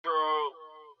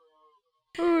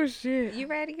Oh shit. You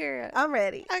ready, girl? I'm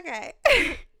ready. Okay.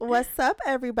 What's up,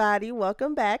 everybody?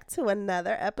 Welcome back to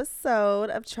another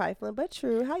episode of Trifling But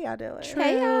True. How y'all doing?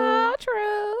 Hey y'all,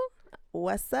 True.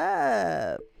 What's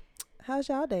up? How's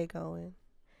y'all day going?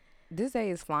 This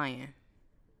day is flying.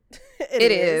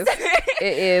 It is.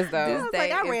 It is I though. was day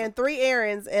like, I is- ran 3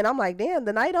 errands, and I'm like, damn,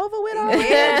 the night over with already?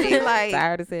 Yeah, she like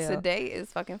Tired as hell. today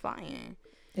is fucking flying.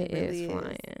 It really is is.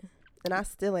 flying. And I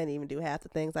still ain't even do half the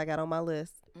things I got on my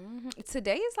list.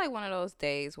 Today is like one of those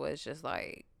days where it's just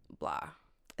like blah.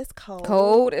 It's cold.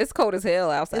 Cold. It's cold as hell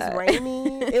outside. It's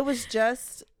rainy. It was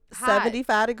just Hot.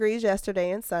 75 degrees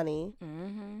yesterday and sunny.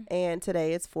 Mm-hmm. And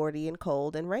today it's 40 and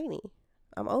cold and rainy.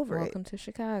 I'm over Welcome to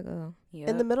Chicago. Yep.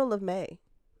 it. In the middle of May.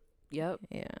 Yep.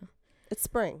 Yeah. It's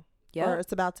spring. Yep. Or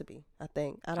it's about to be, I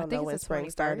think. I don't think know when it's the spring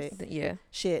 21st. started. Yeah.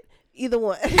 Shit. Either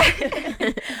one.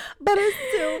 But it's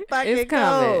still fucking It's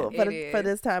coming. cold for, It for is.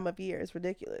 this time of year. It's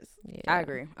ridiculous. Yeah. I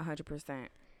agree 100%.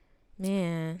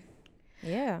 Man.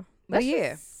 Yeah. But Let's yeah.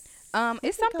 just-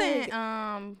 It's think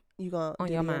I something. You gonna On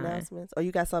do your the mind. announcements? Or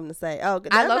you got something to say? Oh,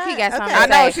 I never low-key mind. got something Okay.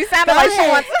 to say. She sounded Go like she ahead.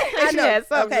 wants I she know. had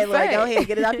something Okay, to Lord, say. go ahead.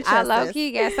 Get it off your chest. I low sis.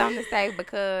 key got something to say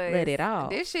because Let it out.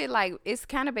 this shit like it's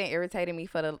kind of been irritating me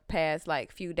for the past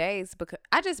like few days because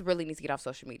I just really need to get off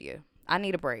social media. I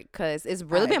need a break because it's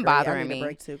really I been agree. bothering I need me. a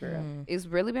break too, girl. Mm. It's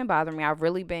really been bothering me. I've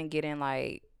really been getting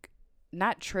like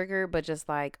not triggered, but just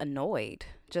like annoyed.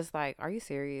 Just like, are you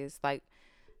serious? Like,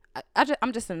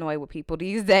 I'm just annoyed with people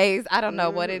these days. I don't know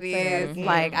what it Say that is. again.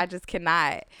 Like, I just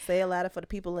cannot. Say it louder for the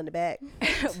people in the back.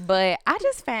 But I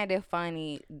just find it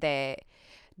funny that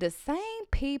the same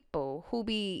people who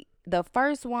be the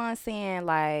first one saying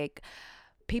like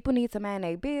people need to mind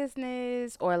their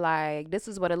business or like this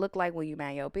is what it look like when you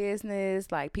mind your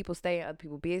business, like people stay in other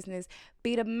people's business,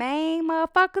 be the main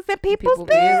motherfuckers in people's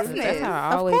business. That's how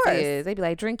it Of always course. is. They be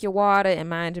like, drink your water and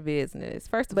mind your business.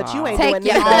 First of all, But you ain't Take doing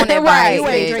your neither. own Right. advice. You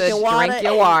ain't bitch. drinking Just water. drink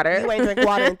your water. You ain't drink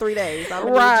water in 3 days. I'm gonna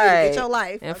need you to Right. get your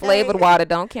life. And okay? flavored water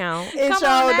don't count. It Come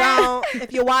on sure now. don't.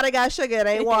 If your water got sugar, it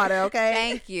ain't water. Okay.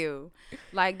 Thank you.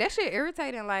 Like that shit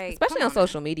irritating. Like Especially come on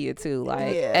social media too.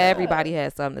 Like Yeah. everybody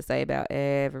has something to say about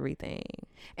everything.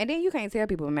 And then you can't tell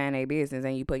people to mind their business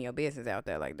and you putting your business out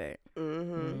there like that.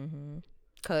 Mm-hmm. Mm-hmm.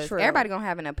 Because True. everybody gonna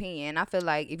have an opinion. I feel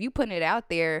like if you putting it out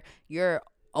there, you're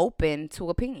open to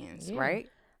opinions, Yeah. right?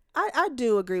 I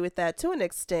do agree with that to an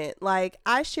extent. Like,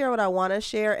 I share what I want to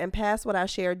share, and past what I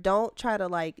share, don't try to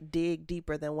like dig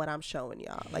deeper than what I'm showing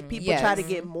y'all. Like, people try to Yes.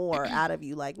 get more out of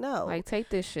you. Like, no. Like take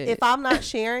this shit. If I'm not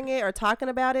sharing it or talking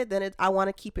about it, then I want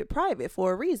to keep it private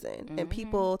for a reason. And Mhm.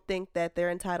 people think that they're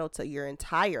entitled to your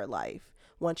entire life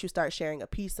once you start sharing a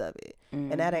piece of it.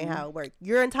 And that ain't how it works.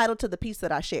 You're entitled to the piece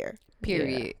that I share.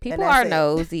 Period. Yeah. People that's are it.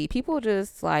 nosy. People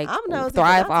just like I'm nosy,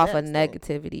 thrive but off not of to that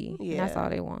negativity. And that's Yeah. all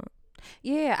they want.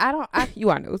 Yeah, I don't. I You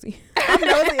are nosy. I'm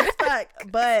nosy as fuck,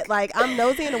 but like I'm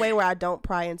nosy in a way where I don't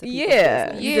pry into people's Yeah.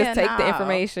 business. You Yeah, just take the nah.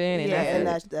 information and Yeah, and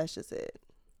that's that's just it.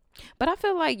 But I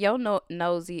feel like your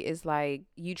nosy is like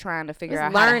you trying to figure It's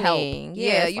out how to learning. help.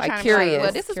 Yeah, it's you like trying to be like, curious.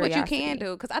 well, this is what you can Curiosity.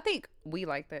 do. Because I think we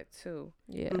like that too.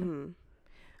 it. Yeah. Mm-hmm.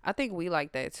 I think we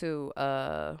like that too,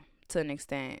 to an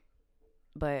extent.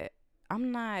 But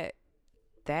I'm not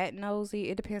that nosy.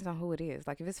 It depends on who it is.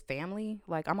 Like if it's family,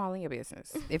 like I'm all in your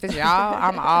business. If it's y'all,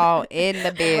 I'm all in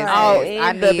the business. All in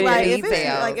I the need Right, the if it's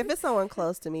details. like if it's someone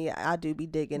close to me, I do be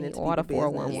digging Need into order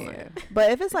people's 411. business. yeah.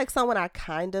 But if it's like someone I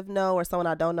kind of know or someone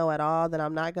I don't know at all, then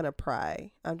I'm not gonna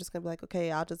pry. I'm just gonna be like,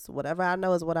 okay, I'll just whatever I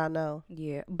know is what I know.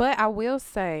 Yeah, but I will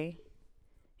say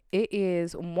it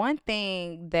is one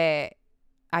thing that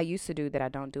I used to do that I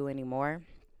don't do anymore.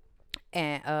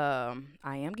 And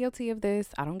I am guilty of this.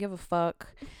 I don't give a fuck.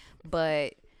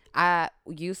 But I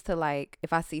used to like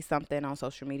if I see something on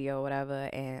social media or whatever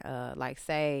and like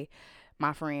say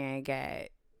my friend got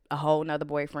a whole nother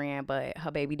boyfriend but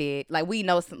her baby did like we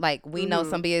know some know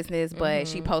some business but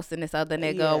she posting this other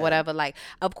nigga Yeah. or whatever, like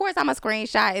of course I'm a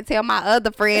screenshot and tell my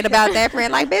other friend about that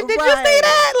friend, like bitch, did you see Right.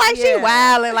 that, like she Yeah.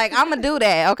 wilding, like I'm gonna do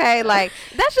that, okay, like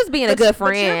That's just being a But good you're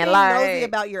friend. being Like nosy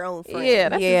about your own friend. yeah,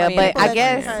 that's Yeah, just being but a good I friend.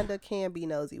 guess- kind of can be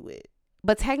nosy with.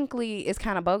 but technically it's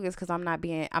kind of bogus because I'm not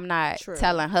True.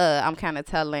 telling her, I'm kind of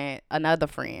telling another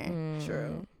friend. Mm.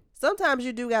 True. Sometimes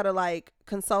you do gotta like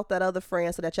consult that other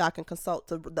friend so that y'all can consult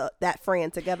that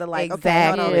friend together. Like, okay,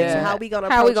 hold on, Exactly. bitch, how we gonna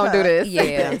How we approach gonna do her? this?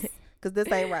 Yeah. Because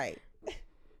this ain't right.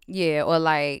 Yeah, or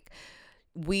like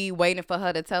we waiting for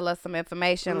her to tell us some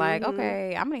information. Like, Mhm.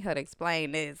 okay, I'm gonna need her to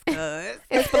explain this. 'Cause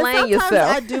Explain and sometimes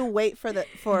yourself. I do wait for The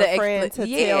a friend to tell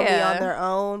me yeah. on their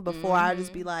own before I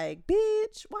just Mhm. be like,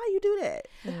 bitch, why you do that?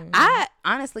 Mm. I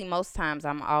honestly, most times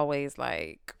I'm always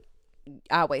like,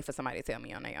 I wait for somebody to tell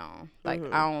me on their own. Like,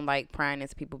 Mhm. I don't like prying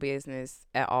into people's business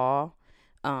at all.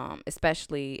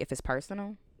 especially if it's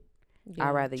personal.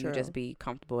 I'd rather you true. just be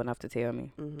comfortable enough to tell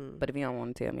me. Mm-hmm. But if you don't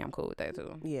want to tell me, I'm cool with that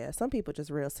too. Yeah, some people just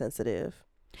real sensitive.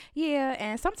 Yeah,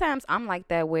 and sometimes I'm like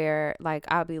that where like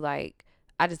I'll be like,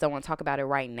 I just don't want to talk about it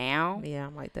right now. Yeah,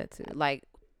 I'm like that too. Like,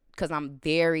 because I'm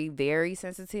very, very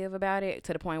sensitive about it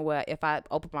to the point where if I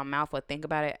open my mouth or think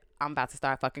about it, I'm about to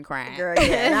start fucking crying. Girl,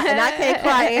 yeah. And I can't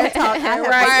cry and talk. I have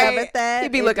Right. discovered that. He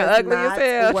be It looking does ugly as not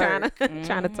hell work.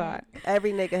 trying to talk.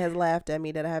 Every nigga has laughed at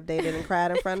me that I have dated and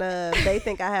cried in front of. They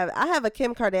think I have a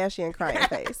Kim Kardashian crying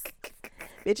face.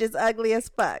 Bitch is ugly as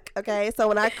fuck. Okay, so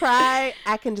when I cry,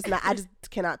 I just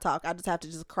cannot talk. I just have to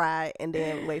just cry and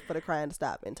then wait for the crying to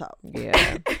stop and talk.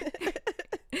 Yeah,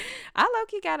 I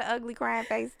low-key got an ugly crying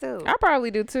face too. I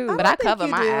probably do too. But don't I think cover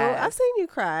you my do. eyes. I've seen you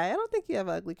cry. I don't think you have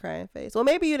an ugly crying face. Well,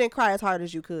 maybe you didn't cry as hard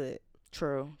as you could.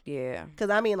 True. Yeah. Cause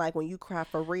I mean, like when you cry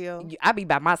for real. I be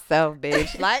by myself,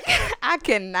 bitch. Like I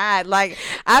cannot. Like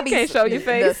I be can't show your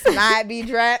face. The snot be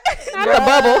drip. Not the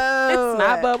bubble. Bro, It's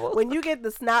snot bubble. When you get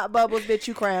the snot bubbles, bitch,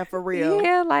 you crying for real.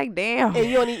 Yeah, like damn. And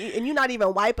you're not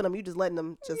even wiping them. You just letting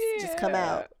them just come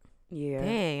out. Yeah.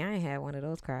 Dang, I ain't had one of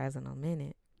those cries in a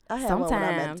minute. I had one when I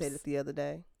Sometimes. meditated the other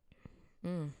day.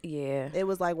 Yeah. It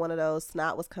was like one of those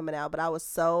snot was coming out, but I was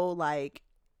so like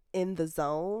in the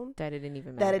zone That it didn't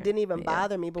even matter. that it didn't even Yeah.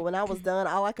 bother me. But when I was done,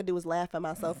 all I could do was laugh at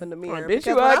myself in the mirror. bitch, Because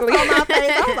you when ugly. I saw my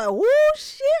face, I was like, "Woo,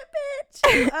 shit,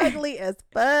 bitch, you ugly as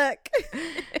fuck."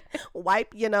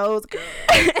 Wipe your nose, girl.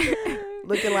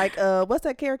 Looking like what's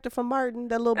that character from Martin?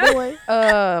 That little boy.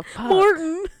 Fuck.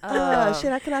 Morton.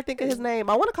 Shit, I cannot think of his name.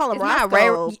 I want to call him It's not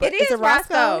Roscoe. Ray- but it is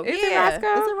Roscoe. Is it Yeah.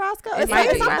 Roscoe? Is it Roscoe? It It's, might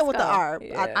it's be something with the Roscoe. R.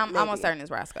 Yeah. I'm maybe. almost certain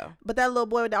it's Roscoe. But that little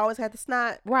boy that always had the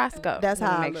snot. Roscoe. That's Let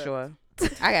me how I make look. sure.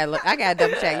 I gotta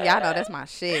double check. Y'all know that's my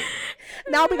shit.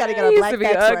 Now we gotta get He a used black to be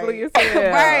X-ray. ugly as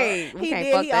hell. Right. We He can't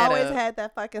did. fuck He that always up. had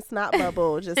that fucking snot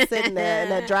bubble just sitting there,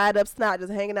 and that dried up snot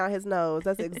just hanging out his nose.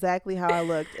 That's exactly how I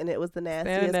looked, and it was the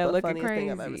nastiest there but looking funniest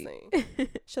thing I've ever crazy. seen.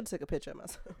 Should have took a picture of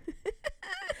myself.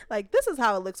 Like, this is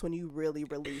how it looks when you really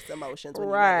release emotions. When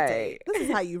you meditate. This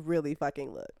is how you really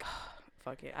fucking look.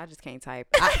 Fuck it. I just can't type.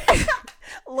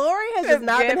 Lori has just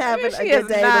not been having a She good is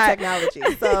day not. with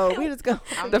technology, so we just go.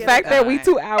 I'm The getting fact that we done.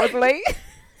 2 hours late.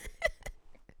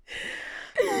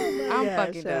 I'm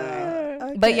fucking done.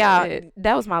 Okay. But y'all, Shit.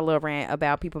 that was my little rant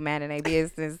about people minding their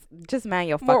business. Just mind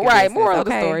your fucking More, right. business, Moral of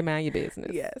the okay? story, mind your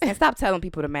business. Yes. And stop telling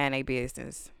people to mind their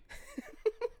business.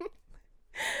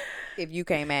 If you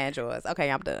can't manage yours. Okay,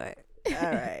 I'm done. All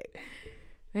right.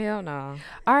 Hell no.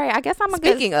 All right, I guess I'm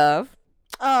Speaking of,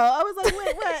 Oh, I was like,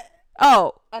 wait, what?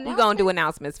 oh, we're going to do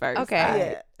announcements first. Okay. All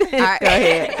right. Yeah. All right. Go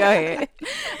ahead. Go ahead.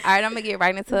 All right, I'm gonna get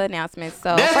right into announcements.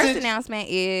 So first announcement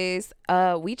is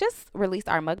we just released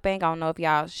our mukbang. I don't know if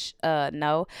y'all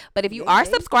know, but if you are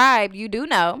subscribed, you do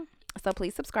know. So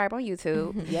please subscribe on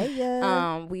YouTube. Yeah,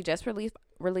 yeah. We just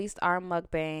released our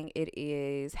mukbang. It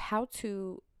is how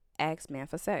to ask man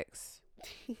for sex.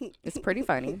 It's pretty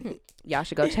funny. Y'all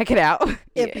should go check it out.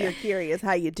 If you're curious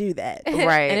how you do that.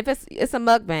 Right. And if it's a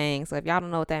mukbang, so if y'all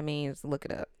don't know what that means, look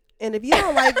it up. And if you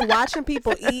don't like watching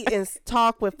people eat and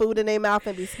talk with food in their mouth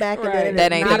and be smacking, Right. then it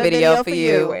That is ain't not the a video for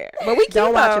you. But we cute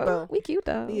Don't watch it, though. bro. We cute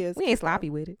though. He is We cute, ain't sloppy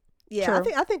with it. Yeah,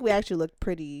 True. I think we actually looked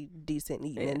pretty decent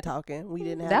eating and talking. We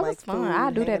didn't have That like was fun. food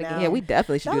I'll do that hanging again. out. Yeah, we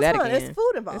definitely should that do was that fun. again. It's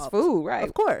food involved. It's food, right?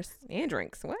 Of course. And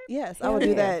drinks. What? Yes, I would do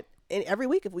Yeah. that every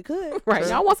week if we could. Right.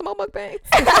 Sure. Y'all want some more mukbangs?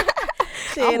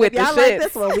 Shit, I'm if with the y'all like shits.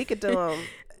 this one, we could do them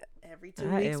every 2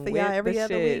 I weeks am for y'all. with Every the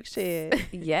other week. shits. Shit.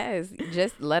 Yes,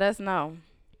 just let us know.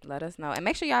 Let us know. And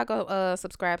make sure y'all go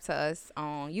subscribe to us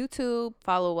on YouTube.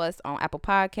 Follow us on Apple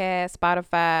Podcasts,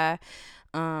 Spotify,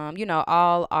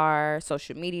 all our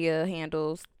social media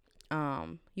handles.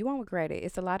 You won't regret it.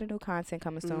 It's a lot of new content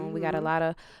coming soon. We got a lot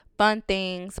of fun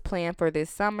things planned for this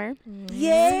summer.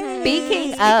 Yeah.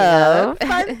 Speaking of,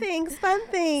 fun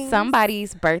things.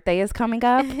 somebody's birthday is coming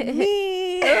up.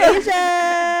 Me,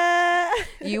 Asia.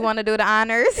 You want to do the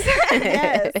honors?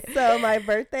 Yes. So my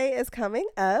birthday is coming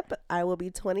up. I will be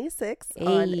 26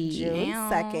 on Hey. June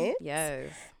Damn. 2nd.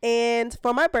 Yes. And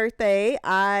for my birthday,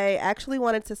 I actually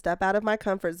wanted to step out of my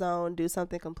comfort zone, do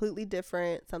something completely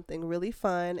different, something really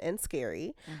fun and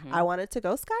scary. I wanted to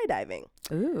go skydiving.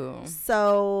 Ooh.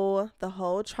 So the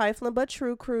whole Trifling But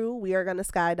True crew, we are going to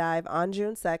skydive on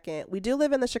June 2nd. We do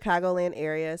live in the Chicagoland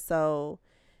area, so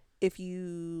if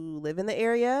you live in the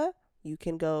area, you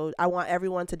can go. I want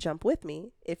everyone to jump with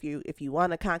me if you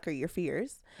want to conquer your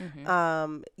fears.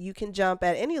 You can jump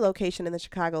at any location in the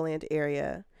Chicagoland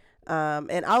area.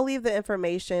 And I'll leave the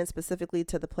information specifically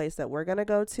to the place that we're going to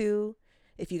go to.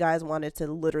 If you guys wanted to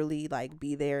literally like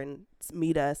be there and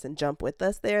meet us and jump with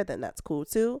us there, then that's cool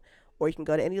too. Or you can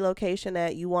go to any location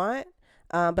that you want.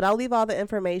 But I'll leave all the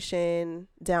information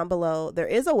down below. There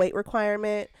is a weight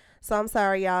requirement. So I'm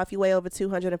sorry, y'all. If you weigh over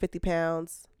 250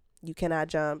 pounds, you cannot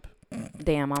jump.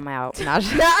 Damn, I'm out.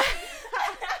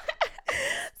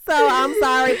 So I'm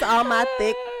sorry to all my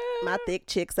thick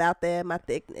chicks out there, my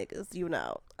thick niggas. You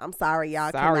know, I'm sorry,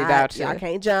 y'all. Sorry about you. Y'all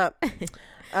can't jump.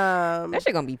 That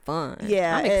shit gonna be fun.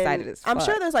 Yeah, I'm excited as fuck. I'm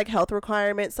sure there's like health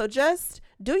requirements. So just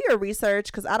do your research,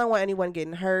 because I don't want anyone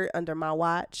getting hurt under my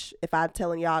watch. If I'm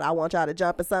telling y'all I want y'all to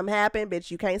jump and something happen,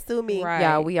 bitch, you can't sue me. Right.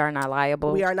 Yeah, we are not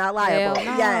liable. We are not liable. Hell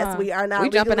nah. Yes, we are not. We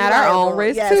jumping legally at our own liable.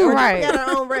 risk Yes, too. we're Right. jumping at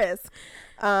our own risk.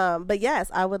 But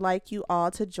yes, I would like you all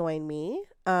to join me.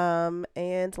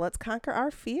 And let's conquer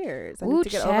our fears. I need to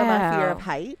get over my fear of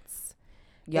heights.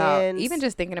 Y'all, And even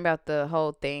just thinking about the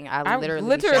whole thing, I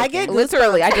literally I get shaking.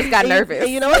 literally, I just got nervous. And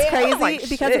you know what's crazy? Like,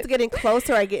 because shit. it's getting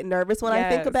closer, I get nervous when I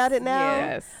think Yes, about it now.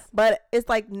 Yes. But it's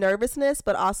like nervousness,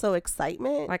 but also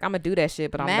excitement. Like, I'm gonna do that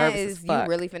shit, but I'm Matt, nervous as is fuck. you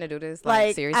really finna do this?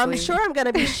 Like, Seriously? I'm sure I'm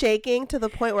gonna be shaking to the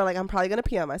point where like I'm probably gonna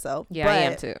pee on myself. Yeah, but I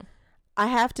am too. I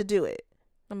have to do it.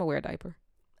 I'm gonna wear a diaper.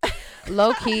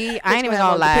 Low key, I ain't even Bitch,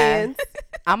 gonna lie. depends.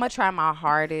 I'm gonna try my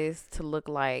hardest to look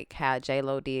like how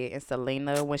J-Lo did in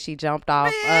Selena when she jumped off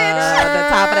the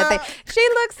top of the thing. She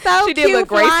looks so She cute did look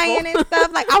flying graceful. and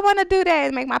stuff. Like, I want to do that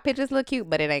and make my pictures look cute,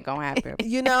 but it ain't gonna happen.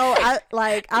 You know,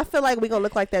 I feel like we gonna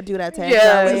look like that dude at Tank.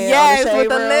 Yes, with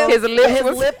the lip.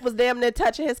 His lip was damn near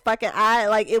touching his fucking eye.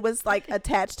 Like it was like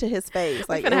attached to his face. Like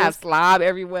Like, gonna it have was, slob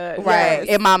everywhere. Right. Yes.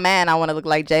 In my man, I want to look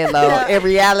like J-Lo. Yeah. In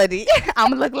reality,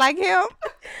 I'm gonna look like him.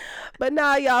 But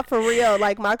nah, y'all, for real.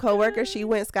 Like my coworker, she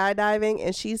went skydiving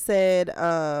and she said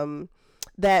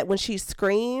that when she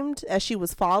screamed as she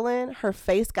was falling, her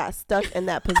face got stuck in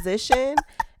that position.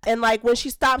 And like when she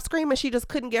stopped screaming, she just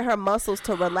couldn't get her muscles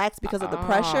to relax because of the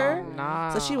pressure.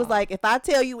 Nah. So she was like, if I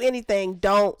tell you anything,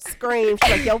 don't scream.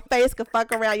 She's like, your face could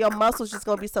fuck around. Your muscles just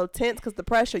gonna be so tense because the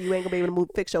pressure, you ain't gonna be able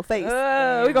to fix your face. we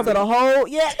gonna So the whole,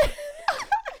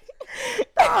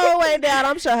 the whole way down,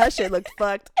 I'm sure her shit looked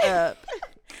fucked up.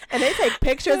 And they take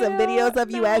pictures and videos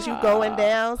of you as you going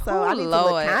down. So I need to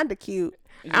look Lord. kind of cute.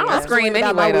 I'm gonna I'm scream worried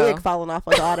about anyway my though. wig falling off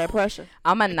under all that pressure.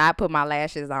 I'm gonna not put my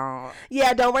lashes on.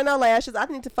 Yeah, don't wear no lashes. I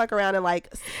need to fuck around and like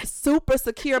super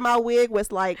secure my wig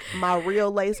with like my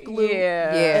real lace glue.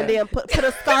 Yeah. And then put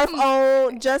a scarf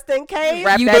on just in case.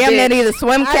 Wrap You that damn near bitch. need a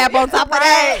swim cap on top of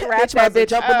that. Wrap Bitch, that bitch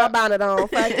jump with my up. bonnet on.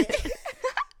 Fuck it.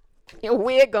 Your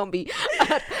wig gonna be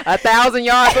 1,000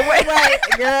 yards away. Right,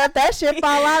 girl, if that shit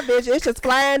fall out, bitch, it's just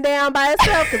flying down by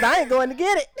itself because I ain't going to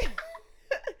get it.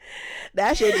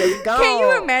 That shit just gone. Can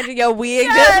you imagine your wig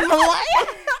Yes.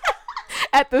 just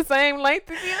At the same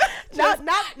length as you. Not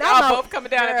Y'all my, both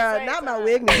coming down at the girl, same not my time.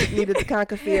 wig needed to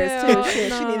conquer fears Hell too.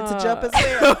 Shit, she needed to jump as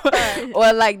no. well.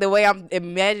 or like the way I'm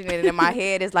imagining it in my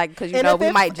head is like because you And know if we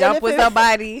it- might and jump if with it-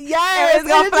 somebody. Yes, and it's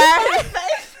gonna and fly.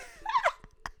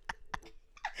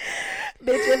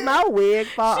 Bitch, if my wig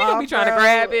fall She off, gonna be trying to girl,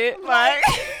 grab it. Like,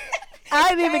 I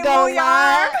ain't even Can't gonna move your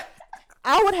lie. arm.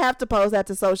 I would have to post that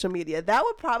to social media. That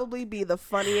would probably be the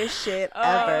funniest shit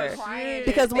ever. shit.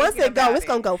 Because once Thinking it go, about it's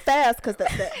gonna go fast. Because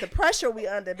the pressure we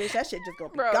under, bitch, that shit just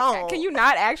gonna be bro, gone. can you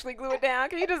not actually glue it down?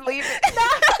 Can you just leave it?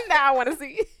 Now I want to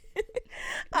see.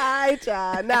 I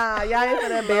try. Nah, y'all ain't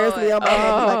gonna embarrass me on my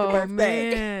motherfucking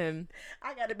birthday. man.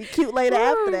 I gotta be cute later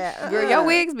after that. Girl, your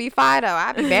wigs be fire though.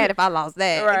 I'd be mad if I lost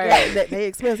that. Right. Girl, they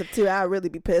expensive too. I'd really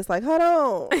be pissed. Like, hold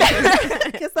on.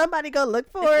 Can somebody go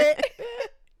look for it?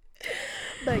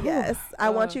 But yes, I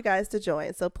want you guys to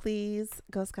join. So please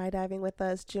go skydiving with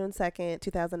us June 2nd,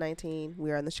 2019.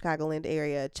 We are in the Chicagoland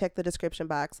area. Check the description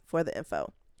box for the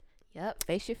info. Yep.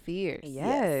 Face your fears.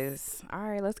 Yes. All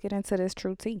right, let's get into this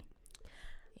true tea.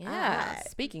 Yeah. Alright.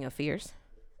 Speaking of fears,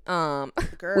 Girl,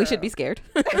 we should be scared.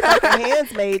 It's like a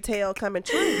Handmaid's Tale coming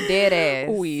true. Dead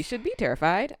ass. We should be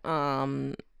terrified.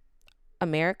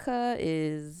 America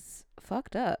is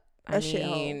fucked up. I A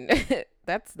shithole. mean,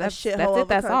 that's shithole it. of a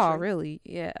That's all, country. really.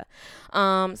 Yeah.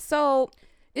 So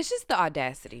It's just the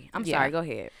audacity. I'm Yeah. sorry. Go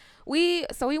ahead. we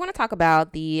want to talk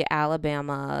about the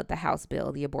House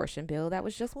bill, the abortion bill that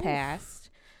was just Oof. passed,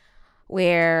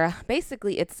 where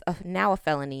basically it's now a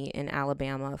felony in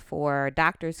Alabama for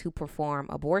doctors who perform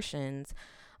abortions.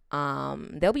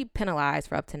 They'll be penalized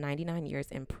for up to 99 years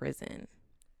in prison.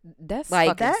 That's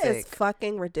Like, fucking That is sick.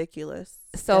 fucking ridiculous.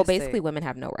 So That's basically, sick. women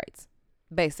have no rights.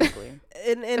 Basically.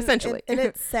 And Essentially. and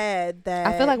it's sad that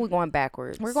I feel like we're going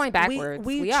backwards. We're going backwards.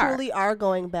 We are. truly are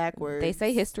going backwards. They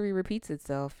say history repeats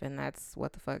itself, and that's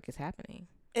what the fuck is happening.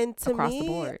 And to across the me,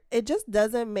 board. it just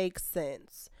doesn't make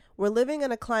sense. We're living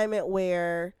in a climate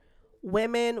where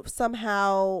women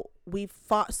somehow we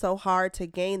fought so hard to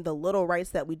gain the little rights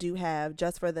that we do have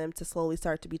just for them to slowly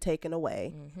start to be taken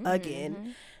away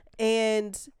again.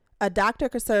 And a doctor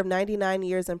could serve 99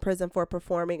 years in prison for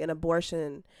performing an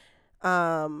abortion,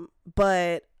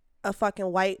 but a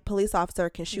fucking white police officer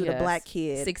can shoot a black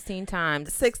kid 16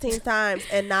 times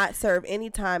and not serve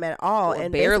any time at all, or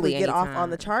and barely basically get off time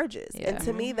on the charges. Yeah. And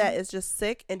to me, that is just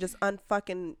sick and just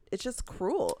unfucking. It's just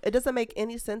cruel. It doesn't make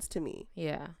any sense to me.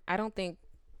 Yeah, I don't think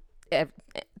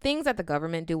things that the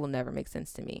government do will never make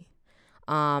sense to me.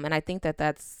 And I think that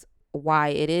that's why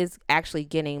it is actually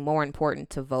getting more important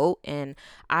to vote. And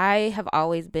I have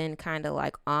always been kind of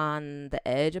like on the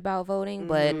edge about voting,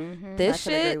 but this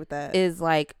shit is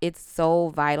like, it's so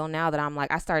vital now that I'm like,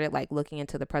 I started like looking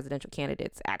into the presidential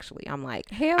candidates. Actually, I'm like,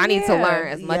 I need to learn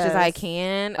as much as I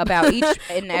can about each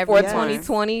and every for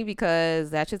 2020, because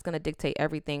that's just going to dictate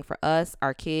everything for us,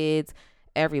 our kids,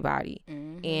 everybody.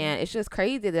 And it's just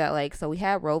crazy that like, so we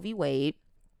had Roe v. Wade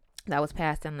that was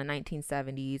passed in the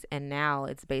 1970s, and now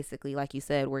it's basically, like you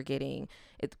said, we're going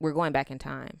back in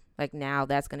time. Like now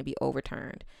that's going to be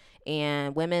overturned,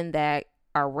 and women that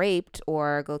are raped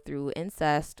or go through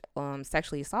incest,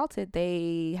 sexually assaulted,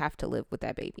 they have to live with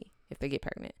that baby if they get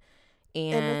pregnant,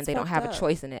 and they don't have a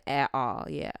choice in it at all.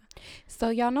 Yeah.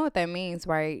 So y'all know what that means,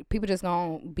 right? People just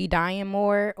gonna be dying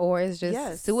more, or it's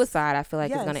just suicide. I feel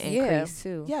like it's gonna increase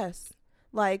too. Yes.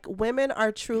 Like, women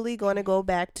are truly going to go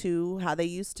back to how they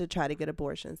used to try to get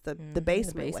abortions, the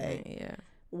basement way. Yeah.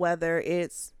 Whether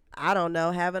it's, I don't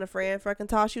know, having a friend fucking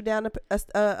toss you down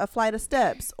a flight of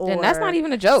steps, or and that's not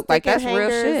even a joke. Like, that's real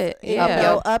shit.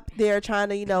 Yeah. Up there trying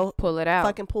to, pull it out,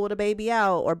 fucking pull the baby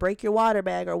out, or break your water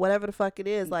bag, or whatever the fuck it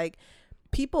is. Like,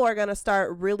 people are gonna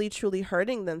start really truly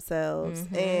hurting themselves,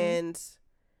 and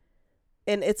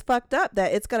it's fucked up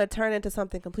that it's going to turn into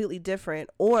something completely different,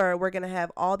 or we're going to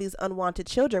have all these unwanted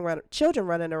children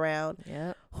running around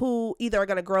who either are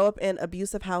going to grow up in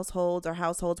abusive households, or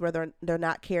households where they're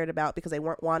not cared about because they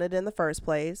weren't wanted in the first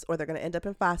place, or they're going to end up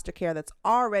in foster care that's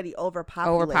already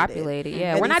overpopulated.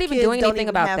 Yeah. We're not even doing anything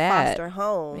about that. Foster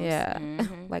homes. Yeah.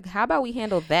 Like, how about we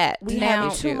handle that? We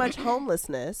have too much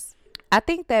homelessness. I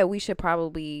think that we should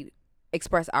probably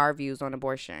express our views on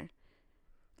abortion.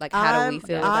 Like, how do we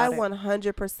feel about it? I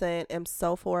 100% am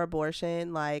so for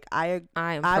abortion. Like, I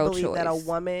believe that a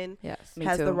woman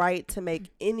has the right to make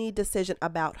any decision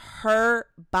about her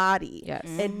body. Yes.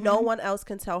 And no one else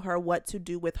can tell her what to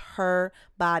do with her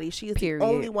body. She is the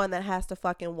only one that has to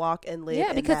fucking walk and live.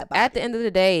 Yeah, because at the end of the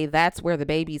day, that's where the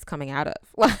baby's coming out of.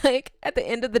 Like, at the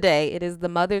end of the day, it is the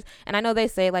mother's. And I know they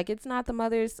say, like, it's not the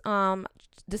mother's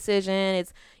decision.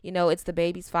 It's, it's the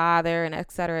baby's father, and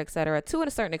et cetera, to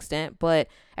a certain extent. But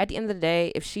at the end of the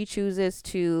day, if she chooses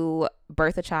to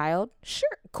birth a child,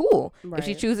 sure, cool. Right. If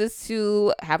she chooses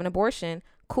to have an abortion,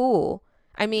 cool.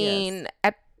 I mean,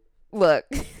 look,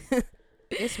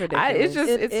 it's ridiculous.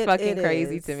 It's fucking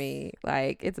crazy to me.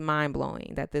 Like, it's mind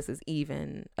blowing that this is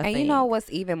even a thing. And you know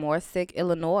what's even more sick?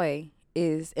 Illinois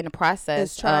is in the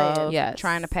process of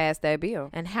trying to pass that bill.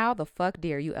 And how the fuck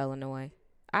dare you, Illinois?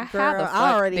 I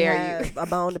already have a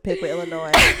bone to pick with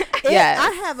Illinois.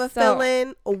 I have a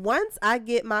feeling once I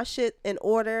get my shit in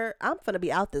order, I'm finna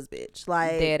be out this bitch.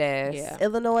 Like, dead ass.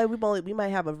 Illinois, we might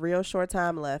have a real short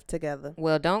time left together.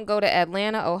 Well, don't go to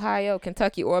Atlanta, Ohio,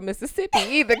 Kentucky, or Mississippi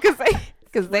either,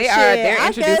 because they're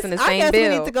introducing the same bill. I guess we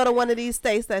need to go to one of these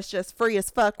states that's just free as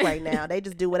fuck right now. They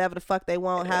just do whatever the fuck they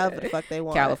want, however the fuck they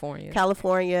want.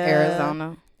 California,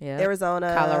 Arizona,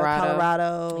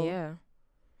 Colorado. Yeah.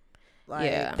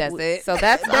 Like, that's it. So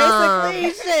that's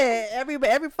basically shit.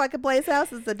 Every fucking place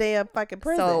else is a damn fucking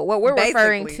prison. So what we're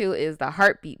referring to is the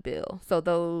heartbeat bill. So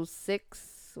those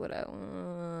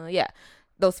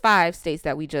those 5 states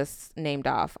that we just named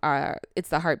off it's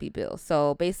the heartbeat bill.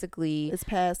 So basically, it's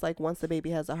passed like once the baby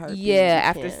has a heartbeat. Yeah,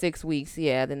 after 6 weeks,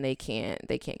 then they can't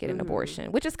get an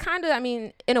abortion, which is kind of, I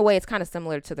mean, in a way, it's kind of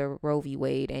similar to the Roe v.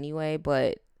 Wade anyway,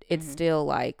 but it's still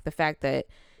like the fact that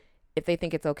if they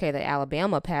think it's okay that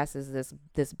Alabama passes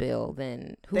this bill,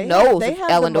 then who knows they if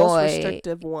have Illinois, the most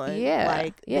restrictive one.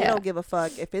 They don't give a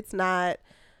fuck if it's not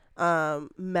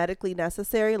medically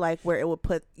necessary, like where it would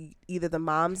put either the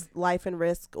mom's life in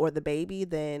risk or the baby,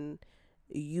 then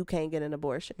you can't get an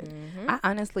abortion. I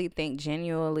honestly think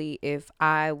genuinely, if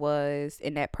I was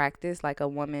in that practice, like a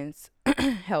woman's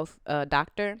health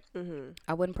doctor,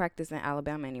 I wouldn't practice in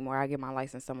Alabama anymore. I get my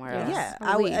license somewhere else. Yeah,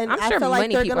 I'm sure feel like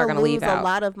many they're people are going to lose leave out a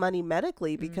lot of money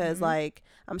medically because, like,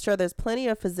 I'm sure there's plenty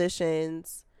of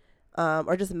physicians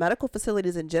or just medical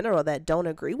facilities in general that don't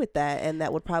agree with that, and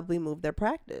that would probably move their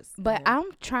practice. But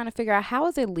I'm trying to figure out, how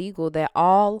is it legal that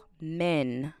all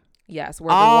men? Yes, we're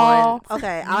the ones.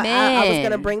 Okay, I was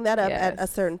going to bring that up at a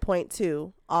certain point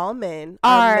too. All men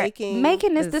are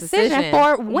making this decision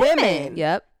for women.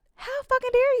 Yep. How fucking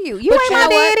dare you? You But ain't you my know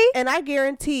what? daddy. And I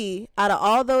guarantee, out of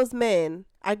all those men,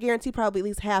 I guarantee probably at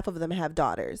least half of them have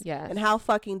daughters. Yes. And how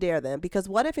fucking dare them? Because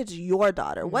what if it's your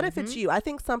daughter? What if it's Mhm. you? I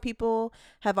think some people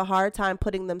have a hard time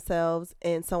putting themselves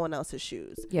in someone else's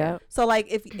shoes. Yeah. So like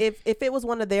if it was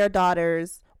one of their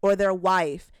daughters or their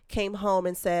wife came home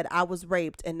and said, I was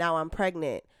raped and now I'm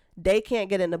pregnant, they can't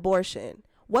get an abortion.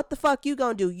 What the fuck you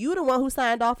gonna do? You the one who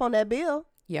signed off on that bill.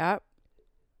 Yep.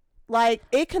 Like,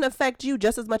 it can affect you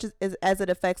just as much as it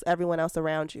affects everyone else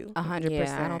around you. 100%.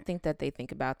 Yeah, I don't think that they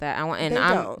think about that. They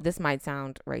don't. This might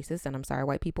sound racist, and I'm sorry,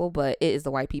 white people, but it is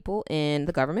the white people in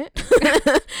the government.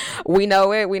 We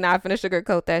know it. We not finna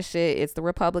sugarcoat that shit. It's the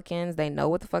Republicans. They know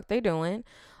what the fuck they doing.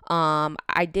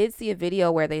 I did see a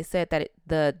video where they said that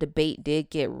the debate did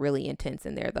get really intense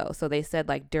in there though. So they said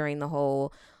like during the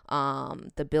whole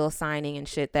the bill signing and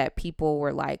shit that people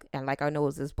were like, and like I know it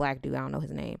was this black dude, I don't know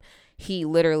his name. He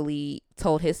literally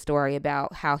told his story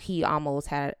about how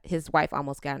his wife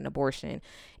almost got an abortion,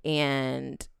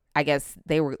 and I guess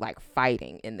they were like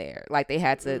fighting in there. Like they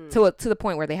had to the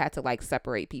point where they had to like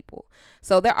separate people.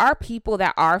 So there are people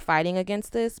that are fighting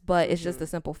against this, but it's just the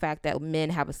simple fact that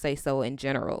men have a say so in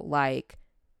general. Like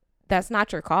that's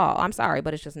not your call. I'm sorry,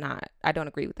 but it's just not. I don't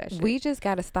agree with that shit. We just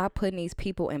got to stop putting these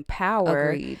people in power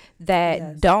Agreed. that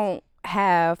Yes. don't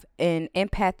have an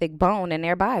empathic bone in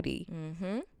their body.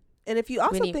 Mm-hmm. And if you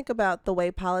also think about the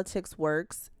way politics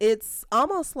works, it's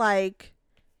almost like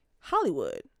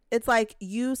Hollywood. It's like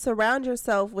you surround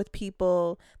yourself with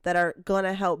people that are going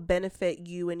to help benefit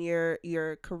you in your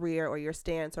career or your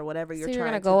stance or whatever you're So you're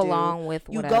trying gonna go to do. along with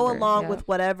You whatever. go along Yeah. with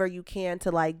whatever you can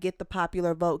to like get the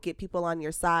popular vote, get people on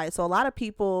your side. So a lot of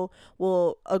people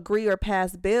will agree or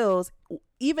pass bills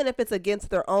even if it's against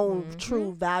their own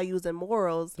true values and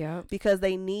morals Yep. because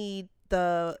they need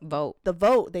the Vote.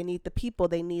 vote, they need the people,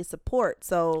 they need support.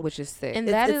 So Which is sick. And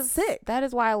it's sick. That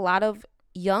is why a lot of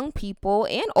young people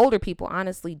and older people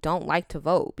honestly don't like to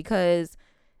vote because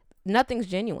nothing's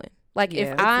genuine. Like Yeah,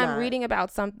 if it's I'm not. reading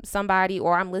about somebody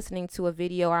or I'm listening to a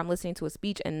video or I'm listening to a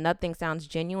speech and nothing sounds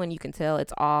genuine, you can tell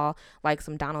it's all like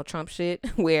some Donald Trump shit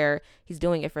where he's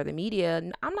doing it for the media.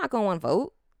 I'm not going to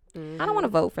vote. I don't want to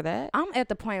vote for that. I'm at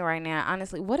the point right now,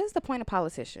 honestly, what is the point of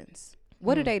politicians?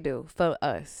 What do they do for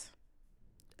us?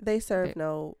 They serve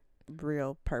no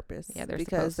real purpose. Yeah, they're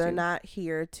because supposed they're to. not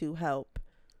here to help.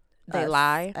 They us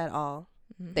lie. at all.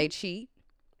 They cheat.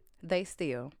 They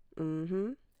steal.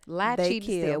 Mm-hmm. Lie, They cheat, and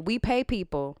kill. steal. We pay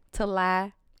people to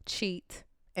lie, cheat,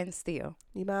 and steal.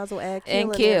 You might as well add kill And in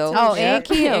there, kill. too. Oh, Shit. and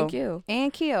kill. And kill.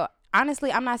 And kill.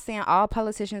 Honestly, I'm not saying all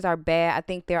politicians are bad. I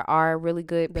think there are really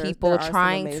good people There are some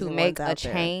trying amazing to make ones a out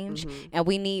there. change. Mhm. And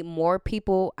we need more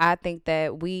people. I think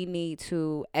that we need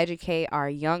to educate our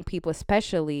young people,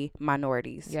 especially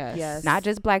minorities. Yes. Yes. Not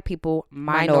just black people,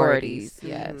 minorities.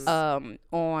 Yes. On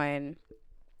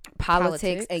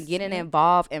politics and getting yeah.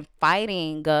 involved and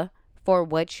fighting for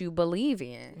what you believe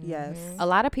in. Yes. A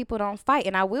lot of people don't fight,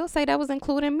 and I will say that was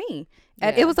including me.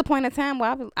 And Yeah. it was a point in time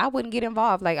where I wouldn't get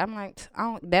involved. Like I'm like, I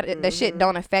don't, that shit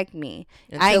don't affect me.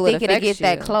 I ain't Until it thinking it affects gets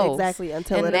that you. close. Exactly,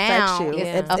 until And it affects now you. it's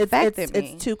Yeah. affecting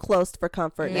me. It's too close for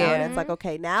comfort now. And it's like,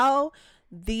 okay, now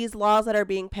these laws that are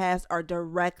being passed are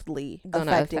directly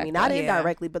Gonna affecting me. affect Not us. Yeah.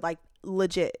 indirectly, but like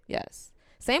legit. Yes.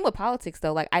 Same with politics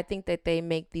though. Like I think that they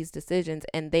make these decisions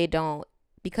and they don't,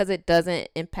 because it doesn't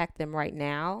impact them right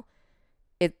now.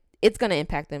 It's going to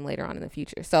impact them later on in the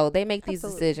future. So they make these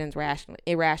Absolutely. decisions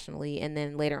irrationally, and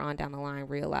then later on down the line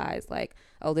realize like,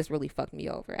 oh, this really fucked me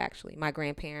over. Actually, my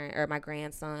grandparent or my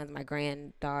grandsons, my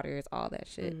granddaughters, all that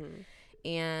shit.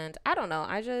 And I don't know.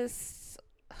 I just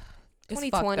It's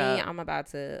 2020. fucked up. I'm about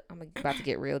to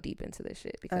get real deep into this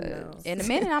shit I because know. In a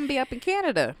minute, I'm gonna be up in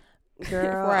Canada.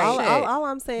 Girl, Right. all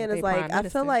I'm saying They is like prime I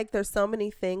minister. feel like there's so many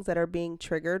things that are being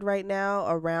triggered right now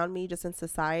around me, just in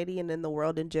society and in the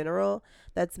world in general,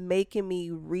 that's making me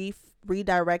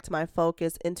redirect my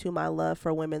focus into my love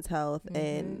for women's health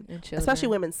and especially children.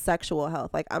 women's sexual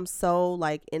health. Like I'm so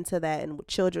like into that and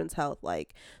children's health.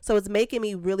 Like so it's making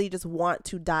me really just want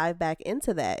to dive back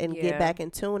into that and Yeah. get back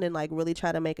in tune and like really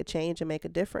try to make a change and make a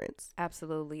difference.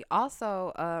 Absolutely.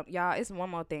 Also, y'all, it's one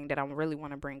more thing that I really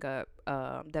want to bring up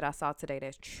that I saw today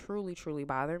that's truly, truly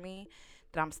bothered me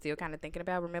that I'm still kind of thinking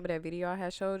about. Remember that video I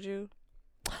had showed you?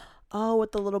 Oh,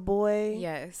 with the little boy?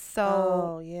 Yes. So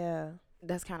Oh, yeah.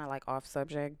 that's kind of like off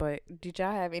subject, but did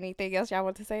y'all have anything else y'all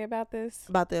want to say about this?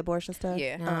 About the abortion stuff?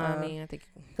 Yeah. No, I mean, I think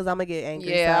Because I'm going to get angry.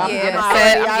 Yeah, so I'm Yeah, gonna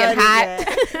I'm already getting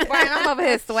hot. get- Right, I'm over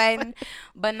here sweating.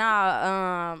 But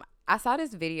nah, I saw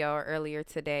this video earlier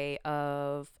today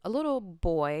of a little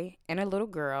boy and a little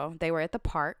girl. They were at the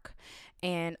park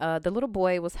and the little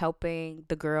boy was helping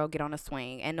the girl get on a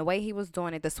swing, and the way he was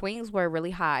doing it, the swings were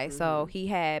really high, so he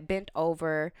had bent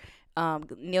over,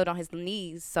 kneeled on his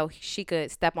knees so she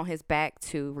could step on his back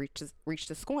to reach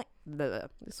the swing.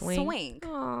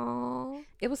 Aww.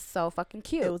 It was so fucking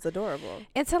cute. It was adorable.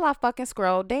 Until I fucking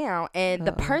scrolled down, and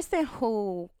the Uh-oh. person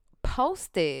who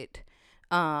posted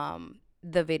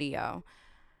the video,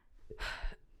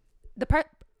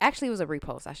 actually it was a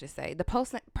repost, I should say. The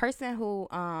person who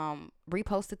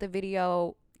reposted the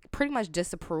video pretty much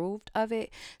disapproved of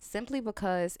it simply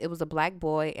because it was a black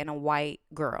boy and a white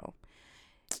girl.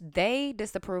 They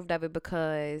disapproved of it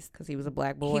because he was a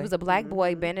black boy. he was a black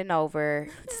boy bending over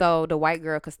so the white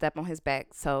girl could step on his back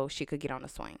so she could get on the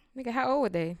swing. Nigga, how old were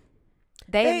they?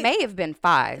 They may have been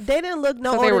 5. They didn't look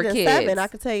no So they older were than kids. 7. I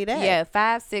can tell you that. Yeah,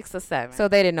 5, 6, or 7. So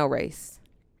they didn't know race.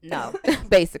 No,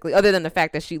 Basically, other than the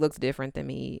fact that she looks different than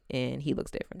me and he looks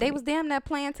different. they than was damn near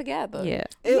playing together. me. Yeah.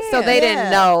 It- So they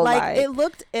didn't know, like- it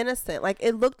looked innocent. Like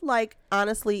it looked like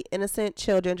honestly innocent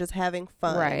children just having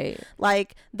fun. Right.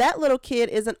 Like that little kid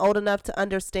isn't old enough to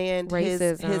understand his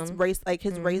Racism. race, like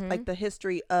his race, Mhm. like the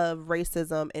history of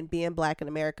racism and being black in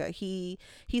America. He's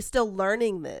still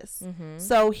learning this. Mm-hmm.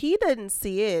 So he didn't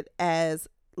see it as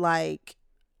like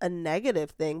a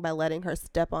negative thing by letting her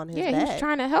step on his Yeah, back. he was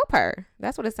trying to help her.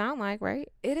 That's what it sounded like, right?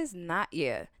 It is not,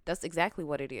 yeah, that's exactly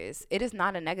what it is. It is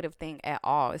not a negative thing at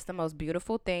all. It's the most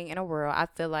beautiful thing in the world. I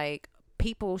feel like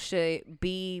people should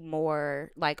be more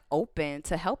like open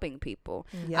to helping people.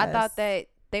 I thought Yes. that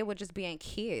they were just being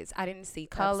kids. I didn't see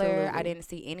color. I Absolutely. didn't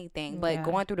see anything. But Yeah.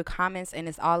 going through the comments, and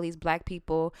it's all these black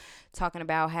people talking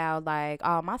about how like,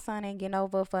 oh, my son ain't getting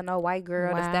over for no white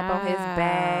girl to step on his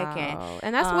back,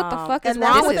 And that's what the fuck is and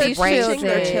that's wrong what with they're these teaching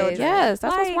their children. children. Yes,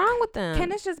 that's Like, what's wrong with them. can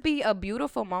this just be a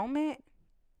beautiful moment?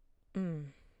 Mm.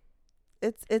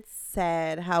 It's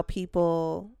sad how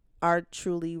people are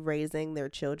truly raising their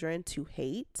children to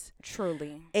hate.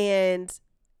 Truly. And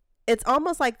it's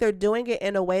almost like they're doing it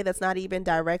in a way that's not even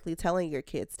directly telling your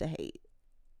kids to hate.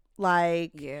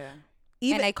 Like, Yeah.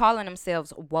 even And they calling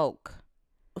themselves woke.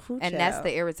 Ooh, And that's child.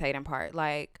 the irritating part.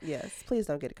 Like, Yes, please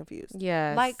don't get it confused.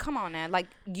 Yes. like, come on now. Like,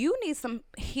 you need some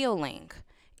healing.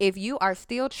 If you are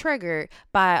still triggered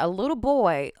by a little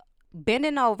boy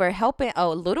bending over, helping a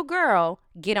little girl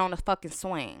get on a fucking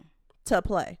swing. To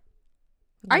play.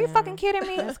 Are you Yeah. fucking kidding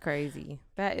me? That's crazy.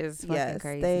 That is fucking Yes,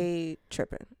 crazy. they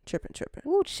tripping.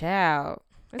 Ooh, child.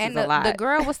 This And is a lot. the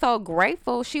girl was so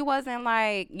grateful. She wasn't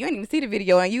like, you didn't even see the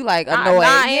video and you like I- annoyed.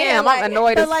 I am. like, I'm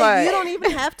annoyed But as like, fuck. you don't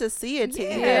even have to see it to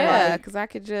hear. Yeah, Like, because I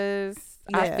could just,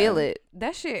 I Yeah. feel it.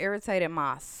 That shit irritated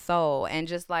my soul. And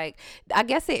just like, I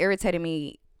guess it irritated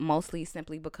me mostly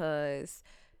simply because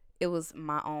it was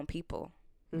my own people.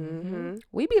 mhm.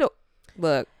 We be the,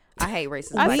 look, I hate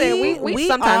racism. I like said that. we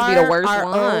sometimes be the are worst our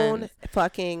ones. own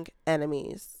fucking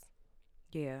enemies.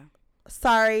 Yeah.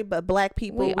 Sorry, but black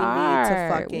people, we need to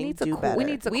fucking we need to do qu- better. we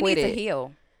need to We quit need it. to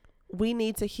heal. We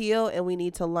need to heal and we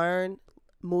need to learn,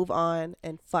 move on,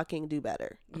 and fucking do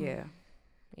better. Yeah.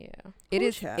 Yeah. It Ooh,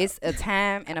 is. child. It's a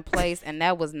time and a place, and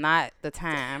that was not the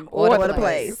time Or the the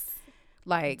place.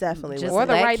 Like, Definitely just Or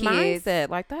the let right kids- mindset.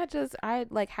 Like that just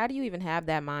how do you even have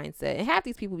that mindset? And half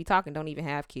these people be talking don't even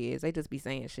have kids. They just be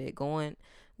saying shit, going,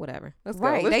 whatever. Let's go.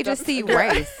 Right. Let's They go. just see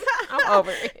race. I'm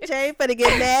over it. Jay finna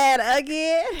get mad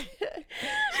again.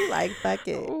 She like, fuck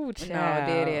it. Ooh, No,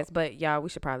 child. it is. But y'all, we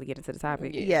should probably get into the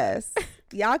topic. Yeah. Yes.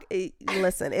 Y'all,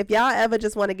 listen, if y'all ever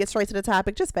just want to get straight to the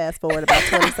topic, just fast forward about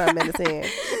 20-some minutes in.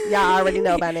 Y'all already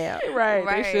know by now. Right. They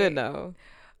Right. should know.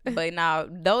 But now,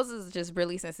 those is just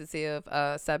really sensitive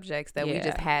subjects that we Yeah.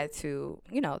 just had to,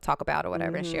 talk about or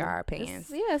whatever and share our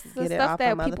opinions. Yes, the Get it stuff off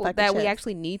that our people motherfucking that we chest.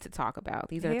 actually need to talk about.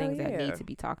 These are Hell things that yeah. need to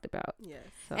be talked about. Yes.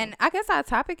 So. And I guess our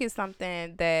topic is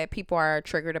something that people are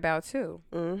triggered about too.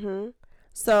 Mm-hmm.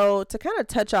 So to kind of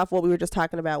touch off what we were just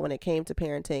talking about when it came to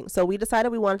parenting, so we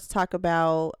decided we wanted to talk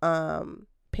about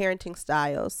parenting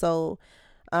styles. So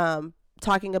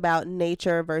talking about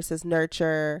nature versus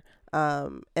nurture,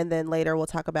 and then later we'll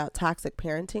talk about toxic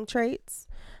parenting traits.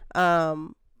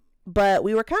 But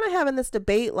we were kind of having this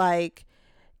debate, like,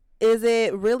 is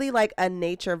it really like a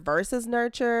nature versus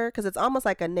nurture? Because it's almost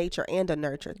like a nature and a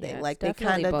nurture thing. Yeah, it's like they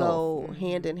definitely kind of both. go Mhm.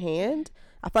 hand in hand.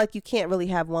 I feel like you can't really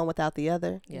have one without the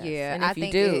other. Yes. Yeah, And I if you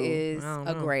think do, it is I don't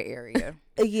a know. gray area.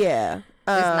 Yeah. It's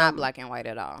not black and white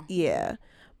at all. Yeah.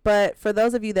 But for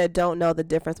those of you that don't know the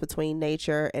difference between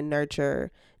nature and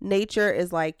nurture, nature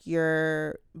is like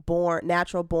your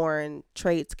natural born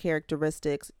traits,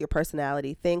 characteristics, your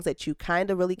personality, things that you kind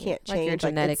of really can't Like your change.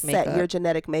 genetic it's set, makeup. your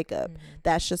genetic makeup. Mhm.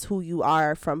 That's just who you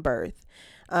are from birth.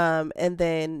 And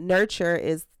then nurture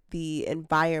is the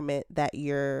environment that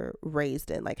you're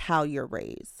raised in, like how you're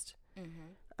raised.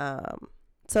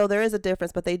 So there is a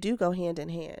difference, but they do go hand in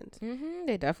hand.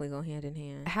 They definitely go hand in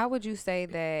hand. How would you say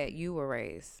that you were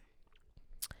raised?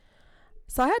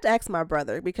 So I had to ask my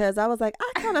brother because I was like,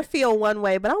 I kind of feel one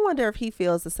way, but I wonder if he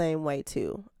feels the same way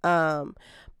too.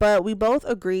 But we both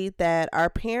agreed that our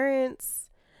parents,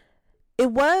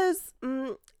 it was,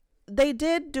 they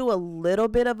did do a little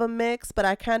bit of a mix, but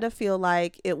I kind of feel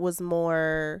like it was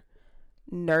more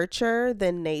nurture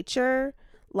than nature.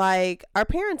 Like, our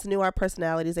parents knew our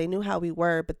personalities, they knew how we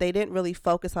were, but they didn't really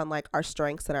focus on like our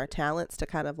strengths and our talents to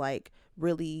kind of like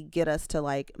really get us to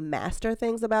like master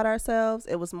things about ourselves.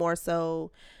 It was more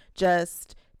so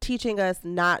just teaching us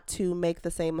not to make the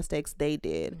same mistakes they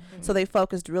did. So they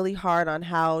focused really hard on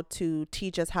how to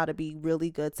teach us how to be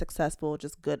really good, successful,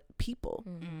 just good people,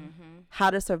 how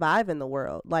to survive in the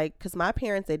world. Like, because my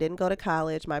parents, they didn't go to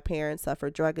college. My parents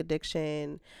suffered drug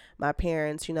addiction. My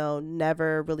parents, you know,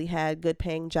 never really had good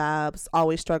paying jobs,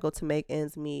 always struggled to make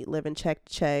ends meet, living check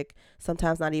to check,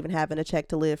 sometimes not even having a check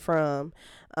to live from.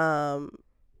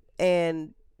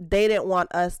 And they didn't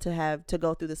want us to have to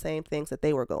go through the same things that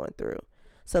they were going through.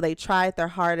 So they tried their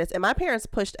hardest. And my parents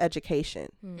pushed education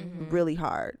really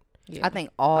hard. I think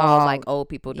all like old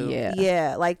people do.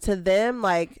 Yeah. Like, to them,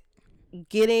 like,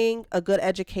 getting a good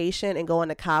education and going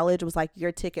to college was like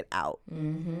your ticket out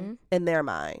in their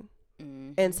mind.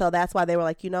 And so that's why they were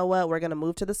like, you know what? We're going to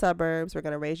move to the suburbs. We're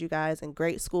going to raise you guys in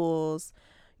great schools.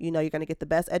 You know, you're going to get the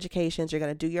best educations. You're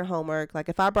going to do your homework. Like,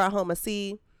 if I brought home a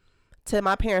C, to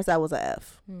my parents, that was a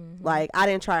F. Like, I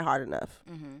didn't try hard enough.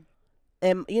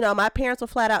 And, you know, my parents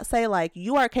would flat out say, like,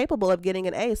 you are capable of getting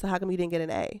an A, so how come you didn't get an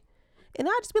A? And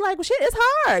I'd just be like, well, shit, it's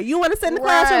hard. You want to sit in the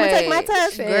classroom and take my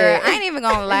test? Girl, I ain't even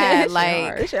gonna lie.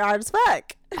 Like, this shit hard as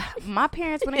fuck. My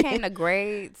parents, when it came to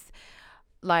grades,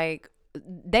 like,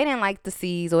 they didn't like the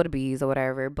C's or the B's or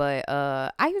whatever. But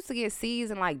I used to get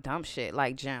C's and like dumb shit,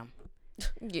 like gym.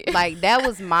 Like, that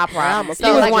was my problem.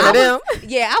 So, like, one of them.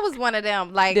 I was one of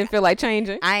them. Like, Didn't feel like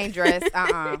changing. I ain't dressed.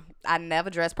 I never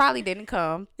dressed. Probably didn't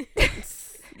come.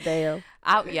 Damn.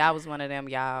 I was one of them,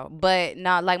 y'all. But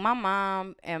no, like, my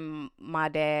mom and my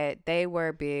dad, they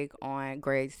were big on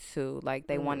grades too. Like,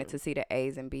 they wanted to see the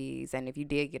A's and B's, and if you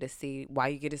did get a C, why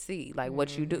you get a C? Like,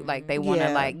 what you do? Like, they want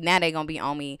to like, now they gonna be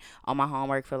on me on my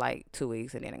homework for like 2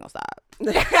 weeks, and then they gonna stop.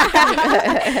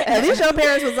 At least your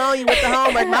parents was on you with the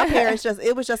homework. My parents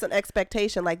it was just an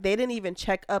expectation. Like, they didn't even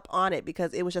check up on it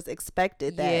because it was just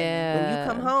expected that when you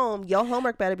come home, your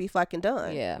homework better be fucking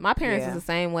done. Yeah, my parents is the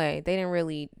same way. They didn't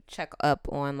really check up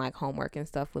on like homework and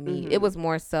stuff with me. It was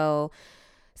more so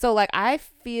like, I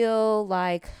feel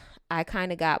like I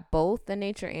kind of got both the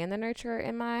nature and the nurture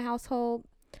in my household.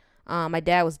 My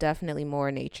dad was definitely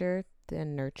more nature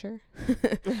than nurture.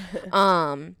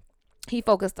 He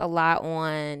focused a lot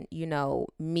on, you know,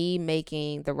 me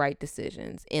making the right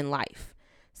decisions in life.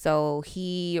 So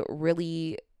he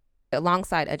really,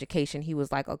 alongside education, he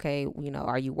was like, okay, you know,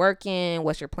 are you working?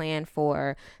 What's your plan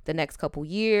for the next couple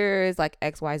years? Like,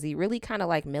 XYZ, really kind of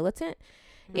like militant.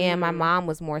 And my mom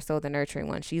was more so the nurturing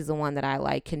one. She's the one that I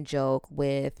like can joke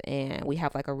with, and we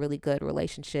have like a really good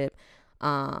relationship.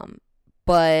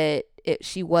 But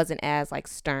she wasn't as like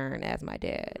stern as my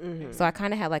dad. So I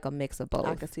kind of had like a mix of both.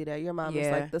 I can see that. Your mom is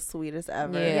like the sweetest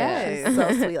ever. Yeah. She's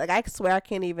so sweet. Like, I swear I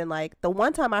can't even, like, the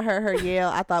one time I heard her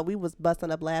yell, I thought we was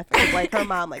busting up laughing. Like, her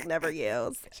mom like never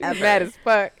yells. She's mad as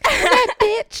fuck. That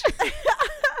bitch.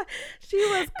 She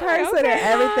was cursing and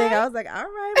everything. I was like, all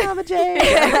right, Mama J.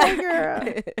 Hey,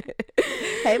 girl.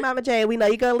 Hey, Mama J. We know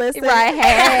you're going to listen. Right.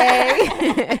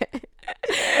 Hey.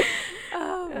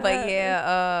 But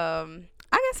yeah,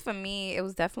 I guess for me, it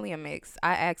was definitely a mix.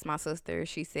 I asked my sister.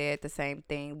 She said the same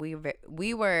thing. We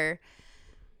were,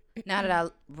 now that I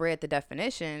read the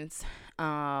definitions,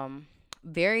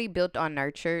 very built on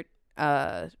nurtured.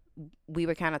 We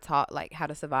were kind of taught like how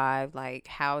to survive, like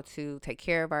how to take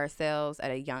care of ourselves at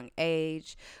a young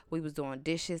age. We was doing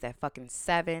dishes at fucking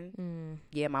 7.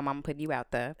 Yeah, my mama put you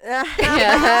out there.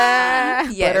 Yeah,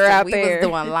 so we was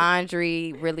doing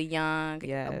laundry really young.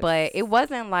 Yes. But it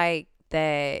wasn't like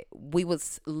that we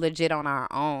was legit on our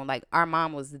own. Like, our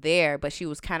mom was there, but she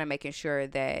was kind of making sure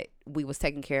that we was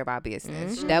taking care of our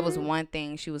business. That was one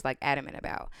thing she was like adamant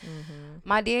about.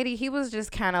 My daddy, he was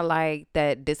just kind of like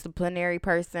that disciplinary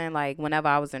person. Like, whenever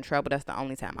I was in trouble, that's the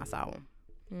only time I saw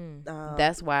him.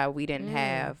 That's why we didn't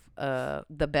have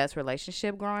the best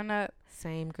relationship growing up.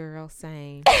 Same, girl,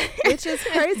 same. Which is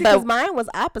crazy because mine was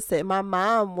opposite. My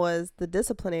mom was the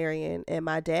disciplinarian and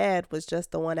my dad was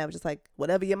just the one that was just like,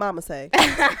 whatever your mama say.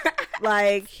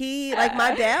 Like,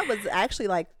 my dad was actually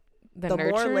like the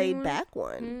more laid one? back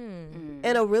one. Mm.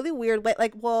 In a really weird way.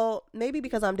 Like, well, maybe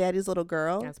because I'm daddy's little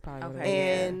girl. That's probably what it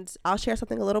Okay, is. And I'll share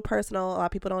something a little personal. A lot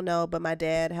of people don't know, but my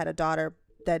dad had a daughter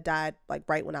that died like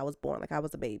right when I was born. Like I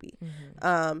was a baby.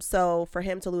 Mm-hmm. So for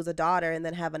him to lose a daughter and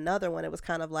then have another one, it was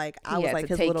kind of like I was like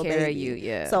his little care baby. of you,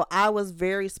 yeah. So I was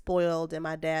very spoiled, and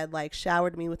my dad like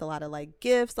showered me with a lot of like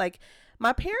gifts. Like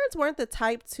my parents weren't the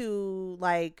type to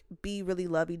like be really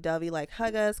lovey-dovey, like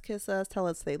hug us, kiss us, tell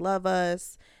us they love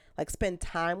us, like spend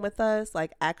time with us,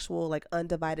 like actual like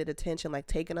undivided attention, like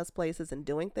taking us places and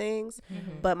doing things.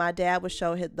 Mm-hmm. But my dad would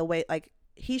show the way, like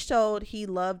he showed he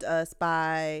loved us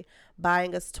by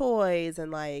buying us toys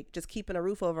and like just keeping a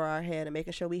roof over our head and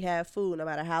making sure we had food, no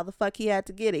matter how the fuck he had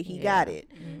to get it, he got it.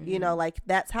 Mm-hmm. You know, like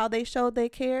that's how they showed they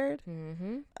cared.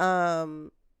 Mm-hmm.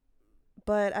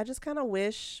 But I just kind of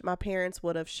wish my parents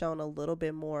would have shown a little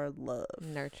bit more love.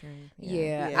 Nurturing.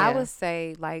 Yeah, Yeah. I would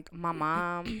say like my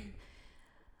mom,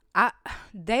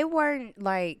 they weren't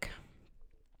like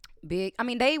big. I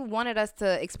mean, they wanted us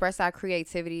to express our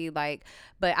creativity, like,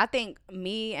 but I think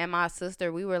me and my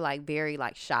sister, we were like very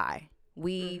like shy.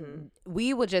 We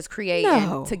would just create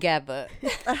together.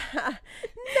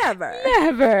 Never.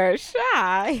 Never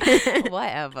shy.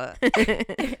 Whatever.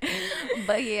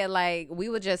 But yeah, like we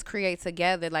would just create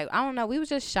together. Like I don't know, we was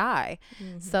just shy.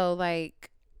 Mm-hmm. So like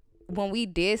when we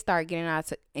did start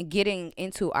getting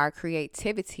into our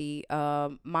creativity,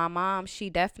 my mom, she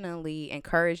definitely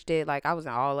encouraged it. Like I was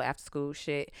in all the after school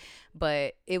shit,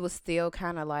 but it was still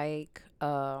kind of like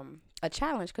a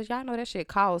challenge because y'all know that shit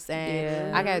costs,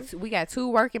 and we got 2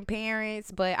 working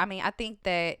parents. But I mean, I think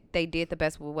that they did the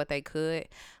best with what they could.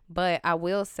 But I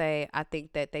will say, I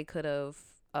think that they could have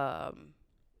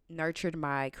nurtured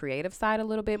my creative side a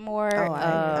little bit more. Oh,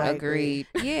 I Agreed.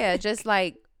 Yeah, just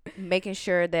like making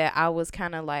sure that I was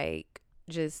kind of like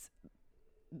just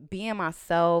being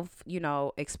myself, you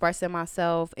know, expressing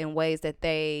myself in ways that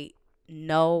they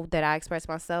know that I express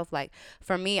myself. Like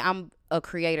for me, I'm a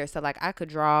creator, so like I could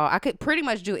draw, I could pretty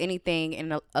much do anything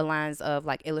in a lines of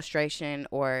like illustration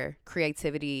or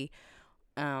creativity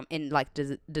in like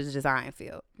the design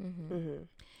field.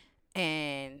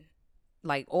 And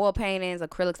like oil paintings,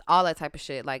 acrylics, all that type of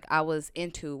shit, like I was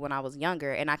into when I was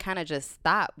younger, and I kind of just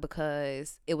stopped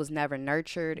because it was never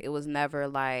nurtured. It was never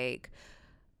like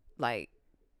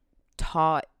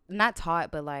taught, not taught,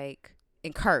 but like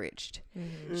encouraged.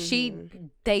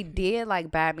 They did like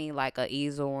buy me like a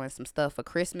easel and some stuff for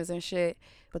Christmas and shit,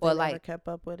 but they never like kept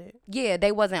up with it. Yeah,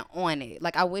 they wasn't on it.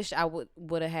 Like I wish I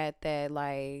would have had that,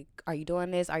 like, are you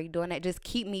doing this, are you doing that, just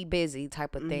keep me busy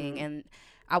type of thing, and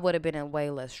I would have been in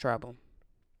way less trouble.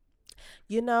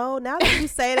 You know, now that you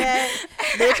say that,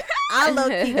 bitch, I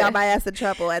low-key got my ass in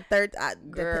trouble at the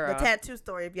tattoo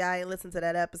story. If y'all ain't listened to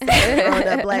that episode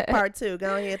on the Black Part 2,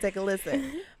 go ahead and take a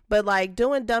listen. But like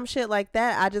doing dumb shit like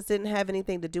that, I just didn't have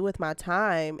anything to do with my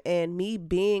time. And me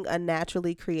being a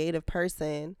naturally creative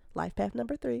person, life path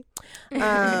number 3,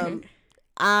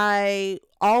 I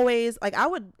always like, I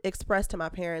would express to my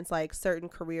parents like certain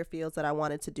career fields that I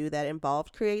wanted to do that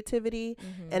involved creativity,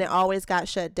 and it always got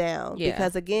shut down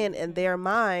because again, in their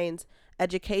minds,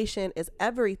 education is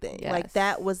everything. Like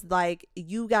that was like,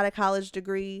 you got a college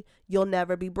degree, you'll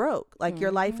never be broke. Like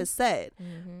your life is set.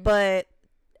 But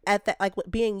at that, like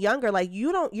being younger, like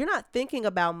you're not thinking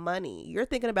about money. You're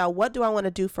thinking about, what do I want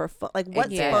to do for fun? Like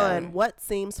what's fun? What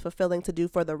seems fulfilling to do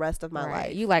for the rest of my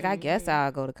life? You like, I guess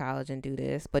I'll go to college and do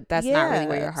this, but that's not really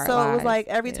where your heart lies. So it was like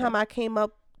every time I came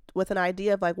up with an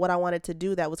idea of like what I wanted to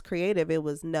do that was creative, it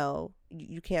was, no,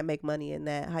 you can't make money in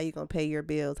that. How you gonna pay your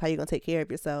bills? How you gonna take care of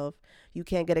yourself? You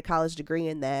can't get a college degree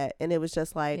in that. And it was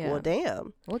just like, well,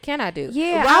 damn, what can I do?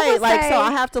 Yeah, right. Like, so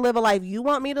I have to live a life you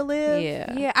want me to live.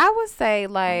 Yeah, I would say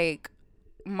like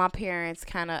my parents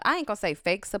kind of, I ain't gonna say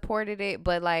fake supported it,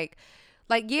 but like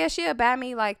yeah, she'll buy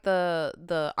me like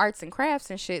the arts and crafts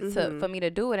and shit for me to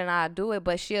do it, and I'll do it.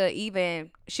 But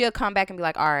she'll come back and be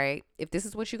like, all right, if this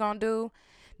is what you're gonna do,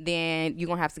 then you're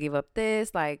gonna have to give up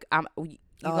this. Like you're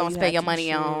gonna spend your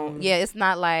money on. Yeah, it's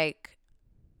not like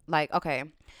okay,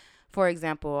 for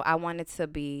example, I wanted to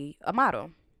be a model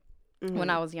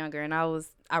when I was younger, and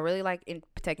I really like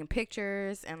taking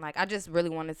pictures, and like I just really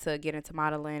wanted to get into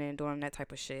modeling and doing that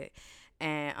type of shit.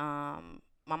 And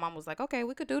my mom was like, okay,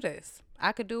 we could do this.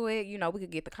 I could do it. You know, we could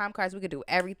get the comp cards. We could do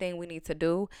everything we need to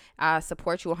do. I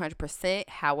support you 100%.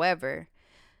 However,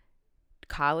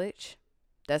 college,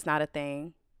 that's not a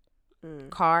thing.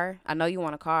 Car, I know you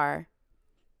want a car.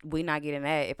 we not getting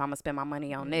that if I'm gonna spend my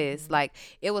money on this. Like,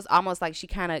 it was almost like she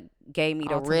kind of gave me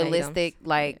the Ultimatums. realistic,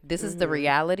 like, this is the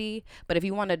reality, but if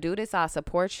you want to do this, I'll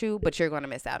support you, but you're gonna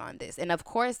miss out on this. And of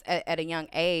course, at a young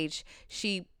age,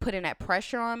 she putting that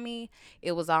pressure on me.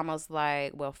 It was almost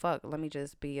like, well, fuck, let me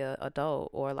just be a adult,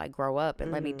 or like grow up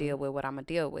and let me deal with what I'm gonna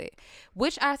deal with,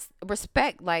 which I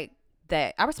respect. Like,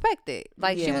 that I respect it.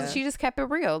 Like, she just kept it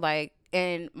real. Like,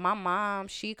 and my mom,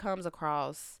 she comes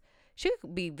across, she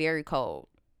could be very cold,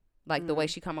 like the way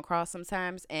she come across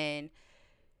sometimes, and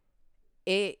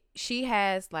she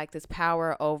has like this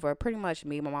power over pretty much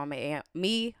me, my mama, and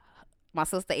me, my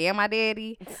sister, and my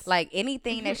daddy. Like,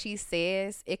 anything that she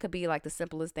says, it could be like the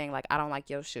simplest thing, like, I don't like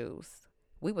your shoes.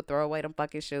 We would throw away them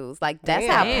fucking shoes. Like, that's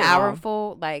how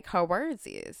powerful like her words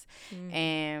is.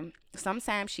 And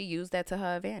sometimes she used that to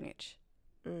her advantage.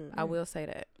 I will say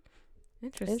that.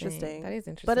 Interesting. That is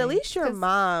interesting. But at least your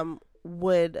mom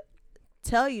would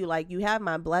tell you, like, you have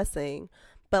my blessing.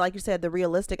 But like you said, the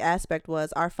realistic aspect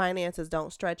was our finances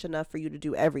don't stretch enough for you to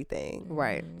do everything.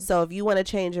 Right. So if you want to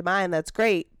change your mind, that's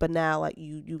great. But now, like,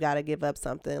 you got to give up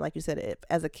something. Like you said,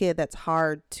 as a kid, that's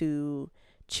hard to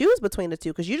choose between the two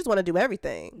because you just want to do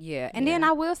everything. Yeah. And then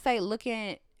I will say,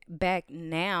 looking back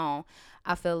now,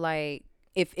 I feel like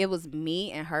if it was me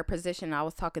in her position, I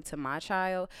was talking to my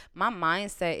child, my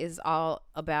mindset is all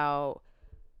about,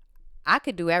 I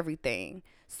could do everything.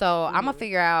 So I'm going to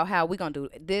figure out how we going to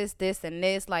do this, this, and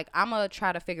this. Like, I'm going to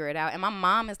try to figure it out. And my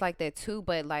mom is like that too,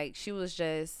 but like, she was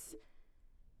just,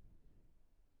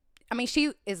 I mean,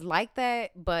 she is like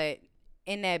that, but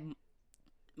in that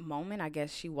moment, I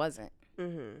guess she wasn't.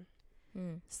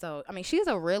 So, I mean, she's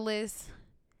a realist,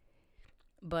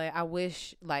 but I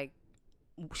wish like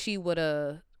she would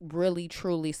have really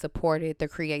truly supported the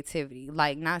creativity.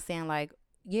 Like, not saying like,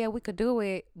 yeah, we could do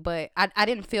it, but I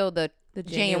didn't feel the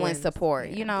genuine support.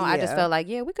 You know, I just felt like,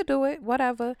 yeah, we could do it,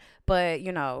 whatever. But,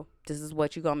 you know, this is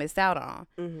what you're going to miss out on.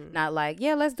 Not like,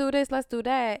 yeah, let's do this, let's do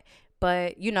that.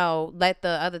 But, you know, let the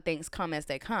other things come as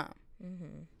they come.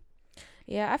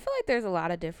 Yeah, I feel like there's a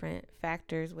lot of different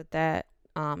factors with that,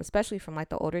 especially from like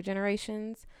the older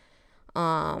generations.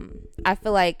 I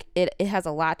feel like it has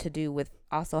a lot to do with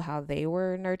also how they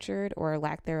were nurtured or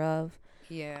lack thereof.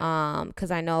 Yeah.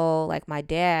 Because I know like my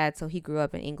dad, so he grew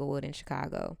up in Inglewood in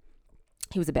Chicago.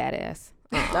 He was a badass.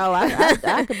 Oh,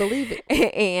 I could believe it.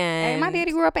 And hey, my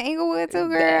daddy grew up in Inglewood too,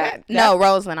 girl. No,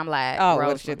 Roseland. I'm like, oh, Roseland.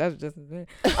 well, shit, that's just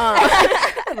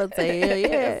Let's say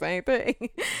yeah. Same thing.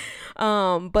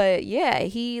 But yeah,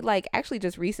 he like actually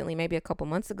just recently, maybe a couple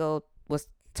months ago,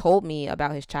 told me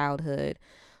about his childhood,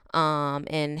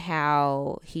 and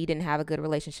how he didn't have a good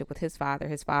relationship with his father.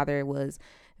 His father was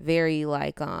very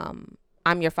like, I'm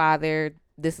your father.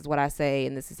 This is what I say,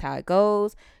 and this is how it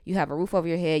goes. You have a roof over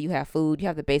your head. You have food. You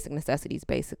have the basic necessities,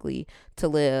 basically, to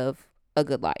live a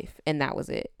good life. And that was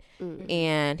it.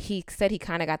 And he said he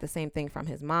kind of got the same thing from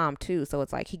his mom, too. So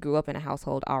it's like he grew up in a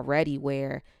household already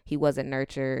where he wasn't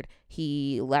nurtured.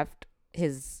 He left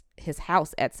his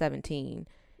house at 17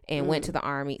 and went to the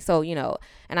army. So, you know,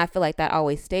 and I feel like that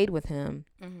always stayed with him.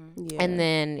 Yeah. And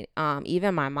then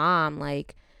even my mom,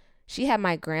 like, she had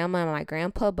my grandma and my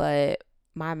grandpa, but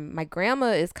my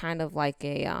grandma is kind of like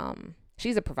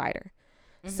she's a provider.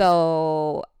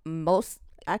 So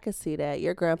I could see that.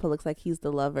 Your grandpa looks like he's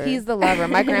the lover. He's the lover.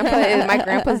 My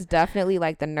grandpa's definitely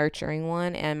like the nurturing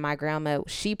one, and my grandma,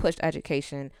 she pushes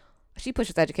education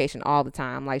all the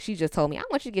time. Like, she just told me, I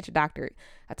want you to get your doctorate.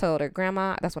 I told her,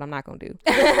 Grandma, that's what I'm not gonna do.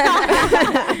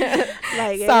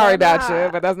 Like, sorry about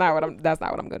you, but that's not what I'm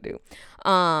gonna do.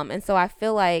 And so I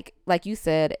feel like you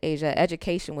said, Asia,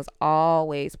 education was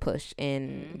always pushed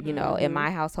in, you know, in my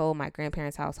household, my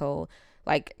grandparents' household.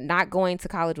 Like, not going to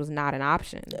college was not an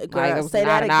option. Girl, like, it was say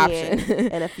not that an again. option.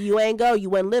 And if you ain't go,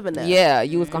 you wasn't living there. Yeah,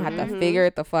 you was gonna have to figure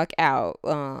it the fuck out.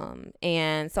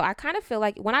 And so I kind of feel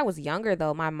like when I was younger,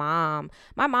 though, my mom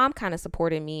kind of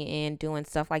supported me in doing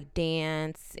stuff like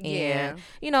dance and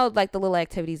you know, like the little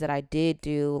activities that I did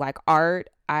do, like art.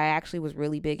 I actually was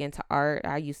really big into art.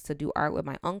 I used to do art with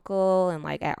my uncle and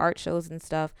like at art shows and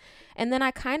stuff. And then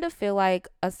I kind of feel like,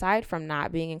 aside from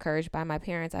not being encouraged by my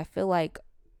parents, I feel like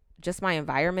just my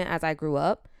environment as I grew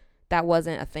up, that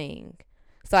wasn't a thing.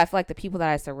 So I feel like the people that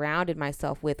I surrounded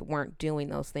myself with weren't doing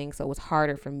those things. So it was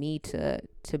harder for me to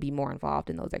be more involved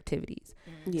in those activities.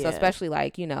 Yeah. So especially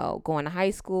like, you know, going to high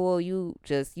school, you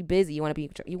busy. You want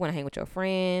to hang with your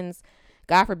friends.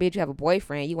 God forbid you have a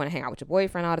boyfriend. You want to hang out with your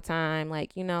boyfriend all the time.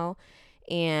 Like, you know,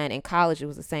 and in college it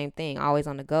was the same thing, always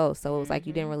on the go. So it was like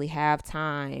you didn't really have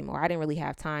time, or I didn't really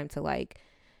have time to like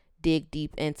dig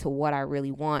deep into what I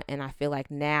really want. And I feel like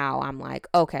now I'm like,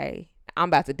 okay, I'm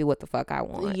about to do what the fuck I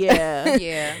want. Yeah.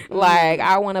 Yeah. Like,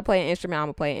 I want to play an instrument, I'm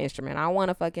gonna play an instrument. I want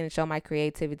to fucking show my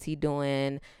creativity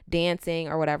doing dancing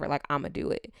or whatever, like, I'm gonna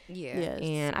do it. Yeah. Yes.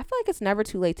 And I feel like it's never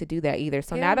too late to do that either.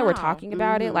 So Hell now that we're no. talking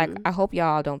about it, like, Mhm. I hope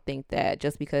y'all don't think that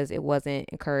just because it wasn't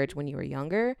encouraged when you were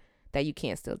younger that you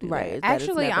can't still do Right. that. That is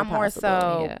Actually, never I'm more possible.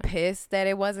 so Yeah. pissed that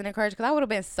it wasn't encouraged because I would have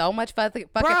been so much fucking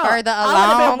Bro, further I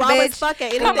would've along, been raw as bitch. fuck at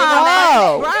anything Come on that.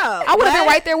 on. Bro, I would have been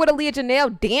what? right there with Aaliyah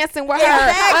Janelle dancing with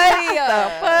Exactly. her. What the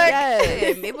fuck?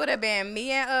 Yes. It would have been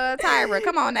me and Tyra.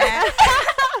 Come on now.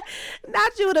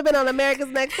 Not you would have been on America's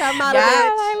Next Top Model. Yeah,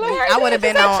 bitch. I would have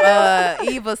been on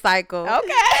Eva Cycle.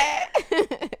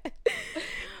 Okay.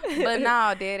 But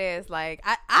no, dead ass. Like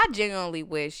I genuinely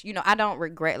wish, I don't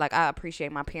regret. Like I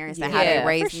appreciate my parents and how Yeah, they for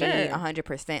raised sure. me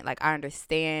 100%. Like I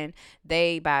understand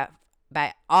they by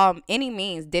any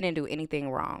means didn't do anything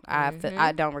wrong. Mhm.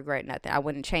 I don't regret nothing. I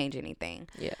wouldn't change anything.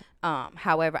 Yeah.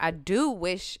 However, I do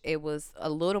wish it was a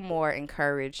little more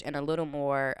encouraged and a little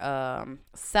more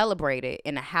celebrated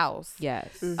in the house.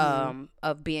 Yes. Mhm.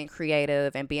 Of being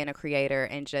creative and being a creator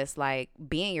and just like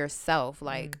being yourself,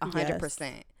 like Mm-hmm.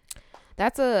 100%.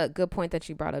 That's a good point that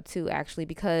you brought up too, actually,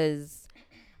 because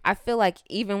I feel like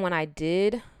even when I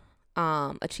did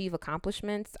achieve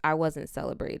accomplishments, I wasn't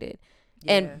celebrated.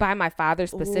 And by my father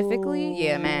specifically.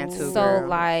 Yeah, man, too, So girl.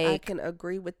 like I can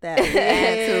agree with that.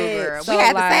 Man, too, girl. So, We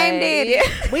had the like, same daddy.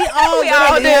 We all We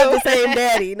all literally have do. the same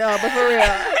daddy. No, but for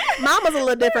real, mama's a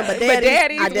little different, but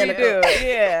daddy's identical.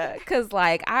 Yeah. Cause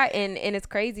like and it's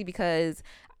crazy because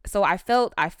so I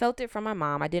felt it from my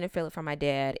mom. I didn't feel it from my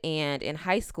dad. And in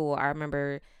high school, I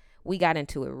remember we got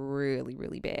into it really,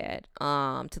 really bad.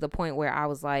 To the point where I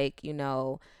was like,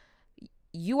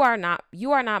 you are not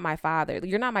my father.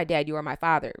 You're not my dad. You are my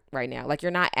father right now. Like,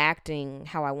 you're not acting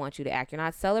how I want you to act. You're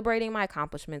not celebrating my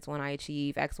accomplishments when I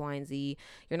achieve X, Y, and Z.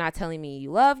 You're not telling me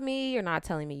you love me. You're not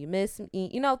telling me you miss me.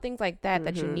 Things like that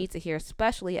that you need to hear,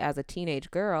 especially as a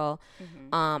teenage girl.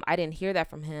 I didn't hear that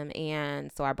from him.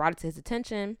 And so I brought it to his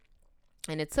attention.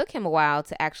 And it took him a while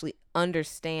to actually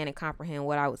understand and comprehend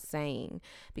what I was saying,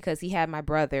 because he had my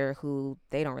brother who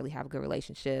they don't really have a good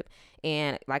relationship.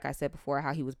 And like I said before,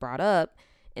 how he was brought up.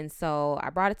 And so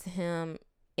I brought it to him,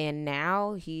 and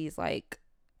now he's like,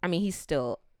 I mean, he's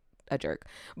still a jerk,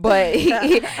 but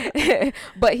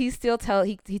but he still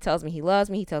he tells me he loves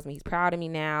me. He tells me he's proud of me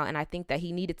now. And I think that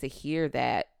he needed to hear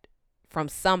that from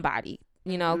somebody,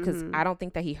 because I don't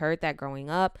think that he heard that growing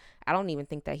up. I don't even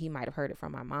think that he might have heard it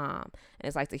from my mom. And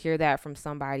it's like to hear that from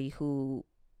somebody who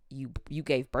you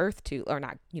gave birth to, or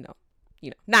not,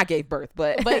 not gave birth,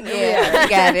 but yeah, you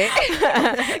got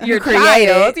it. Your created.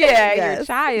 child. Yeah, Yes, your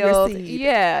child. your seed.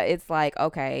 Yeah, it's like,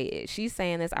 okay, she's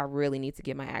saying this. I really need to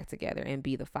get my act together and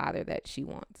be the father that she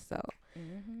wants. So,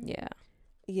 yeah.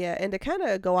 Yeah, and to kind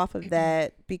of go off of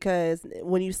that, because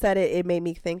when you said it, it made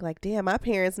me think like, damn, my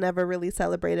parents never really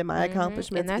celebrated my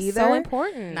accomplishments And that's either. so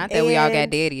important. Not that we all got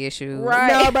And- daddy issues.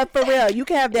 Right. No, but for real, you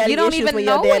can have daddy You don't issues even when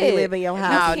your know daddy it. live in your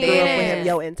house. No, You grew up with dead him ass.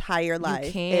 your entire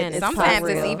life. can. It's Sometimes for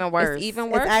it's real. even worse. It's even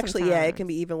worse. It's actually, yeah, it sometimes. can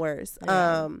be even worse.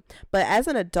 Yeah. But as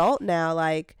an adult now,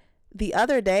 like the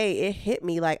other day, it hit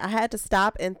me like I had to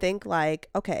stop and think like,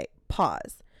 okay,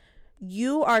 pause.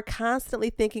 You are constantly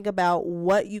thinking about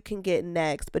what you can get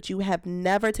next, but you have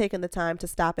never taken the time to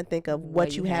stop and think of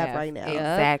what you have right now. Yep.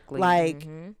 Exactly. Like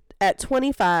Mhm. at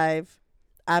 25,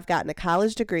 I've gotten a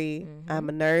college degree. Mhm. I'm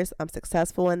a nurse. I'm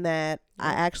successful in that.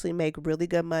 I actually make really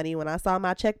good money. When I saw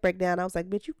my check breakdown, I was like,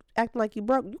 bitch, you acting like you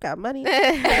broke. You got money. Chill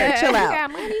You out.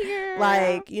 got money, girl.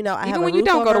 Like, I Even have a when you roof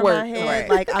don't go to over my work. head. Right.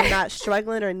 Like, I'm not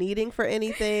struggling or needing for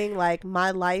anything. Like,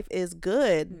 my life is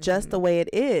good just the way it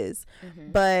is.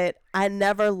 But I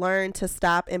never learned to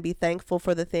stop and be thankful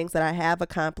for the things that I have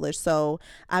accomplished. So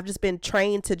I've just been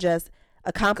trained to just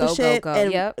accomplish Go, it go.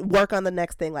 and Yep. work on the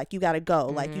next thing. Like, you got to go.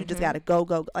 Like, you just got to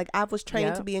go. Like, I was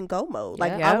trained to Yep. be in go mode.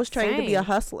 Like, Yep. I was trained to be a Same.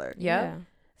 hustler. Yep.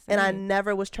 And I Same.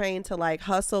 never was trained to like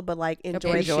hustle, but like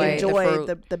enjoy Enjoy the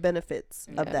fruit. the benefits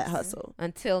of that Yes. hustle.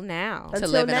 Until now. Until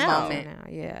live in the now. moment. Now,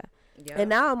 yeah. And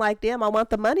now I'm like, damn, I want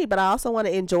the money, but I also want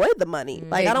to enjoy the money.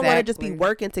 Like, I don't want to just be Exactly.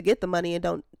 working to get the money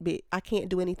and I can't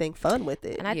do anything fun with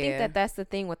it. And I think Yeah. that that's the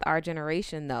thing with our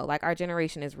generation, though. Like, our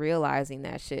generation is realizing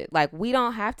that shit. Like, we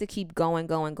don't have to keep going.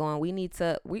 We need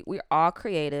to, we're all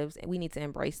creatives, and we need to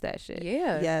embrace that shit.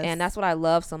 Yeah. Yes. And that's what I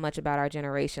love so much about our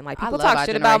generation. Like, I people love talk our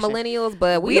shit about generation. millennials,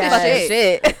 but we We the the fucking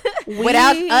shit.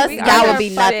 Without us, we y'all are would be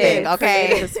fucking nothing. Okay.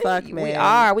 creative as fuck, man. We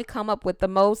are. We come up with the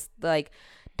most, like,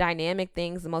 dynamic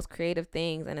things, the most creative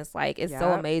things, and it's like it's so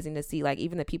Yup. amazing to see like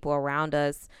even the people around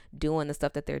us doing the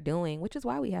stuff that they're doing, which is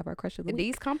why we have our crush of the week.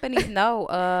 These companies know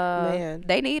Man.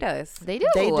 they need us. They do.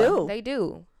 They do. They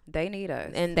do. They need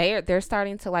us. And they're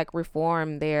starting to like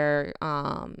reform their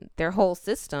whole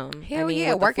system. Hell with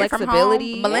yeah, the working from home.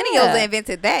 flexibility. Millennials Yeah.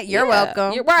 invented that. You're Yeah.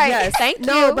 welcome. You're right. Yes. Thank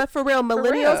No, you. but for real,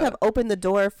 millennials real. have opened the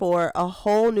door for a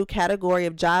whole new category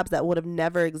of jobs that would have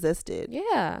never existed.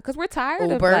 Yeah, because we're tired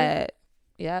of Uber. that.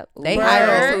 Yep. They Uber. hire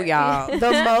us too, y'all.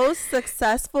 The most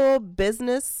successful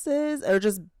businesses or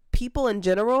just people in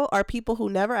general are people who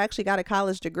never actually got a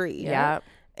college degree. Yeah.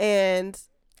 And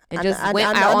just I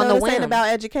went know out on the this ain't whim. about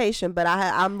education, but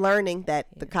I'm learning that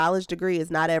the college degree is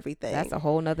not everything. That's a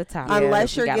whole nother topic.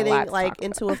 Unless We you're got a getting lot to like talk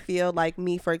into about. a field like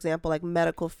me, for example, like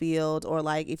medical field, or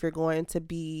like if you're going to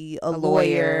be a lawyer,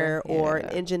 lawyer or an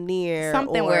yeah. engineer,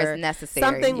 Something or where it's necessary.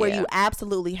 something where yeah. you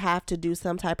absolutely have to do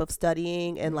some type of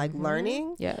studying and like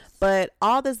learning. Yes. But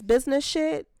all this business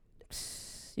shit,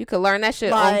 You could learn that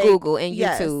shit like, on Google and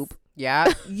yes. YouTube.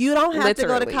 Yeah. you don't have to go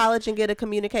to Literally. college and get a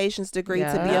communications degree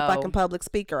to be a No. fucking public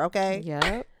speaker, okay?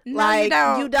 Yep. Like you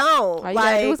don't. All you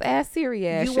gotta do Like is ask Siri.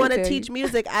 you want to teach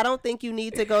music. I don't think you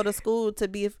need to go to school to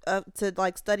be to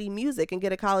like study music and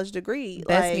get a college degree.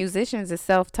 Best like, musicians is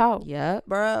self-taught. Yep.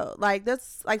 bro, like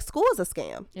that's like school is a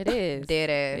scam. It is. Dead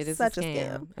ass. It is Such a a scam.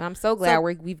 scam. And I'm so glad So-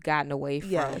 we've gotten away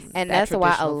from Yes. And that that's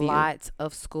why a traditional view. lot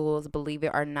of schools, believe it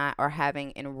or not, are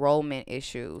having enrollment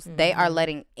issues. They are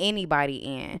letting anybody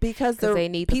in. Because 'Cause they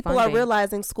need the people are funding.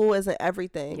 realizing school isn't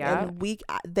everything, Yeah. and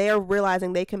they're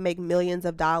realizing they can make millions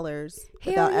of dollars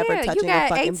Hell without ever yeah. touching You got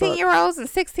a fucking book. 18-year-olds and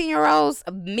 16-year-olds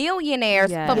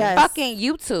millionaires Yes. from Yes. fucking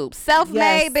YouTube.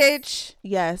 Self-made, bitch.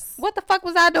 Yes. What the fuck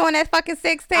was I doing at fucking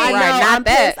 16? I know. Right, not I'm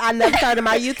that. pissed. I never started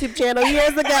my YouTube channel years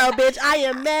ago, bitch. I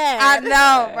am mad. I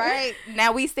know, right?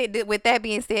 Now we said, with that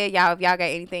being said, y'all, if y'all got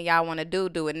anything y'all want to do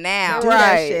it now. Do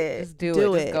that Right. shit. Just do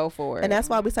Do it. it. Just go for it. And that's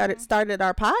why we started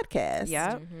our podcast.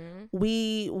 Yeah.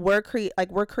 We were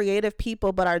we're creative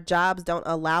people, but our jobs don't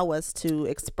allow us to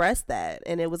express that,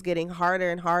 and it was getting harder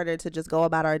and harder to just go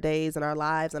about our days and our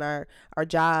lives and our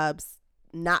jobs,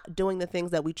 not doing the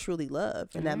things that we truly love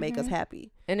and that make us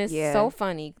happy. And it's Yeah. so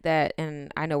funny that, and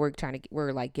I know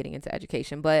we're like getting into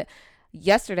education, but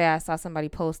yesterday I saw somebody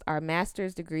post our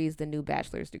master's degrees, the new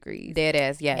bachelor's degrees. Dead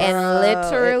ass, yes. And Bro,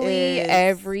 literally it is.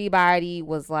 everybody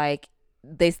was like,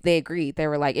 they agreed. They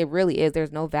were like, it really is.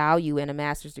 There's no value in a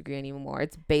master's degree anymore.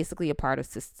 It's basically a part of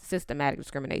systematic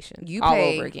discrimination. You all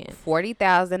pay over again.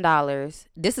 $40,000.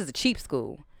 This is a cheap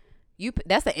school.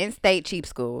 That's an in-state cheap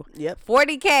school. Yep.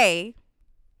 $40K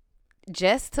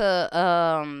just to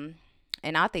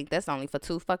and I think that's only for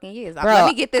 2 fucking years. Bro. Let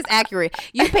me get this accurate.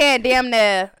 You paying damn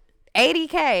near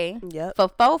 $80K Yep. for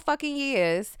 4 fucking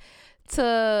years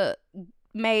to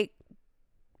make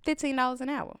 $15 an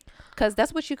hour. Cause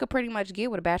that's what you could pretty much get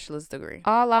with a bachelor's degree.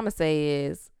 All I'm gonna say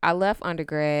is I left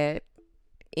undergrad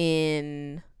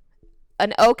in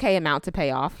an okay amount to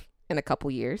pay off in a couple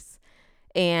years,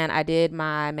 and I did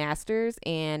my master's,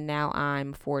 and now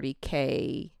I'm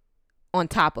 40K on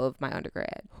top of my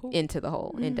undergrad into the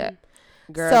hole in debt.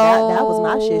 Girl, that was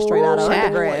my shit straight out of So-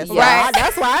 undergrad. So Right.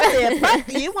 that's why I said,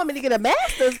 fuck you. You want me to get a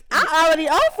master's? I already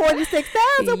owe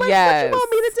 $46,000. What Yes. you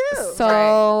want me to do?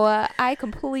 So I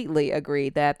completely agree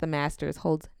that the master's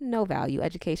holds no value.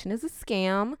 Education is a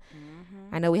scam.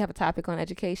 I know we have a topic on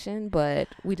education, but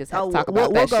we just have to talk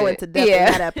about we'll that go shit. into depth in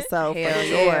that episode Hell for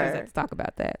yeah. sure. Let's talk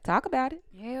about that. Talk about it.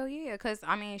 Hell yeah, because,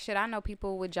 I mean, shit, I know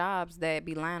people with jobs that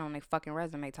be lying on their fucking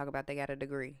resume talk about they got a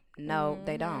degree. No,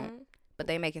 they don't. But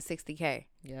they making $60K.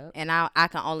 Yep. And I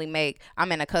can only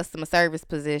I'm in a customer service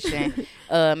position,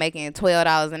 making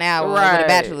 $12 an hour with Right. a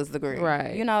bachelor's degree.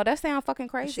 Right. You know, that sounds fucking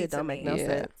crazy Shit to don't me. make no Yeah.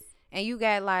 sense. And you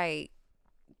got like,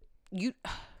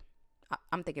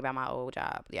 I'm thinking about my old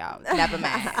job, y'all. Never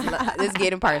mind. Let's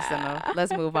get in personal.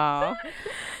 Let's move on.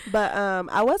 But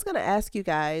I was gonna ask you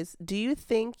guys, do you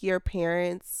think your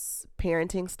parents'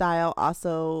 parenting style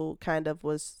also kind of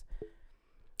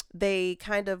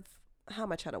how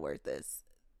am I trying to word this?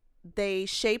 They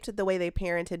shaped the way they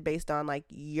parented based on like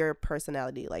your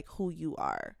personality, like who you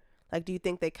are. Like, do you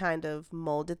think they kind of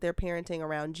molded their parenting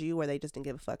around you, or they just didn't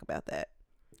give a fuck about that?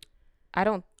 I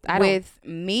don't. With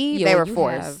me, Yeah, they well, were you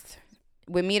forced. have-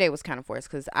 With me, they was kind of forced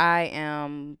because I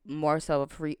am more so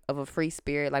of a free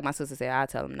spirit. Like my sister said, I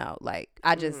tell them no. Like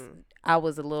I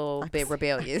was a little bit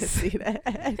rebellious. See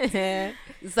that?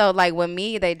 So like with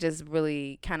me, they just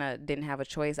really kind of didn't have a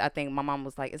choice. I think my mom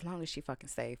was like, as long as she fucking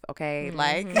safe, okay?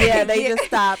 Like Yeah, they just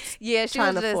stopped. yeah, she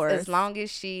trying was to just force. as long as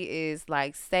she is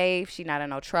like safe, she not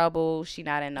in no trouble, she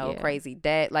not in no Yeah. crazy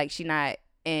debt, like she not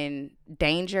in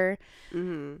danger.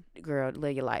 Mm-hmm. Girl,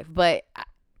 live your life. But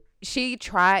they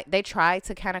tried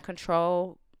to kind of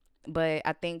control, but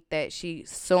I think that she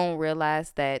soon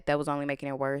realized that was only making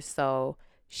it worse. So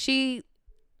she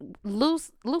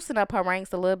loosen up her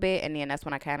ranks a little bit, and then that's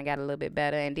when I kind of got a little bit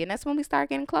better, and then that's when we start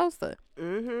getting closer.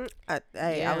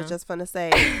 I was just gonna say,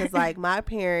 because like my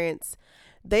parents,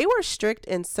 they were strict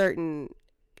in certain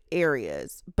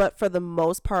areas, but for the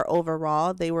most part,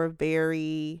 overall, they were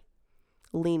very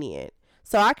lenient.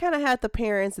 So I kind of had the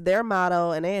parents, their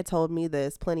motto, and they had told me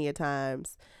this plenty of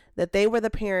times, that they were the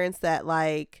parents that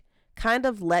like kind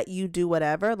of let you do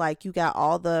whatever, like you got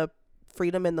all the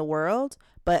freedom in the world,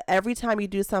 but every time you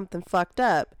do something fucked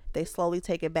up, they slowly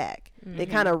take it back. They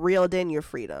kind of reeled in your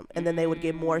freedom, and then they would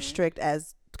get more strict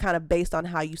as kind of based on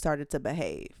how you started to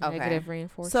behave. Negative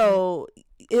reinforcement. So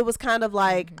it was kind of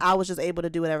like I was just able to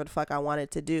do whatever the fuck I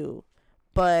wanted to do.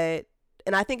 But,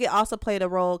 and I think it also played a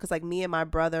role because like me and my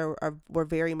brother were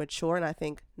very mature, and I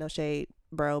think, no shade,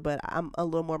 bro, but I'm a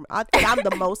little more, I think I'm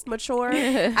the most mature. I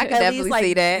can At definitely least, like,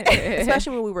 see that.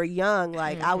 especially when we were young,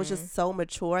 like I was just so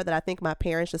mature that I think my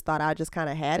parents just thought I just kind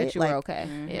of had that it. you Like, were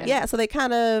okay. yeah, so they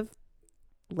kind of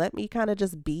let me kind of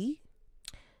just be.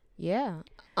 Yeah.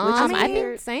 I I mean-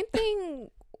 think same thing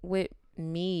with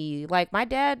me. Like my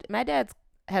dad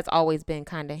has always been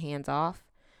kind of hands off.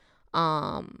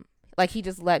 Like he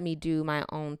just let me do my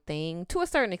own thing to a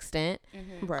certain extent.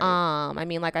 Right. I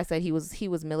mean, like I said, he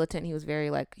was militant. He was very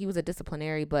like, he was a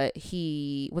disciplinary, but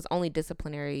he was only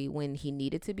disciplinary when he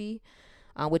needed to be,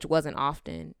 which wasn't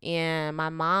often. And my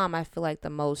mom, I feel like the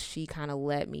most, she kind of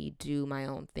let me do my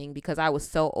own thing because I was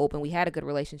so open. We had a good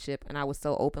relationship, and I was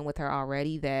so open with her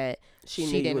already that She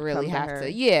knew she you didn't would really come to have her.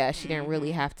 to. Yeah, she didn't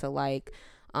really have to like,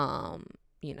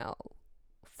 you know,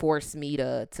 force me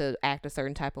to act a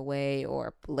certain type of way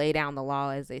or lay down the law,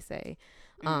 as they say.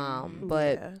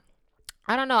 But Yeah.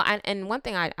 I don't know. And one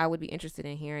thing I would be interested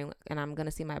in hearing, and I'm going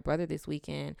to see my brother this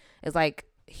weekend, is like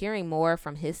hearing more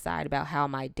from his side about how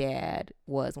my dad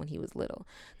was when he was little.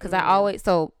 Because I always,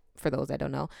 so for those that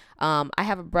don't know, I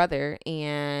have a brother,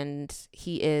 and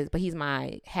he's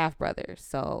my half brother.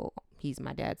 So he's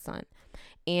my dad's son.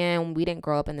 And we didn't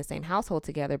grow up in the same household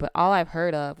together, but all I've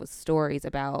heard of was stories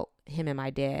about him and my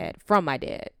dad from my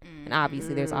dad. And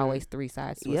obviously there's always three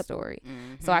sides to a story.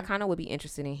 So I kind of would be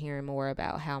interested in hearing more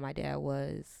about how my dad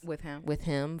was with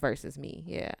him versus me.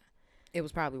 Yeah. it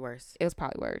was probably worse. It was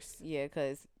probably worse. Yeah,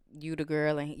 because you the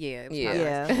girl, and it was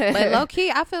Yeah. probably worse. Yeah. But low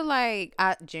key,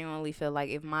 I genuinely feel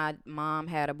like if my mom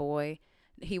had a boy,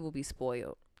 he would be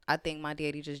spoiled. I think my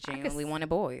daddy just genuinely wanted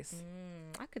boys.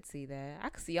 I could see that. I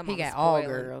could see your He mom got all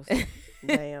spoiling. girls.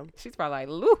 Damn. She's probably like,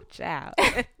 Lou, child.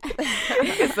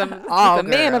 Get some All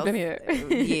man up girls. in here.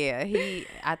 Yeah,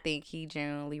 I think he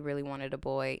genuinely really wanted a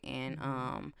boy,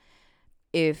 and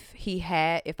if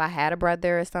I had a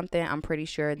brother or something, I'm pretty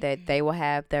sure that they will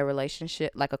have their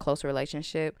relationship, like a closer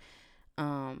relationship.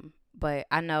 But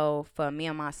I know for me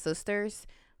and my sisters,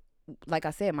 like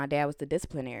I said, my dad was the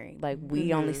disciplinary. Like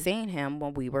we only seen him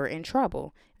when we were in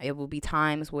trouble. It will be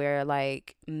times where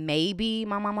like maybe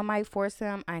my mama might force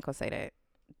him. I ain't gonna say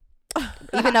that,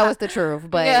 even though it's the truth.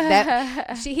 But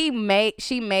that she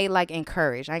may like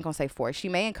encourage. I ain't gonna say force. She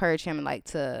may encourage him like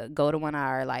to go to one of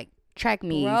our like track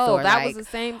meets or that like was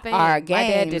the same thing. our My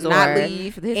dad did games not or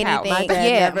leave his house. My anything. dad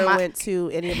Yeah, never went to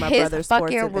any of my his brother's sports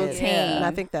fucking events, routine. and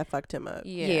I think that fucked him up.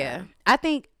 Yeah. I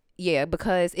think,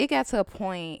 because it got to a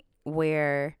point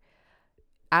where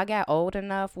I got old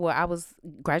enough where I was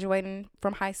graduating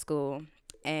from high school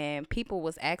and people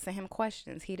was asking him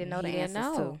questions he didn't know the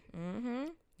answers to. Mm-hmm.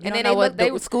 You And don't then know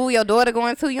they what school your daughter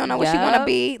going to. You don't know what she want to Yup.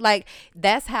 be. Like,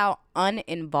 that's how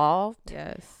uninvolved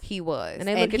Yes. he was. And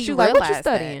they look at he you like, what you realized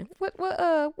that. studying?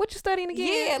 What you studying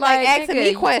again? Yeah, like, asking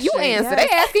me nigga, questions. You answer. Yes.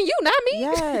 They asking you, not me.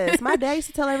 Yes, my dad used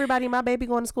to tell everybody my baby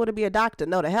going to school to be a doctor.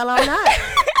 No, the hell I'm not.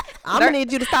 I'm gonna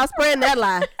need you to stop spreading that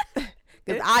lie,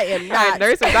 because I am not.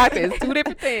 Nurse and doctor is two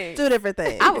different things. Two different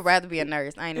things. I would rather be a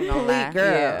nurse. I ain't even gonna lie. Complete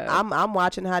girl. Yeah. I'm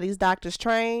watching how these doctors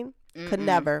train. Could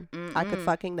never. I could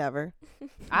fucking never.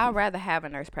 I'd rather have a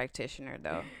nurse practitioner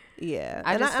though. Yeah,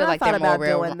 I and just and feel like thought they're more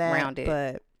about doing that, well-rounded.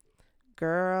 but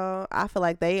girl, I feel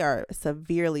like they are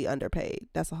severely underpaid.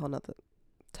 That's a whole nother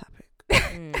topic.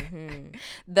 Mm-hmm.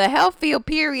 The health field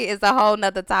period is a whole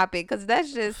nother topic because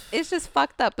it's just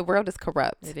fucked up. The world is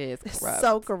corrupt. It is It's corrupt.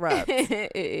 so corrupt.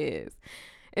 It is.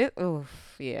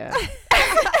 Oof, yeah.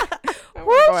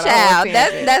 Woo, child.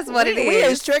 That's what it We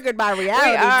is is. triggered by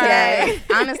reality are. today.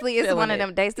 Honestly, it's Feeling one of it.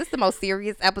 them days. This is the most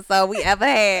serious episode we ever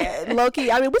had. Low key,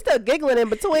 I mean, we're still giggling in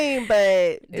between,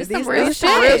 but This these some real these shit.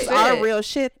 topics Shit. are real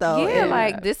shit, though. Yeah, and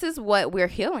like this is what we're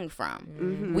healing from.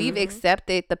 Mhm. We've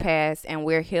accepted the past and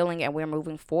we're healing and we're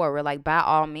moving forward. Like by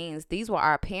all means, these were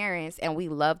our parents and we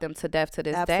love them to death to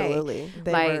this day. absolutely,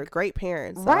 they Like, were great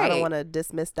parents. So I right. don't want to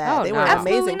dismiss that. Oh, they no. were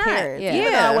Absolutely amazing not. parents. Yeah. Even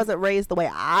though Yeah. I wasn't raised the way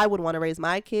I would want to raise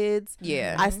my kids. Yeah.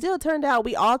 Yeah. I still turned out,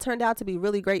 we all turned out to be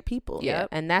really great people. Yeah, Yep.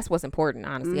 and that's what's important,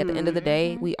 honestly. At the end of the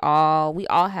day, Mhm. we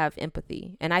all have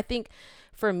empathy, and I think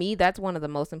for me, that's one of the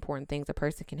most important things a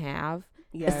person can have,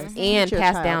 Yes. Mhm. and Teach your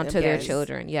pass child down to their empathy.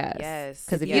 children. Yes, Yes.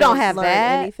 because if Yes. you don't have learn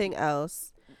that, anything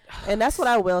else, and that's what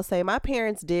I will say. My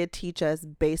parents did teach us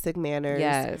basic manners.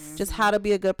 yes, Just how to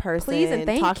be a good person. Please and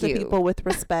thank talk you. to people with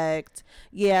respect.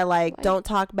 Yeah, like, Like- don't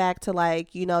talk back to,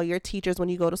 like, you know, your teachers when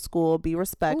you go to school. Be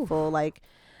respectful. Like,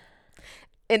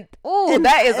 and And-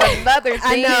 that is another I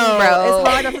thing, know bro. it's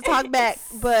hard enough to talk back,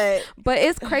 but But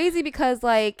it's crazy because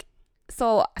like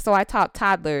so I taught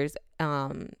toddlers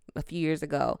a few years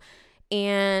ago,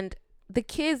 and the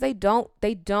kids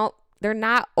they're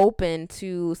not open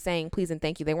to saying please and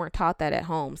thank you. They weren't taught that at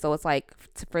home. So it's like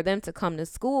for them to come to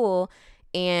school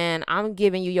and I'm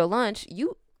giving you your lunch,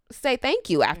 you say thank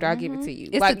you after I give it to you.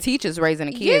 It's like the teachers raising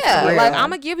the kids. yeah, for real. like I'm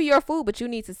gonna give you your food, but you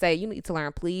need to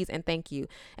learn please and thank you,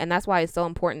 and that's why it's so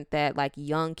important that like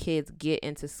young kids get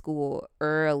into school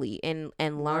early and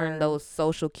learn Learn. those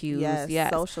social cues.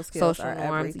 yes, social skills social are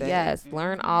norms. everything. Yes,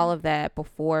 learn Mhm. all of that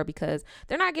before, because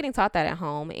they're not getting taught that at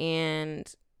home,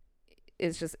 and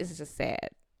it's just sad.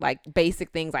 Like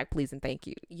basic things like please and thank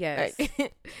you. Yes.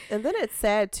 Like, And then it's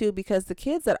sad too because the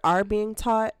kids that are being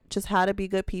taught just how to be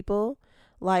good people,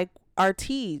 like, are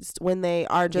teased when they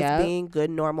are just Yep. being good,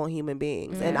 normal human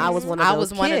beings. And I was Mhm. one of I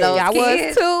those was one of kids. those yeah, I kids.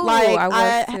 was too. Like, I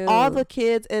was too. all the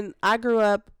kids, and I grew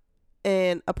up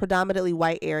in a predominantly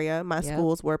white area. My Yep.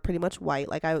 schools were pretty much white.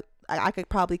 Like, I could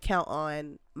probably count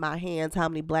on my hands how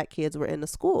many black kids were in the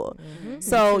school. Mhm.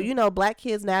 So, you know, black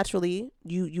kids naturally,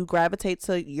 you gravitate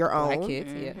to your Black own.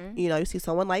 kids, yeah. Mhm. You know, you see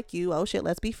someone like you, oh shit,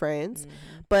 let's be friends. Mhm.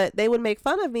 But they would make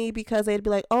fun of me because they'd be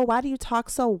like, oh, why do you talk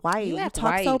so white? You You act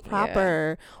talk so white, yeah.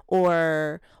 proper.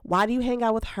 Or why do you hang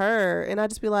out with her? And I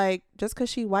just be like, just because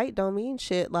she white don't mean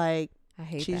shit. Like, I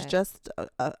hate she's that. just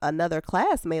another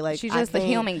classmate. Like, She's I just a can't-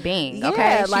 human being. Yeah,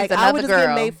 Okay. She's like, another I would just girl.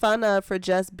 get made fun of for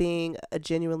just being a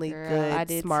genuinely Girl, I good,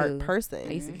 did smart too. person.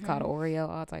 I used to get called Oreo,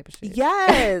 all type of shit.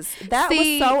 Yes, that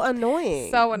See, was so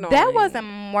annoying. So annoying. That wasn't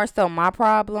more so my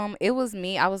problem. It was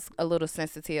me. I was a little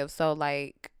sensitive. So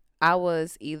like I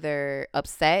was either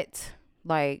upset,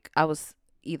 like I was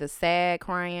either sad,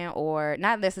 crying, or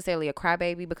not necessarily a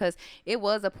crybaby, because it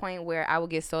was a point where I would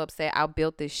get so upset. I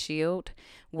built this shield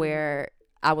where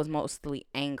I was mostly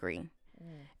angry.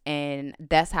 And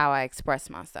that's how I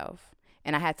expressed myself.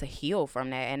 And I had to heal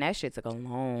from that, and that shit took a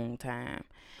long time.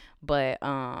 But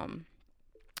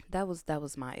that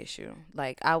was my issue.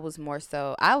 Like I was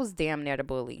damn near the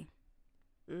bully.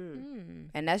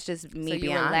 And that's just me so you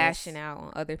being were honest. lashing out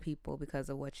on other people because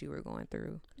of what you were going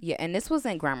through. Yeah, and this was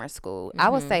in grammar school. I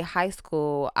would Mhm. say high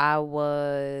school I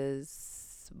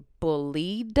was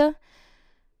bullied.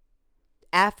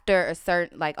 After a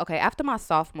certain, like, okay, after my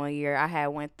sophomore year, I had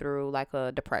went through like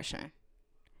a depression.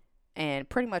 And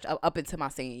pretty much up into my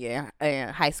senior year in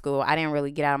high school, I didn't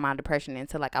really get out of my depression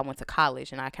until like I went to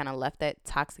college, and I kind of left that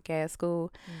toxic ass school.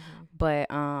 But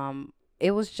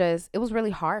it was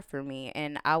really hard for me,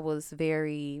 and I was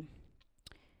very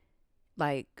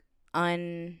like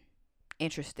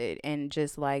uninterested and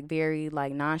just like very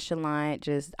like nonchalant,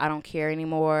 just I don't care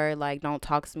anymore, like don't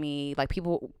talk to me. Like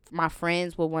people, my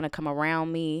friends would want to come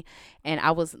around me, and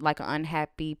I was like an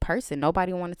unhappy person.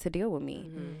 Nobody wanted to deal with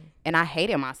me. And I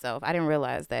hated myself. I didn't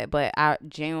realize that, but I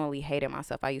genuinely hated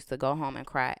myself. I used to go home and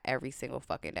cry every single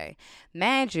fucking day.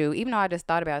 Mind you, even though I just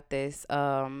thought about this,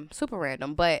 super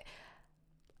random, but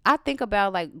I think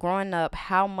about like growing up,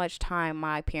 how much time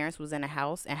my parents was in the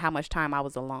house and how much time I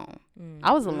was alone.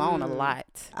 I was alone a Mm. lot.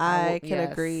 I can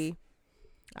yes. agree.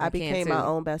 I I can became my too.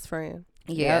 own best friend.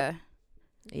 Yeah.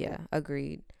 Yeah,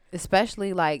 agreed.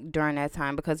 Especially like during that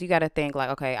time, because you got to think like,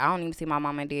 okay, I don't even see my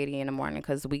mom and daddy in the morning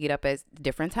because we get up at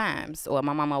different times, or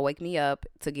my mama wake me up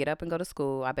to get up and go to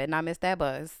school. I better not miss that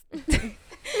bus. Because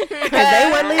they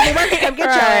wouldn't leave work to come get your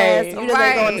ass. You just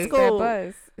ain't going to It's school. that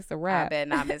buzz. It's a I wrap. better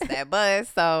not miss that bus.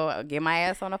 So get my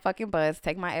ass on a fucking bus,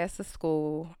 take my ass to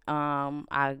school.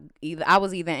 I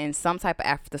was either in some type of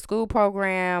after school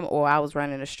program, or I was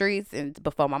running the streets and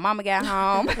before my mama got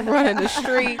home. Running the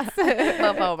streets.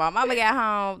 Before my mama got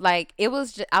home. Like it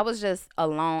was I was just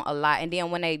alone a lot. And then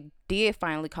when they did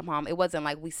finally come home, it wasn't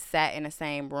like we sat in the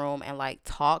same room and like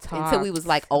talked until we was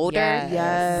like older.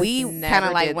 Yes. We Never kind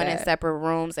of like did went in that. separate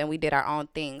rooms and we did our own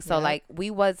thing. So Yep. like we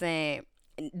wasn't,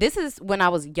 this is when I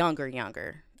was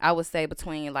younger. I would say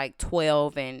between like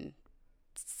 12 and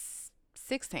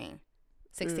 16,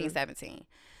 17.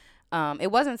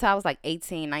 It wasn't until I was like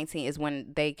 18, 19 is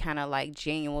when they kind of like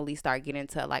genuinely start getting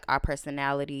to like our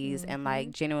personalities and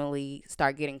like genuinely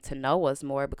start getting to know us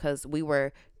more, because we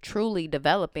were truly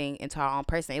developing into our own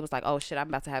person. It was like, oh shit, I'm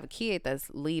about to have a kid that's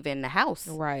leaving the house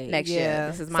Right. next Yeah.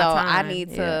 year. This is my So time. I need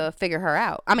to Yeah. figure her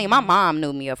out. I mean, my mom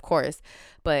knew me, of course,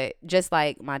 but just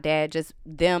like my dad, just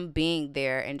them being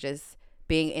there and just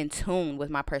being in tune with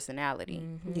my personality.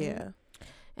 Mhm. Yeah.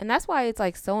 And that's why it's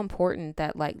like so important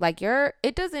that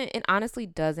it honestly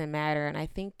doesn't matter. And I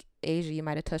think, Asia, you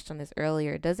might have touched on this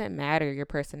earlier. It doesn't matter your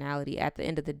personality at the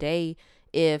end of the day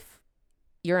if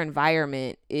your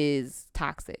environment is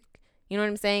toxic. You know what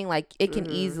I'm saying? Like, it can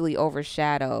easily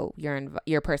overshadow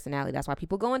your personality. That's why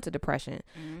people go into depression.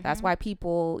 That's why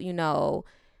people,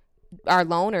 are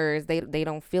loners. They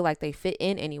don't feel like they fit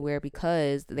in anywhere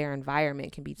because their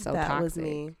environment can be so That toxic. was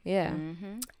me. Yeah.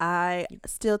 I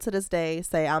still to this day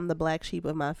say I'm the black sheep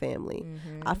of my family.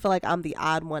 Mhm. I feel like I'm the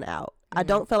odd one out. I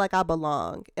don't feel like I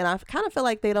belong. And I kind of feel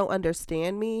like they don't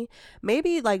understand me.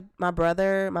 Maybe like my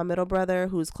middle brother,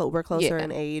 who's we're closer Yeah.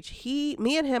 in age.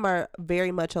 Me and him are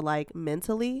very much alike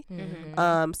mentally.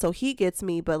 Mhm. So he gets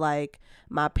me, but like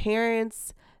my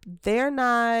parents, they're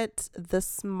not the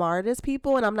smartest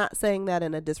people. And I'm not saying that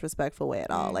in a disrespectful way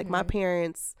at all. Like my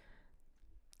parents,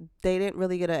 they didn't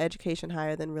really get an education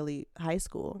higher than really high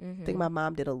school. I think my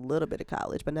mom did a little bit of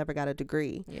college, but never got a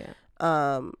degree. Yeah.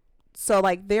 So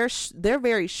like they're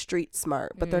very street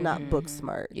smart, but they're not book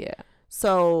smart. Yeah.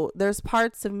 So there's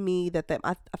parts of me that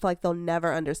I feel like they'll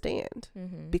never understand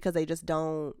because they just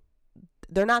don't.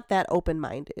 They're not that open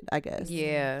minded, I guess.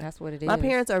 Yeah. That's what it is. My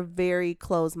parents are very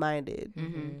close minded.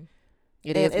 Mhm.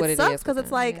 It And is what it it sucks is because with it's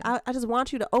them, like yeah. I just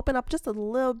want you to open up just a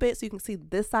little bit so you can see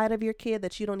this side of your kid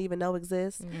that you don't even know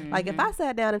exists. Like if I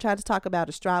sat down and tried to talk about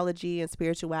astrology and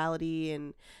spirituality,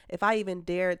 and if I even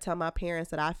dared tell my parents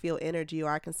that I feel energy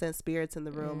or I can sense spirits in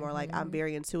the room or like I'm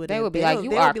very intuitive, They would be like,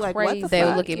 "You are crazy." what the They would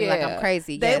fuck? look at me like I'm Yeah.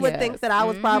 crazy. They Yes. would think that I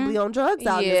was probably on drugs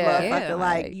out in this Yeah. motherfucker. Yeah.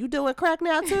 Like, you doing crack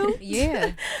now too?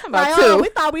 Yeah. Like, oh, we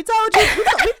thought we told you.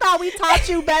 We thought we taught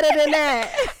you better than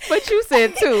that. But you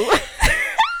said too.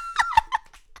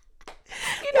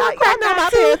 Y'all know my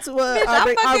parents were.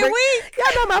 I'm fucking weak.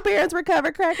 Y'all know my parents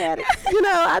recovered crack addicts.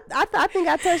 I think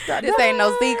I touched on This ain't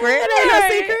no secret. It ain't no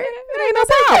secret. It ain't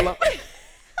no problem.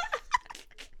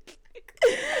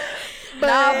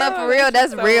 But for real,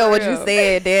 that's so real what you real.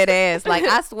 said, dead ass. Like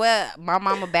I swear, my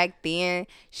mama back then,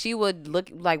 she would look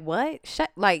like what?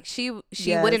 She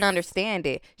Yes. wouldn't understand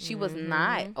it. She was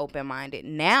not open minded.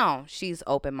 Now she's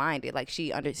open minded. Like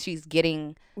she's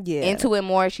getting Yeah. into it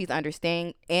more. She's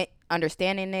understanding it,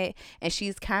 and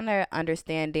she's kind of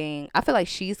understanding. I feel like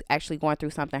she's actually going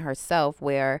through something herself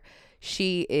where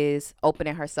she is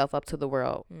opening herself up to the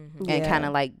world and Yeah. kind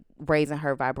of like raising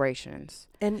her vibrations.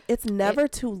 And it's never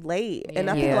too late. And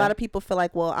I think Yeah. a lot of people feel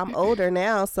like, well, I'm older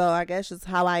now, so I guess just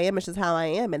how I am is just how I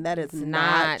am. And that is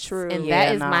not true. And Yeah,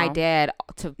 that is my no. dad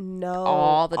to No,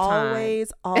 all the time.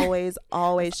 Always That's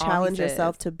all he challenge says.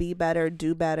 yourself to be better,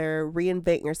 do better,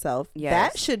 reinvent yourself. Yes.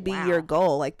 That should be your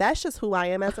goal. Like that's just who I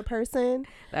am as a person.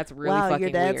 That's really wow, fucking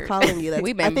your dad's weird. calling you. That's,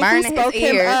 We've I been think burning you his spoke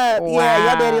him ears. up. Yeah,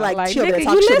 your daddy Wow. like chill, nigga,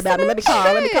 talk you shit about me. Let me call.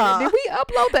 Let me call. Did we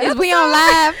upload the Is we episode? on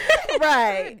live?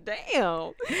 Right.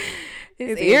 Damn.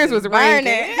 His ears was burning.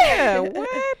 ringing. Yeah, what?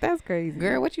 That's crazy.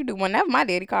 Girl, what you do? Whenever my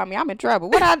daddy called me, I'm in trouble.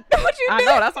 What you do? I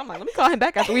know. That's why I'm like, let me call him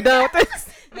back after we done with this.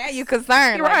 Now you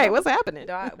concerned. You're like, right. What's happening?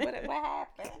 what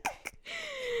happened?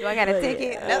 Do I got a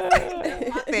ticket? yeah. That's my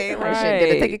thing. Like, shit, did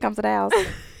the Right. ticket come to the house?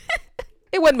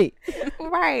 It wasn't me.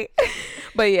 Right.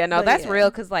 But yeah, no, But that's yeah.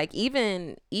 real. Cause like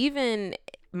even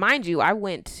mind you, I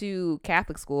went to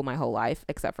Catholic school my whole life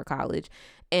except for college,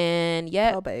 and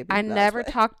yet Oh, baby. I No, never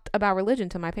it's fine. talked about religion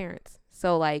to my parents.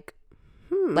 So like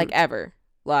ever.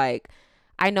 Like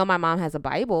I know my mom has a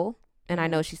Bible, and I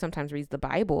know she sometimes reads the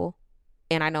Bible,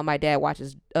 and I know my dad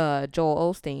watches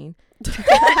Joel Osteen.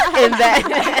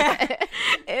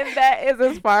 and that is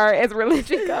as far as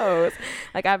religion goes.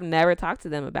 Like I've never talked to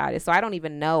them about it, so I don't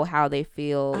even know how they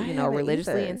feel, I haven't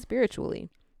religiously either. and spiritually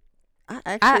I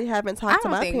actually haven't talked to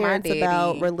don't my think my parents about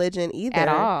daddy religion either. at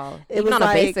all. It Even was on a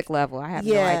like- basic level, I have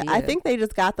no idea. I think they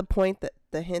just got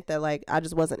the hint that like I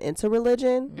just wasn't into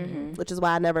religion, Mhm. which is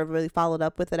why I never really followed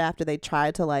up with it after they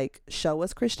tried to like show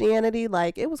us Christianity.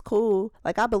 Like it was cool.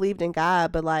 Like I believed in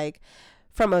God, but like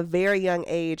from a very young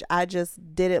age, I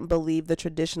just didn't believe the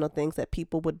traditional things that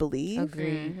people would believe.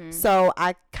 Agreed. Mm-hmm. So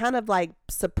I kind of like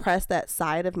suppressed that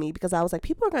side of me because I was like,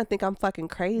 people are going to think I'm fucking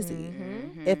crazy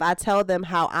Mm-hmm. if I tell them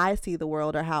how I see the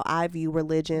world or how I view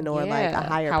religion or like a Yeah.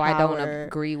 higher how power. I don't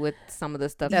agree with some of the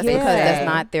stuff That's they because say. that's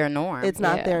not their norm. It's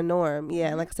not Yeah. their norm. Yeah.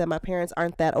 And like I said, my parents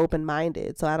aren't that open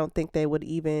minded. So I don't think they would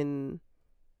even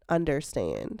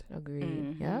understand.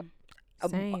 Agreed. Mhm. Yep. Uh,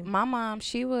 Same. My mom,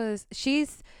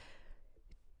 she's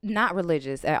not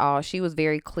religious at all. She was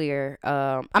very clear.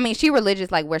 I mean, she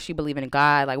religious like where she believing in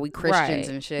God, like we Christians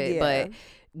Right. and shit, Yeah. but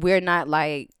we're not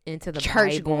like Into the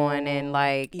church Bible. going and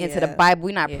like into the Yeah. Bible.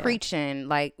 We not Yeah. preaching.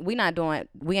 Like we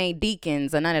ain't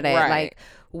deacons or none of that. Right. Like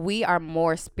we are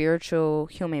more spiritual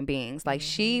human beings. Like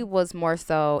she was more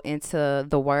so into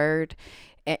the word.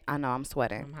 And I know I'm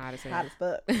sweating. I'm hot as Hot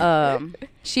hell. as fuck.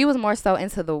 She was more so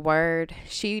into the word.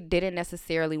 She didn't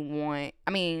necessarily want,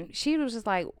 I mean, she was just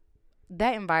like,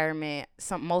 that environment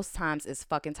most times is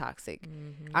fucking toxic.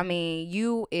 I mean,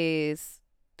 you is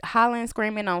hollering,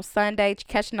 screaming on Sunday,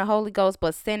 catching the Holy Ghost,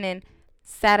 but sinning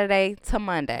Saturday to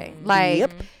Monday. Like,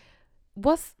 Yep.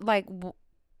 what's like,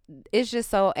 it's just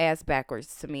so ass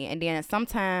backwards to me. And then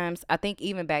sometimes I think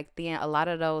even back then, a lot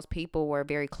of those people were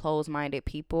very closed-minded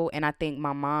people. And I think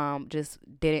my mom just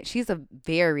didn't. She's a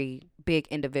very big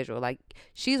individual. Like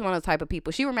she's one of the type of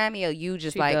people. She remind me of you.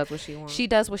 Just She like does what she wants. she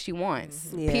does what she wants.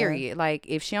 Yeah. Period. Like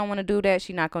if she don't want to do that,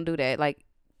 she not gonna do that. Like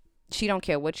she don't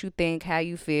care what you think, how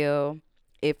you feel.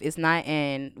 If it's not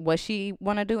in what she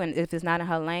want to do, and if it's not in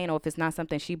her lane, or if it's not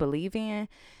something she believe in,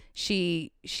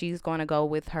 she's gonna go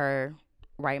with her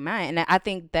right mind. And I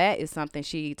think that is something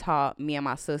she taught me and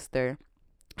my sister,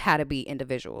 how to be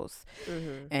individuals.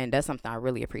 And that's something I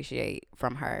really appreciate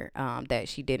from her, that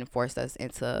she didn't force us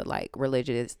into like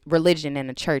religion in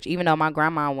the church, even though my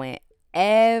grandma went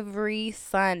every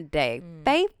Sunday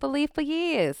faithfully for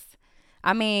years.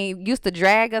 I mean, used to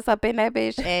drag us up in that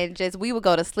bitch and just we would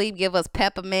go to sleep, give us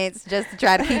peppermints just to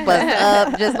try to keep us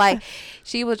up. Just like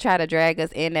she would try to drag us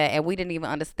in that, and we didn't even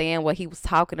understand what he was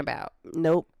talking about.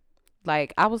 Nope.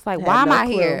 Like I was like, Had why am no I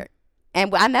clue. here?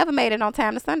 And I never made it on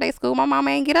time to Sunday school. My mama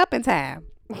ain't get up in time.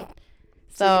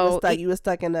 So you was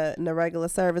stuck in the regular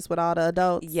service with all the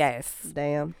adults. Yes,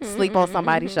 Damn. sleep on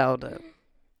somebody's shoulder.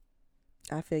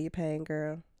 I feel your pain,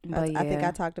 girl. But I think yeah.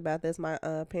 I talked about this. My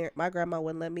my grandma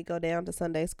wouldn't let me go down to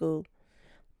Sunday school.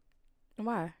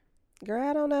 Why? Girl,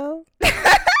 I don't know.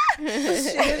 She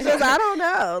was just, I don't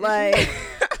know. Like,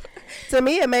 to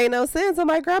me, it made no sense. I'm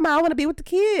like, Grandma, I want to be with the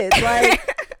kids. Like,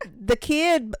 the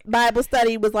kid Bible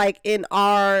study was like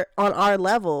on our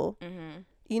level,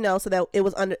 you know, so that it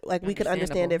was we could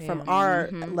understand it from our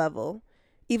level.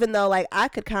 Even though like I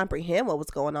could comprehend what was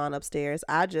going on upstairs,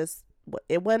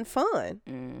 it wasn't fun.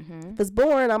 If it's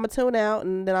boring, I'm gonna tune out,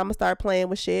 and then I'm gonna start playing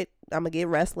with shit. I'm gonna get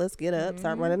restless, get up,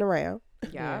 start running around.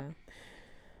 Yeah.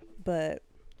 But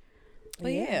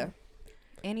yeah.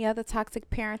 Any other toxic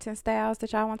parenting styles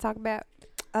that y'all want to talk about?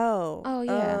 Oh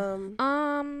yeah.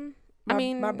 I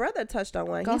mean, my brother touched on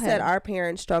one. Go He said ahead. our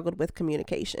parents struggled with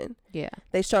communication. Yeah.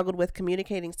 They struggled with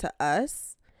communicating to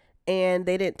us, and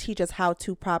they didn't teach us how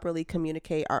to properly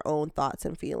communicate our own thoughts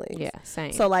and feelings. Yeah.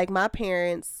 Same. So like my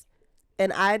parents,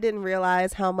 and I didn't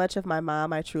realize how much of my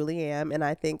mom I truly am, and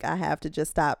I think I have to just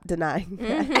stop denying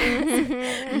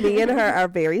that. Me and her are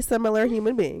very similar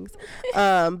human beings.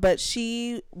 But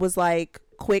she was like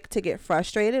quick to get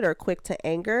frustrated or quick to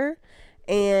anger,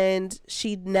 and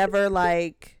she never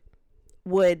like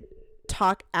would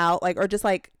talk out like, or just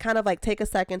like kind of like take a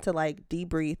second to like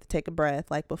debrief, take a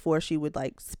breath, like before she would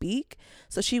like speak.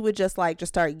 So she would just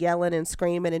start yelling and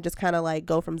screaming and just kind of like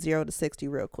go from 0 to 60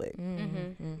 real quick.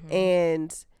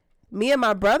 And me and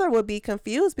my brother would be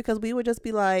confused because we would just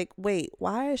be like, wait,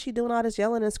 why is she doing all this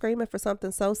yelling and screaming for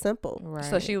something so simple? Right.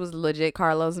 So she was legit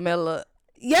Carlos Miller.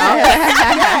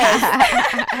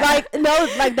 Yes. Like, no,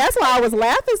 like that's why I was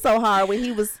laughing so hard when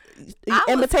he was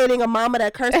imitating a mama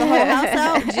that cursed the whole house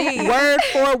out. Word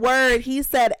for word, he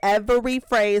said every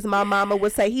phrase my mama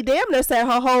would say. He damn near said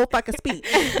her whole fucking speech.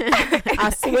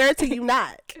 I swear to you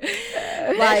not.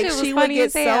 Like, shit was she would funny get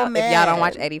as hell. so mad. If y'all don't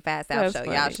watch 85 South That's Show,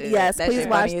 funny. y'all should. Yes, That please shit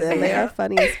watch funny as them. They hell. are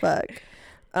funny as fuck.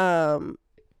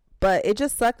 But it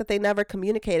just sucked that they never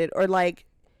communicated, or like,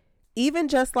 even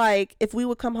just like if we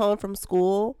would come home from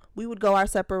school, we would go our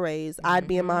separate ways. I'd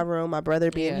be in my room, my brother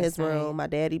be in his room, my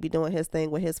daddy be doing his thing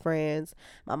with his friends,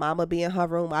 my mama be in her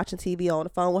room watching TV on the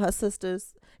phone with her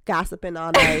sisters, gossiping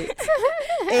all night.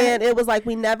 And it was like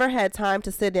we never had time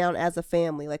to sit down as a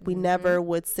family. Like we never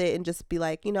would sit and just be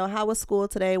like, you know, how was school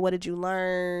today? What did you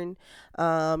learn?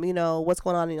 You know, what's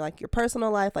going on in like your personal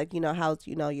life? Like, you know, how's,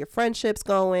 you know, your friendships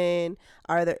going?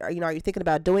 Are you thinking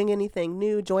about doing anything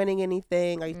new, joining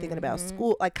anything? Are you thinking about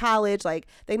school, like college? Like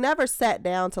they never sat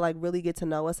down to like really get to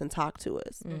know us and talk to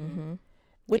us,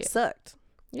 which sucked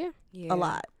Yeah. a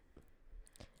lot.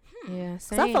 Yeah.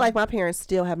 Same. So I feel like my parents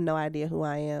still have no idea who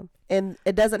I am. And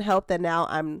it doesn't help that now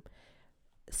I'm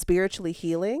spiritually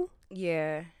healing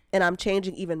Yeah. and I'm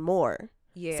changing even more.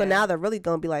 Yeah. So now they're really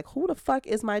going to be like, who the fuck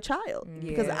is my child?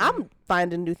 Because Yeah. I'm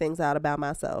finding new things out about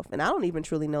myself and I don't even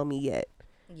truly know me yet.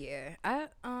 Yeah,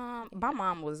 my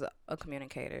mom was a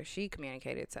communicator. She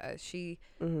communicated to us. She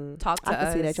Mm-hmm. talked to I can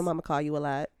us. see that your mama call you a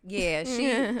lot. Yeah, she.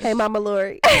 Hey, Mama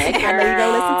Lori. Hey, I know you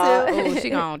gonna listen to. Oh, she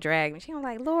gonna drag me. She gonna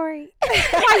like Lori.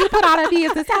 Why you put all that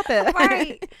business out there?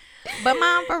 Right. But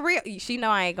mom, for real, she know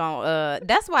I ain't gonna.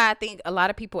 That's why I think a lot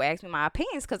of people ask me my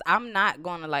opinions because I'm not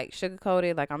gonna like sugarcoat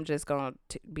it. Like I'm just gonna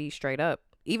be straight up.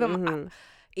 Mhm.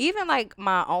 Even like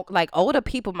like older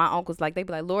people, my uncles, like they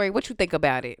be like, Lori, what you think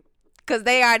about it? Cause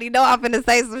they already know I'm finna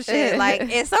say some shit. Like,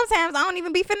 and sometimes I don't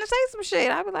even be finna say some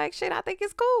shit. I be like, shit, I think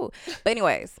it's cool. But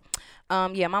anyways,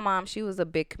 yeah, my mom, she was a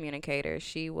big communicator.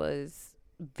 She was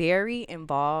very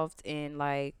involved in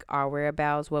like our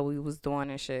whereabouts, what we was doing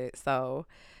and shit. So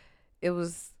it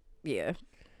was, yeah.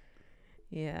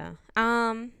 Yeah.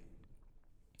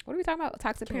 What are we talking about?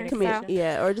 Toxic parenting Communication. style?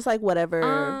 Yeah, or just like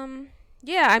whatever.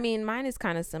 Yeah, I mean, mine is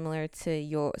kind of similar to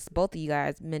yours. Both of you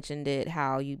guys mentioned it,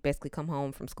 how you basically come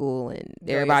home from school and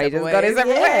Go your everybody just separate go their ways.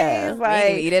 separate Yeah. ways. We Like,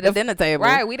 didn't eat at a dinner table.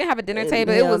 right, we didn't have a dinner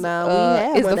table. Hell It was, no, we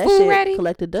had is one. the That food shit ready?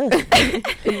 collected dust.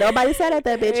 And nobody sat at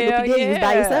that bitch. And if Hell you did, you was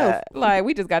by yourself. Like,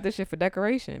 we just got this shit for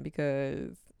decoration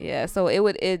because, yeah, so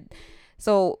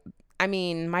so, I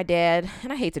mean, my dad,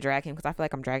 and I hate to drag him because I feel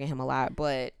like I'm dragging him a lot,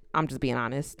 but I'm just being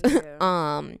honest.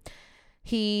 Yeah.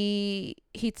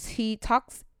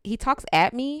 He talks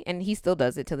at me, and he still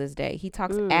does it to this day. He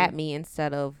talks at me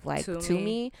instead of like to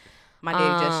me. My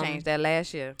dad just changed that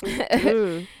last year.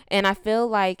 Mm. And I feel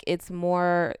like it's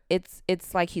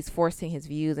like he's forcing his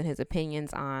views and his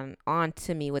opinions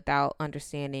onto me without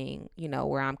understanding,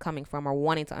 where I'm coming from, or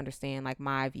wanting to understand like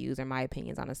my views or my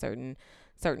opinions on a certain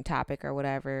topic or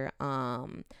whatever.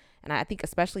 And I think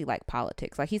especially like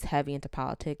politics, like he's heavy into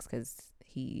politics because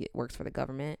he works for the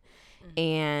government,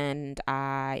 and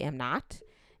I am not.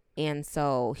 And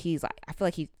so he's like, I feel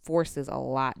like he forces a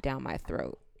lot down my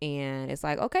throat. And it's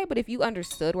like, okay, but if you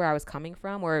understood where I was coming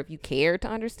from, or if you cared to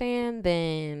understand,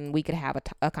 then we could have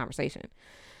a conversation.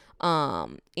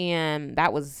 And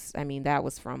that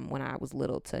was from when I was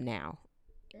little to now.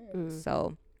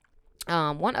 So,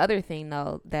 one other thing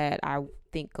though that I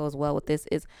think goes well with this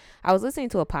is I was listening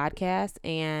to a podcast,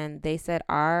 and they said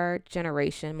our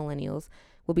generation, millennials,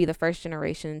 will be the first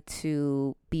generation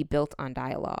to be built on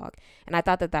dialogue. And I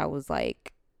thought that was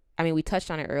like, I mean, we touched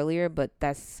on it earlier, but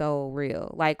that's so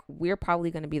real. Like, we're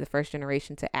probably going to be the first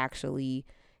generation to actually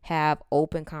have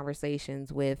open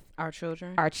conversations with our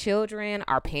children,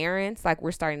 our parents. Like,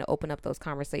 we're starting to open up those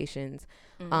conversations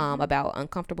about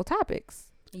uncomfortable topics.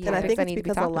 Yeah. And I think it's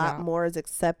because a lot more is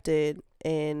accepted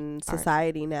in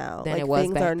society now. Than like it was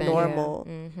things back are then. normal,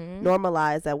 Yeah.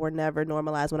 normalized that were never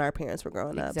normalized when our parents were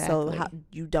growing up. So Exactly.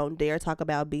 you don't dare talk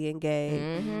about being gay.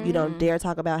 Mhm. You don't dare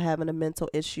talk about having a mental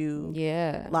issue.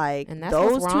 Yeah. Like And that's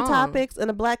those what's two wrong. topics in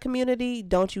the black community,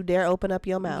 don't you dare open up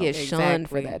your mouth. Get shunned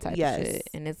for Exactly. that type Yes. of shit.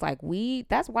 And it's like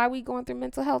that's why we going through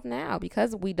mental health now,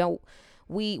 because we don't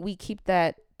we keep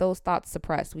those thoughts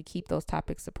suppressed. We keep those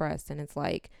topics suppressed, and it's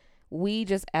like we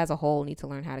just as a whole need to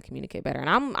learn how to communicate better. And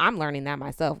I'm learning that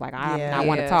myself. Like I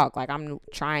want to talk. Like I'm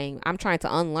trying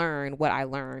to unlearn what I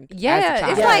learned. Yeah, as a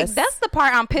child. it's Yes. like that's the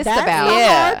part I'm pissed That's about. the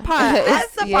Yeah. hard part.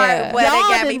 That's the part where they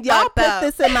got me y'all fucked put up.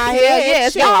 this in my Yeah, head. yeah,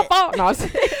 it's Shit. y'all fault. No,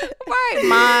 Right,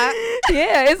 Ma.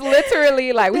 yeah, it's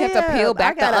literally like we have to peel Damn,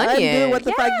 back I the gotta undo onion. what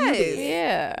the fuck you Yes. did.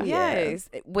 Yeah. Yeah. Yes.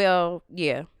 Well,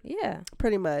 yeah. Yeah.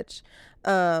 Pretty much.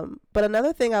 But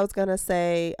another thing I was gonna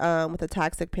say with the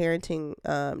toxic parenting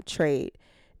trait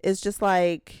is just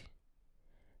like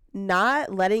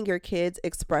not letting your kids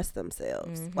express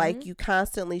themselves. Like you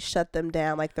constantly shut them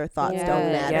down, like their thoughts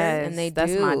don't matter. Yes, And they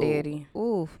that's do. my daddy.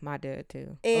 Ooh, my dad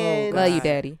too. And Love you, God.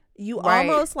 daddy. you Right.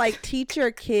 almost like teach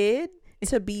your kid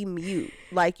to be mute.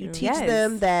 Like you teach Yes.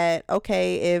 them that,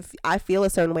 okay, if I feel a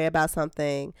certain way about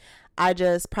something, I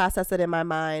just process it in my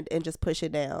mind and just push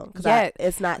it down, because Yes.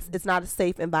 it's not a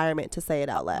safe environment to say it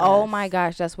out loud. Oh my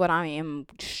gosh, that's what I am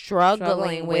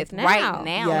struggling with now. right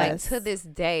now. Like Yes. to this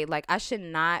day, like I should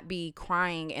not be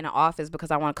crying in an office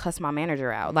because I want to cuss my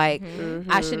manager out. Like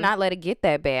I should not let it get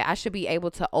that bad. I should be able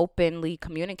to openly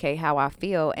communicate how I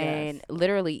feel. And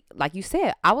literally, like you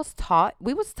said,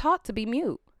 we was taught to be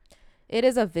mute. It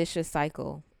is a vicious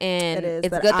cycle, and It is, it's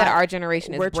but good that our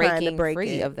generation we're is trying to breaking break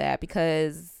free it. of that,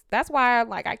 because that's why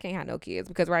I can't have no kids,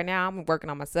 because right now I'm working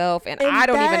on myself, and And I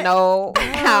don't even know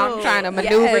how I'm trying to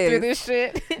maneuver Yes. through this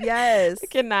shit. Yes. I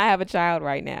cannot have a child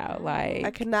right now. Like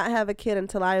I cannot have a kid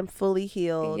until I am fully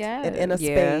healed and in a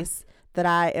Yeah. space that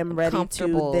I am ready to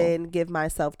Comfortable. then give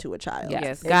myself to a child.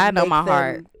 Yes. And God know make my them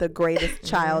heart. the greatest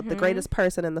child, the greatest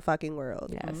person in the fucking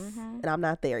world. yes, And I'm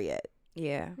not there yet.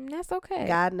 Yeah. And that's okay.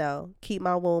 God no. Keep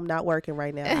my womb not working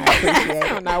right now. I appreciate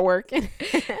I'm it. not working.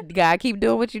 God, keep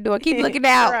doing what you're doing. Keep looking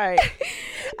out. Right.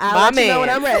 I'll let you know when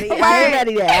I'm ready. I'm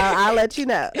ready there. I'll let you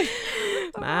know.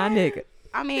 My nigga.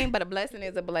 I mean, but a blessing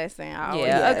is a blessing.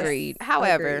 Yeah, agreed.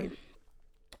 However,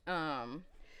 Agreed.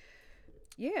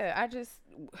 yeah,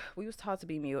 we was taught to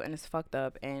be mute, and it's fucked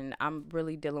up, and I'm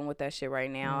really dealing with that shit right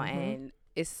now, and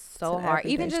it's so It's an hard.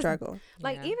 Even everyday just struggle.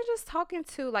 like Yeah. even just talking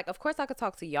to, like, of course I could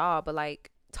talk to y'all, but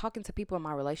like talking to people in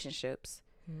my relationships.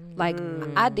 Like,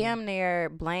 I damn near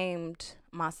blamed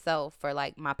myself for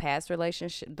like my past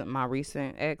relationship, my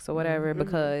recent ex or whatever,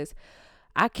 because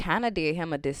I kind of did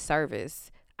him a disservice.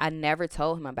 I never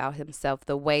told him about himself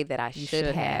the way that I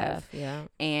should have. Yeah.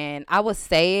 And I would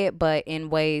say it, but in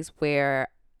ways where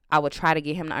I would try to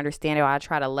get him to understand it, or I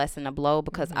try to lessen the blow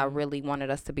because I really wanted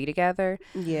us to be together.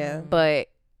 Yeah. But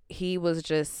he was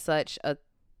just such a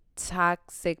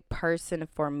toxic person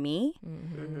for me.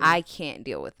 I can't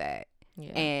deal with that.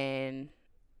 Yeah. And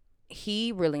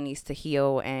he really needs to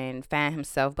heal and find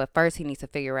himself, but first he needs to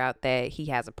figure out that he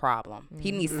has a problem.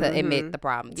 He needs to admit the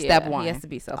problem. Yeah, Step one. He has to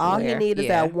be self-aware. All he needs is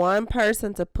Yeah. that one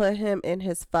person to put him in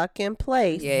his fucking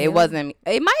place. Yeah, it wasn't.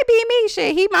 It might be me.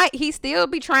 Shit, he still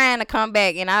be trying to come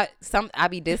back, and I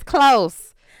be this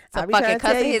close I to be trying fucking to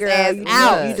tell cussing you, his girl, ass you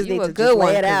out. just You need a to good just one.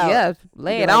 lay it 'Cause, out. Yeah,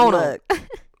 lay Be it like, on look, him.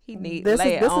 He need This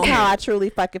lay is it on how him. I truly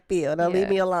fucking feel. Now leave Yeah.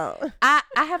 me alone.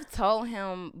 I have told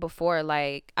him before,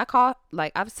 like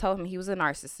I've told him he was a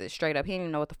narcissist straight up. He didn't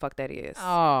even know what the fuck that is.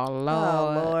 Oh Oh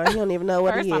Lord. Lord, he don't even know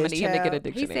what First, he I'm is. gonna need him to get a child.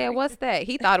 He dictionary. said, "What's that?"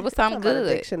 He thought it was something Talking about a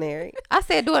good. dictionary. I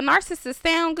said, "Do a narcissist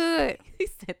sound good?" He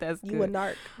said that's good. You a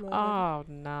narc. Oh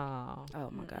no. Oh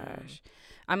my gosh.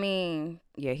 I mean,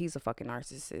 yeah, he's a fucking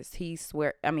narcissist. He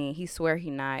swear he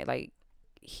not, like,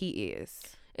 he is.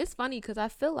 It's funny because I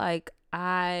feel like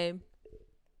I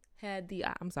had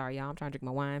I'm sorry, y'all. I'm trying to drink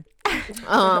my wine.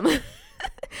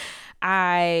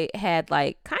 I had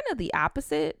like kind of the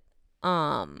opposite.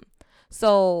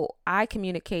 So I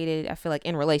communicated, I feel like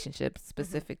in relationships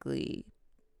specifically,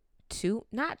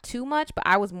 not too much, but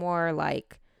I was more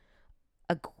like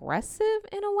aggressive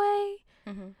in a way.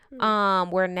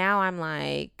 Where now I'm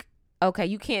like, okay,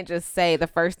 you can't just say the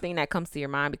first thing that comes to your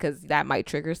mind because that might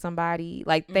trigger somebody.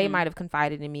 Like they might have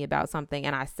confided in me about something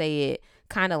and I say it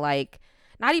kind of like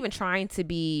not even trying to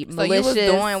be malicious. So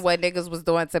you was doing what niggas was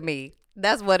doing to me.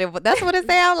 That's what it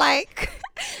sound like.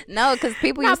 No, because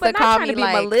people used to call trying me to be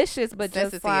like malicious, but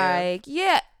just sensitive. like,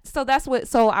 yeah. So that's what.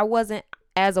 So I wasn't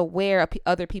as aware of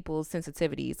other people's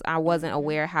sensitivities. I wasn't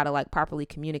aware how to like properly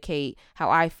communicate how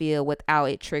I feel without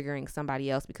it triggering somebody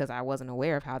else because I wasn't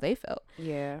aware of how they felt.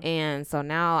 Yeah. And so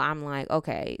now I'm like,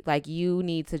 okay, like you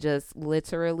need to just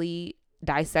literally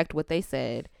dissect what they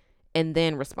said and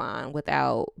then respond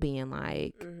without being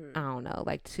like, I don't know,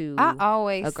 like too I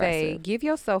always say, aggressive. give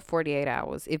yourself 48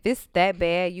 hours. If it's that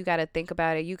bad, you got to think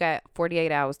about it. You got 48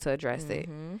 hours to address it.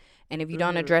 And if you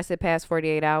don't address it past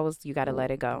 48 hours, you got to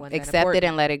let it go. Wasn't that Accept it important?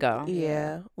 and let it go.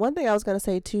 Yeah. One thing I was gonna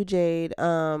say too, Jade,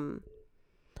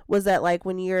 was that like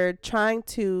when you're trying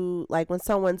to like when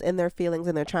someone's in their feelings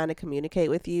and they're trying to communicate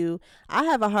with you, I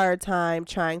have a hard time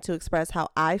trying to express how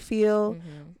I feel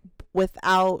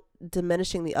without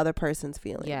diminishing the other person's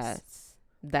feelings. Yes.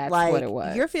 That's like, what it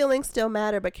was. Your feelings still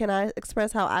matter, but can I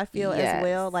express how I feel as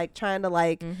well? Like trying to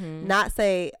like not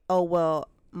say, oh well,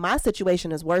 my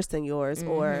situation is worse than yours,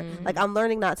 or like I'm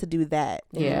learning not to do that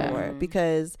anymore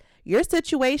because your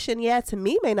situation, to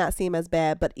me may not seem as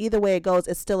bad, but either way it goes,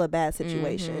 it's still a bad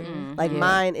situation. Like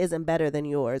mine isn't better than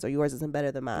yours, or yours isn't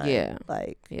better than mine. Yeah.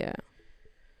 Like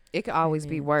It could always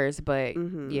be worse, but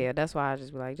yeah, that's why I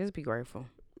just be like, just be grateful.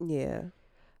 Yeah.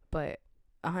 But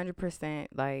 100%,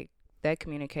 like, that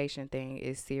communication thing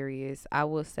is serious. I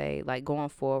will say, like, going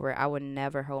forward, I would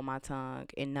never hold my tongue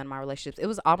in none of my relationships. It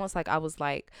was almost like I was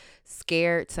like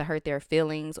scared to hurt their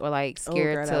feelings, or like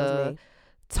scared to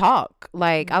talk.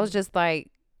 Like I was just like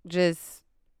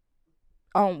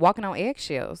walking on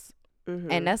eggshells.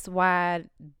 And that's why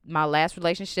my last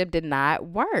relationship did not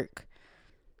work.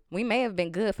 We may have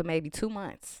been good for maybe 2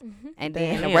 months. And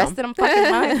then the rest of them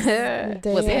fucking months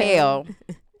was hell.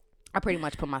 I pretty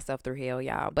much put myself through hell,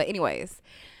 y'all. But anyways,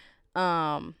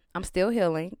 I'm still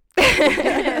healing.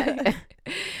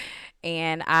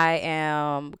 And I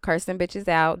am cursing bitches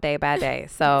out day by day.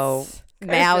 So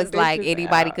now it's like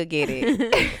anybody could get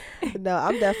it. No,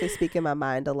 I'm definitely speaking my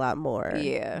mind a lot more.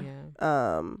 Yeah.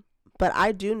 But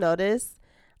I do notice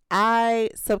I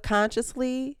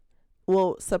subconsciously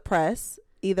will suppress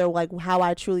either like how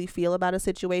I truly feel about a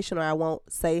situation, or I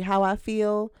won't say how I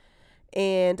feel.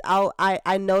 And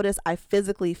I notice I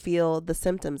physically feel the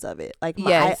symptoms of it. Like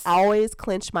I always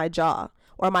clench my jaw,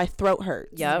 or my throat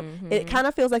hurts. Yep. It kind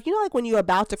of feels like, you know, like when you're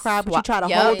about to cry, but you try to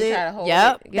Yep. hold You it. try to hold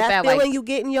Yep. it. Get That like, feeling you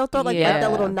get in your throat, like Yeah.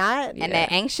 that little knot. Yeah. And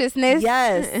that anxiousness.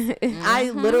 Yes. I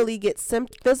Mhm. literally get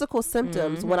physical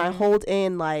symptoms when I Mhm. hold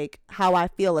in like how I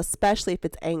feel, especially if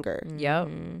it's anger. Yep.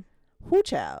 Mhm. Who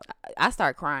child? I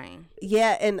start crying.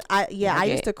 Yeah, and I I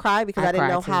used get- to cry because I I didn't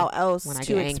cry know too how else when I to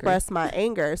get angry. express my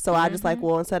anger. So I just like, Mhm.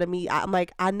 well, instead of me, I'm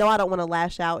like, I know I don't want to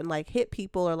lash out and like hit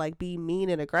people or like be mean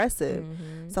and aggressive.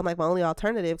 Mhm. So I'm like, my only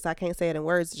alternative, because I can't say it in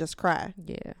words, is just cry.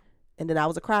 Yeah. And then I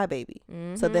was a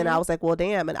crybaby. So then Mm-hmm. I was like, well,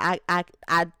 damn. And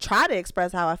I try to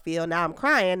express how I feel. Now I'm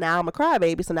crying. Now I'm a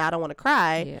crybaby. So now I don't want to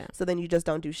cry. Yeah. So then you just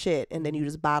don't do shit. And then you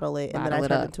just bottle it. And then Bottle I it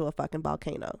turn up. into a fucking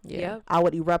volcano. Yeah. Yep. I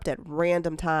would erupt at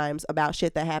random times about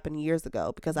shit that happened years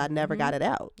ago because I never got it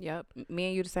out. Yep. Me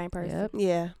and you the same person. Yep.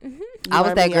 Yeah. Mhm. You I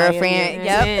was are that me, I am girlfriend. you.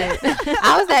 Yep.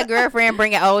 I was that girlfriend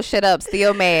bringing old shit up,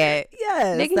 still mad.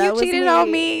 Yes. Nigga, that you was cheated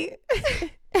on me.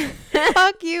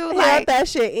 Fuck you. Held Like, that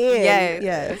shit in. Yes.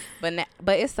 Yes.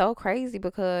 but it's so crazy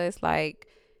because like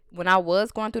when I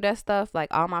was going through that stuff, like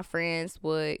all my friends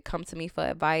would come to me for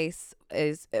advice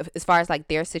as far as like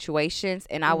their situations,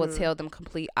 and I would Mhm. tell them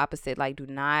complete opposite. Like, do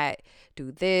not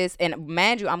do this. And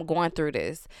mind you, I'm going through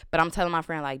this, but I'm telling my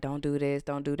friend like, don't do this,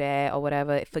 don't do that, or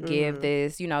whatever. Forgive Mhm.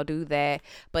 this, you know, do that.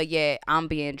 But yet I'm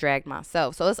being dragged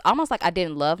myself. So it's almost like I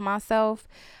didn't love myself.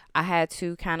 I had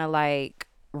to kind of like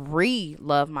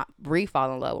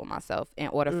fall in love with myself in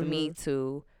order for me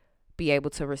to be able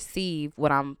to receive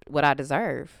what I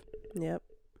deserve. Yep.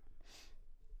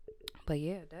 But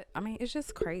yeah, it's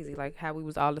just crazy like how we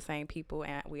was all the same people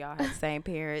and we all had the same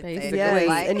parents and, Basically. Yes.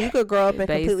 like, And you could grow up in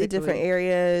completely different Basically.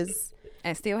 areas,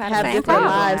 and still have, have the same different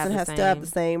problems. lives, Have and the have still have the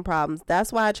same problems.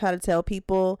 That's why I try to tell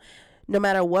people, no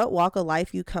matter what walk of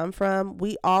life you come from,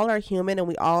 we all are human and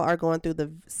we all are going through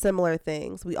the similar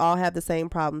things. We all have the same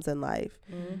problems in life.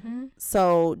 Mm-hmm.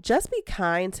 So just be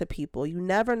kind to people. You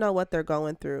never know what they're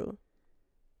going through.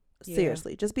 Yeah.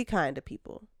 Seriously, just be kind to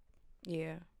people.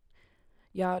 Yeah.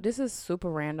 Y'all, this is super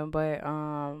random, but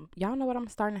y'all know what I'm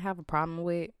starting to have a problem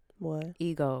with? What?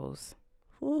 Egos.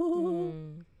 Ooh.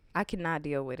 Mm. I cannot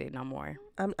deal with it no more.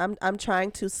 I'm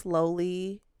trying to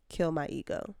slowly kill my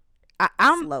ego.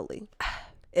 I'm Slowly.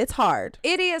 It's hard.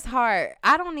 it is hard.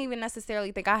 I don't even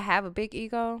necessarily think I have a big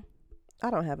ego. I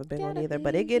don't have a big one Got a either,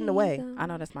 but it big get in the way. ego. I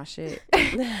know that's my shit.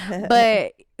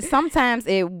 But sometimes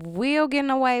it will get in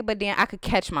the way, but then I could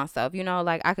catch myself, you know,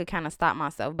 like I could kind of stop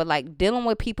myself. But like dealing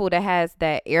with people that has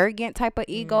that arrogant type of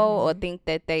ego or think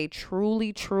that they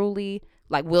truly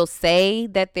like will say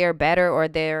that they're better or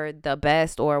they're the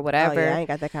best or Oh, whatever. yeah, I ain't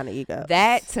got that kind of ego.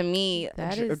 That to me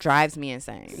That is drives me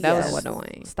insane. Yeah. That So was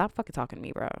annoying. Stop fucking talking to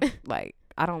me, bro. Like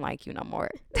I don't like you no more.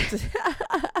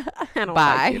 I don't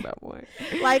Bye. like you no more.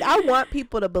 Like, I want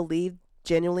people to believe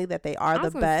genuinely that they are I the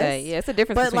was gonna best. say, yeah, it's a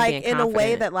difference But between like being in a way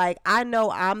confident. that like I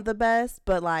know I'm the best,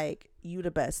 but like you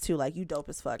the best too. Like you dope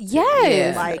as fuck. too.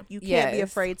 Yes. Like you can't be Yes.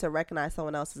 afraid to recognize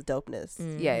someone else's dopeness.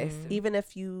 Yes. Mhm. Even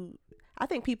if you, I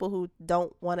think people who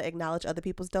don't want to acknowledge other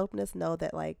people's dopeness know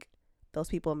that like those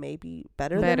people may be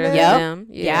better better than than them, them.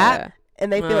 Yep. Yeah.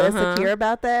 and they feel Uh-huh. insecure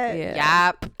about that.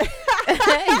 Yeah. Yup.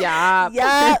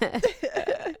 Yup.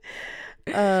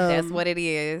 That's what it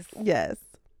is. Yes,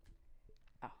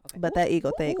 Oh, okay. but that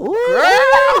ego thing. Ooh,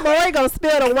 Ooh, Lori gonna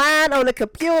spill the wine on the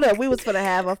computer. We was gonna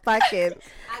have a fucking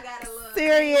I got a little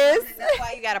serious. That's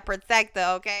why you got to protect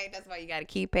her, okay? That's why you got to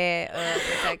keep it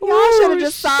protect. Y'all should have Ooh,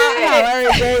 just saw shit. how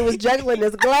Mary Jane was juggling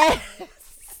this glass.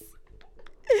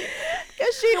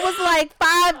 Cause she was like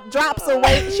 5 drops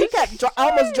away. She kept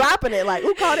almost dropping it. Like,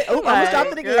 who caught it? Oh, almost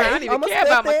dropped it again. Girl, I don't even Almost care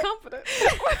about spilled my it. confidence.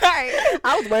 Right.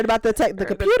 I was worried about the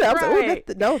computer. I was like, Right.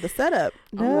 oh, no, the setup.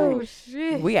 Oh No.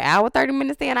 shit. We an hour 30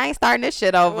 minutes in. I ain't starting this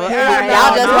shit over. Yeah,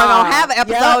 Y'all just no. weren't gonna have an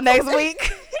episode Yep. next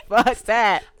week. Fuck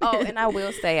that. Oh, and I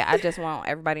will say, I just want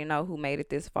everybody to know who made it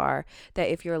this far that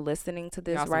if you're listening to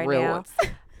this Y'all some right real now, ones.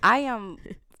 I am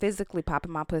physically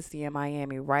popping my pussy in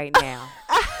Miami right now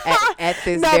at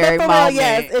this No, very but for real, moment.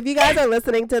 yes. If you guys are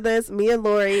listening to this, me and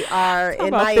Lori are Talk in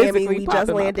about Miami. physically We just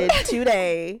popping my landed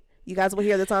today. You guys will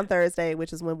hear this on Thursday,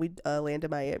 which is when we land in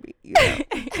Miami. You know.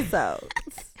 So,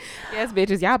 Yes,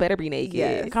 bitches, y'all better be naked.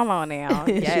 Yes. Come on now.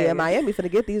 she Yes. in Miami finna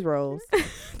get these rolls.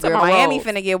 Girl, my Miami rolls.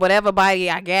 finna get whatever body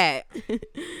I got.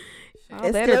 Y'all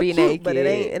It's better still be cute, naked. but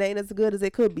it ain't as good as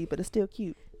it could be, but it's still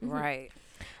cute. Right.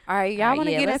 All right, y'all All right, want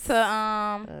to yeah, get let's-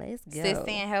 into Let's go. sis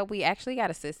and help? We actually got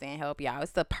a sis and help, y'all.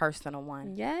 It's a personal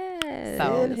one. Yes.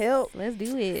 So- Send help. Let's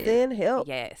do it. Send help.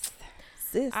 Yes.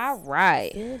 Sis. All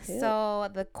right. Send help. So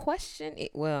the question,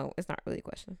 well, it's not really a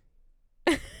question.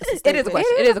 It's a It is a statement.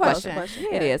 question. It is a question. question.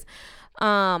 It is.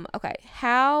 Okay.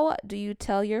 How do you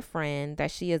tell your friend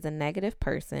that she is a negative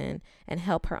person and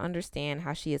help her understand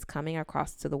how she is coming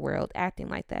across to the world acting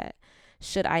like that?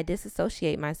 Should I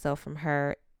disassociate myself from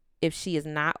her if she is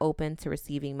not open to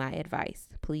receiving my advice?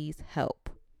 Please help.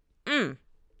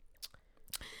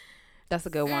 That's a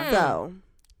good one. So,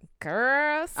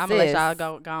 Girl, I'm gonna let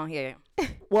y'all go on here.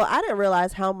 well, I didn't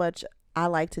realize how much I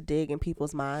like to dig in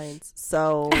people's minds.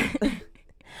 So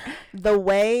the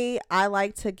way I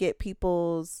like to get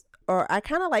I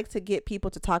kind of like to get people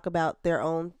to talk about their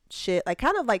own shit, like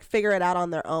kind of like figure it out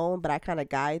on their own, but I kind of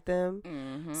guide them.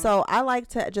 So I like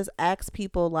to just ask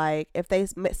people, like, if they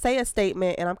say a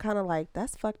statement and I'm kind of like,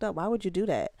 that's fucked up, why would you do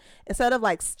that? Instead of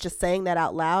like just saying that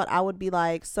out loud, I would be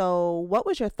like, so what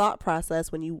was your thought process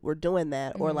when you were doing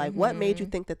that? Or like, what made you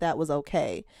think that that was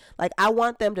okay? Like, I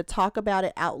want them to talk about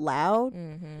it out loud.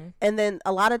 And then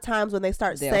a lot of times when they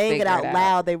start saying it out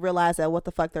loud, they realize that what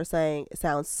the fuck they're saying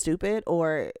sounds stupid,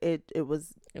 or it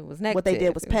was negative. What they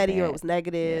did was petty, or bad. it was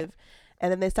negative. Yeah.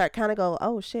 And then they start kind of go,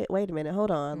 oh shit, wait a minute, hold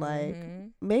on, like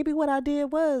maybe what I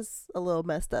did was a little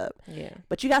messed up. Yeah.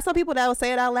 But you got some people that will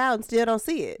say it out loud and still don't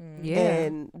see it. Yeah.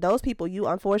 And those people, you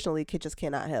unfortunately just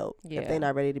cannot help if they're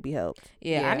not ready to be helped.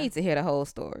 Yeah, I need to hear the whole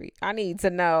story. I need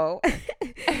to know.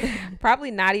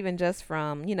 Probably not even just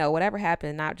from, whatever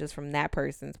happened, not just from that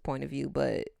person's point of view,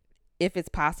 but if it's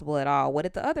possible at all, what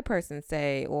did the other person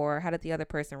say, or how did the other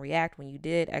person react when you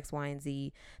did X, Y, and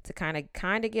Z, to kind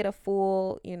of get a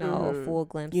full, full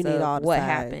glimpse of what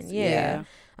happened. Yeah.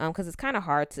 Because it's kind of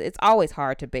hard it's always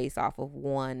hard to base off of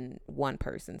one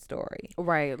person's story,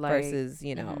 right? Like, versus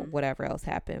whatever else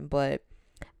happened. But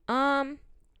I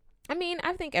mean,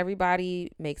 I think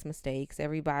everybody makes mistakes.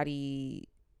 Everybody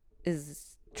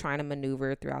is trying to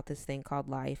maneuver throughout this thing called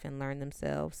life and learn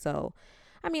themselves. So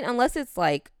I mean, unless it's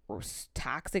like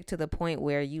toxic to the point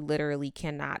where you literally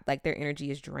cannot, like, their energy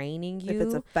is draining you. If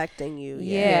it's affecting you.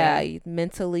 Yeah.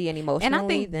 Mentally and emotionally. And I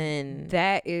think then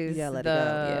that is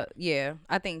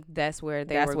I think that's where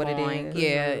they were going. It is.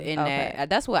 Yeah. And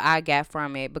that's what I got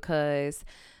from it, because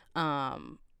I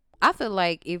feel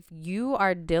like if you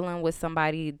are dealing with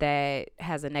somebody that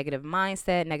has a negative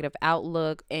mindset, negative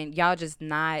outlook, and y'all just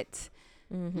not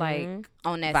like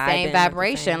on that same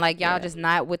vibration, like y'all just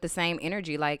not with the same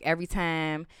energy. Like, every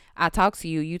time I talk to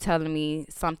you, you telling me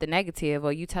something negative,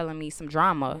 or you telling me some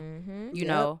drama, you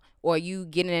know, or you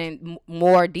getting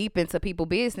more deep into people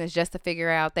business just to figure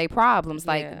out their problems.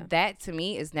 Like, that to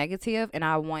me is negative, and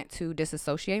I want to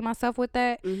disassociate myself with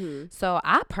that. So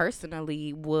I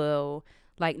personally will,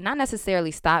 like, not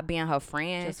necessarily stop being her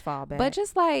friend, just fall back, but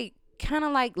just like kind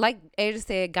of like Asia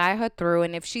said, guide her through.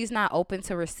 And if she's not open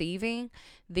to receiving,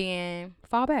 then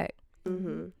fall back.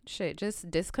 Shit, just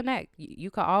disconnect.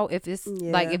 You can all, if it's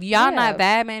like, if y'all not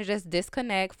vibing, just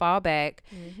disconnect, fall back,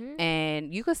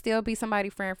 and you could still be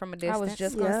somebody's friend from a distance. I was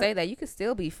just gonna say that you could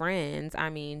still be friends. I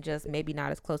mean, just maybe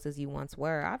not as close as you once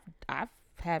were. I've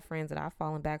had friends that I've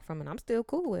fallen back from, and I'm still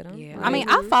cool with them. Yeah, I mean,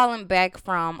 I've fallen back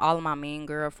from all of my mean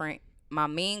girl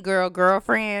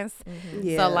girlfriends.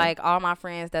 So like, all my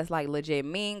friends that's like legit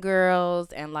mean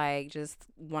girls, and like just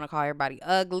want to call everybody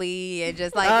ugly, and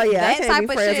just like that type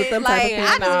of shit. Like,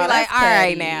 I just be like, all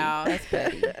right now, that's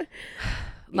petty.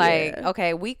 Like,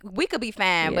 okay, we could be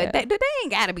fine, but they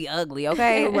ain't gotta be ugly,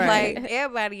 okay? Like,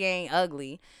 everybody ain't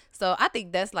ugly. So I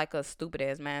think that's like a stupid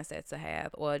ass mindset to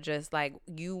have, or just like,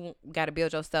 you got to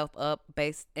build yourself up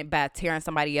by tearing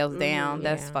somebody else down.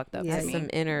 That's fucked up. That's some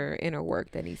inner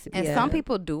work that needs to be done. And done. some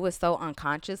people do it so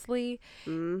unconsciously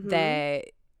that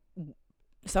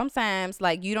sometimes,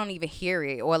 like, you don't even hear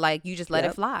it, or like, you just let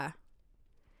it fly.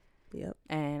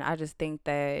 And I just think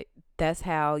that that's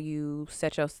how you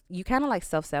you kind of like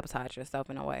self-sabotage yourself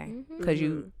in a way, because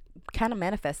you kind of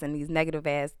manifesting these negative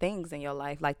ass things in your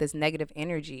life, like this negative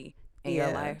energy in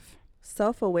your life.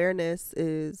 Self-awareness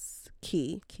is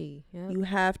key. You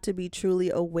have to be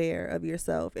truly aware of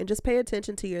yourself, and just pay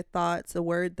attention to your thoughts,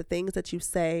 the things that you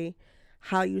say,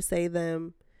 how you say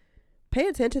them. Pay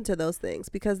attention to those things,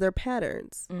 because they're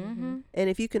patterns. And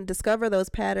if you can discover those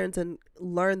patterns and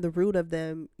learn the root of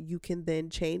them, you can then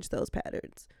change those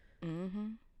patterns.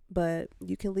 But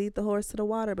you can lead the horse to the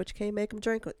water, but you can't make them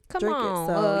drink it.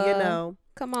 So,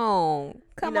 Come on.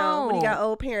 When you got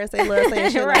old parents, they love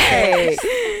saying shit like that.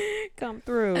 Come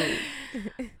through.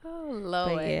 Oh,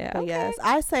 Lord. But yes,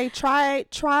 I say try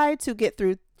to get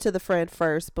through to the friend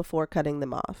first before cutting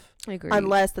them off. Agreed.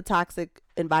 Unless the toxic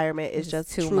environment is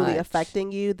just too truly much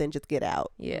affecting you, then just get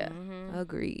out.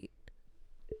 Agreed.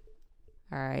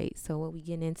 All right, so what we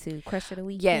getting into? Crush of the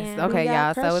week. Yes. Okay,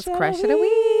 y'all. So it's crush of the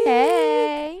week.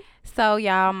 Hey. So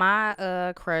y'all,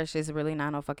 my crush is really not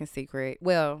no fucking secret.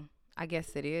 Well, I guess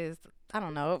it is I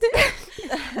don't know.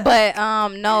 But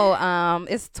no,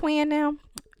 it's twin now.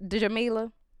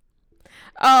 Jamila.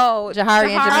 Oh, Jahari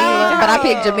and Jamila. But I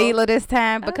picked Oh. Jamila this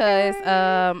time because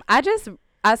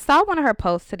I saw one of her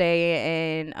posts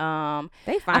today, and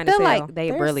they fine. I feel as hell. like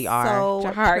they They're really are. so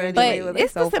Jahari, pretty. But Jamila, they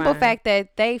it's the so simple fine. fact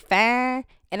that they fine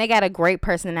and they got a great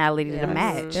personality to Yes.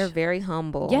 match. They're very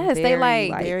humble. Yes, they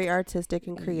like- very artistic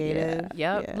and creative.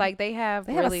 Yep. Yeah. Like they have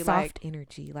They have really a soft like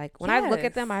energy. Like when I look at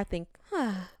Yes. them, I think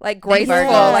like graceful.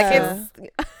 Yeah. Like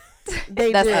it's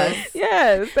They That's do. us.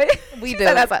 yes. we She do.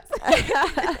 said that's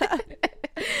us.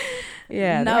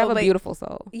 Yeah, No, they have a but- beautiful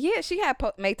soul. Yeah, she had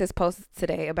made this post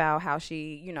today about how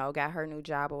she, got her new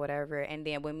job or whatever. And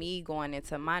then with me going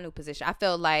into my new position, I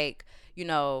felt like,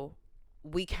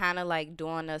 we kind of like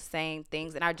doing the same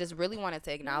things. And I just really wanted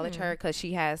to acknowledge her because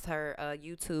she has her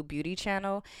YouTube beauty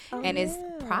channel and it's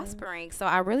prospering. So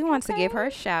I really want to give her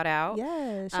a shout out.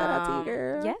 Yeah, shout out to you,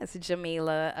 girl. Yes,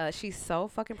 Jamila. She's so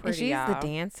fucking And pretty. she's the y'all.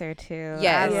 dancer too.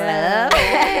 Yes. I Yeah. love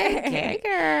it. Okay,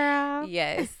 girl.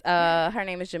 Yes. Her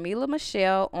name is Jamila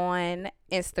Michelle on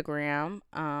Instagram.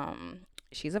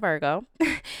 She's a Virgo.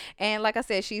 And like I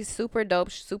said, she's super dope,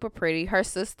 super pretty. Her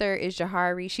sister is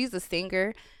Jahari. She's a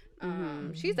singer.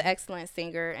 She's an excellent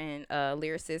singer and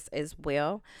lyricist as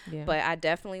well. Yeah. But I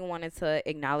definitely wanted to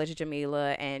acknowledge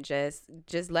Jamila and just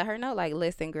let her know, like,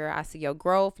 listen, girl, I see your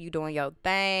growth. You doing your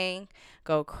thing.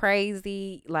 Go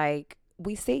crazy. Like,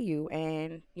 we see you.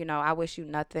 And, I wish you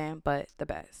nothing but the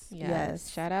best.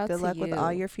 Yes. Shout out Good to luck you. with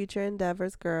all your future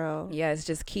endeavors, girl. Yes,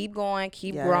 just keep going,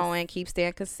 keep Yes. growing, keep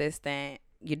staying consistent.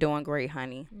 You're doing great,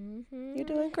 honey. Mm-hmm. You're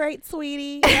doing great,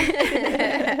 sweetie.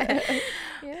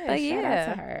 Yeah, But shout out yeah.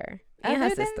 to her and her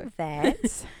Other sister. than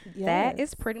that, that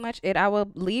is pretty much it. I will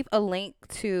leave a link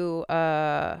to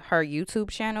her YouTube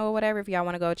channel or whatever if y'all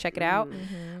want to go check it out.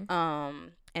 Mm-hmm.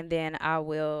 And then I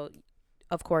will,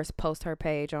 of course, post her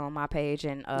page on my page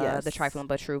and Yes. the Trifling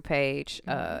But True page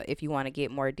if you want to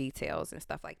get more details and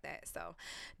stuff like that. So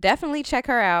definitely check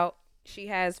her out. She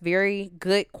has very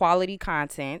good quality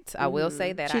content. I will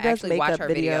say that. She I does actually watch makeup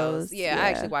her videos. videos. Yeah, Yeah. I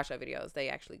actually watch her videos. They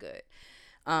actually good.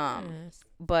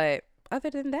 But other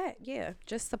than that, yeah,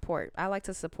 just support. I like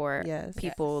to support Yes.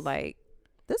 people like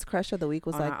This crush of the week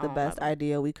was On like our the own best level.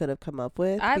 idea we could have come up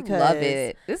with. I because love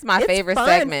it. This is my it's favorite fun.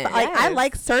 segment. Like I Yes.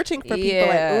 like searching for people.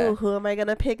 Yeah. Like, ooh, who am I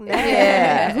gonna pick next?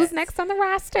 Yeah. Who's next on the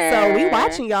roster? So we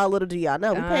watching y'all. Little do y'all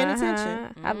know we paying Uh-huh.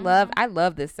 attention. I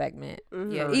love this segment.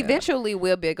 Mhm. yeah. For real. Eventually,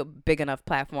 we'll be a big enough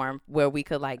platform where we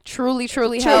could like truly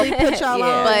Truly help. put y'all Yeah.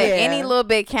 on. But yeah. any little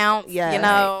bit counts. Yeah. You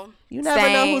know. You never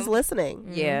know same. who's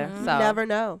listening. Yeah. Mhm. You So never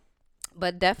know.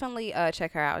 But definitely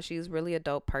check her out. She's really a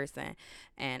dope person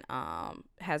and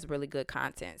has really good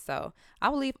content. So I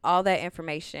will leave all that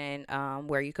information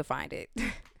where you could find it.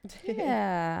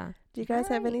 Yeah. Do you guys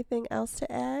have Alright. anything else to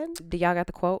add? Do y'all got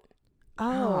the quote?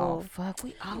 Oh, fuck.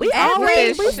 We always we Every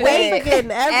always we stay week.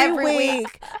 forgetting every Every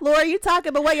week. Laura, you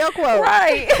talking, but what your quote?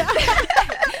 Right.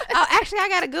 Oh, actually, I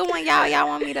got a good one, y'all. Y'all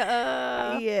want me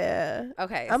to? Yeah,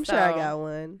 Okay. I'm sure I so- got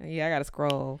one. Yeah, I gotta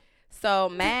scroll. So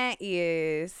mine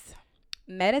is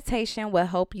meditation will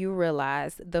help you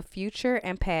realize the future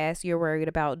and past you're worried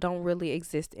about don't really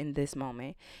exist in this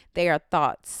moment. They are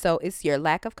thoughts. So it's your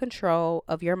lack of control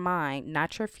of your mind,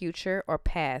 not your future or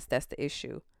past, that's the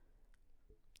issue.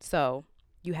 So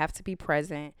you have to be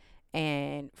present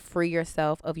and free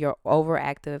yourself of your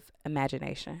overactive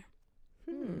imagination.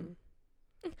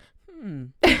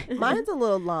 Mine's a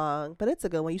little long, but it's a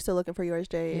good one. You still looking for yours,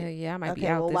 Jade? Yeah, I might be Okay,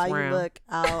 out well, this while round. you look,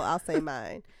 I'll say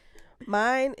mine.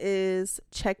 Mine is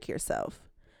check yourself.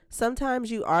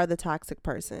 Sometimes you are the toxic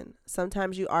person.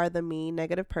 Sometimes you are the mean,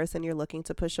 negative person you're looking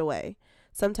to push away.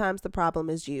 Sometimes the problem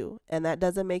is you, and that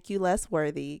doesn't make you less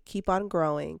worthy. Keep on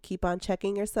growing. Keep on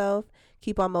checking yourself.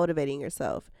 Keep on motivating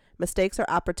yourself. Mistakes are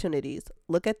opportunities.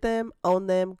 Look at them, own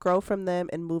them, grow from them,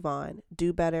 and move on.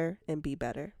 Do better and be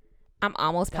better. I'm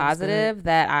almost That was good. positive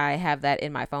that I have that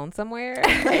in my phone somewhere.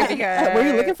 Were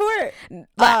you looking for it?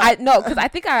 I no, because I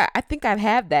think I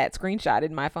have that screenshot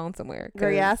in my phone somewhere.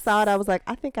 Girl, yeah, I 'cause- saw it. I was like,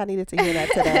 I think I needed to hear that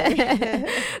today.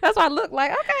 That's why I look like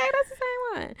okay, that's the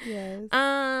same one.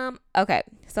 Yes. Okay.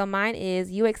 So mine is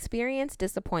you experience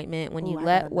disappointment when Ooh, you I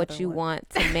let got what another you one. want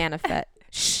to manifest.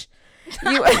 Shh.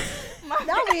 You.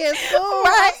 Now we in school.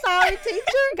 Right. I'm sorry, teacher.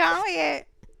 Go ahead.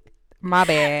 My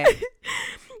bad.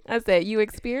 I said you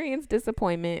experience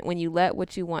disappointment when you let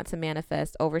what you want to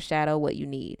manifest overshadow what you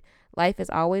need. Life is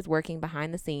always working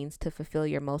behind the scenes to fulfill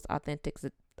your most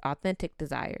authentic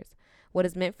desires. What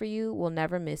is meant for you will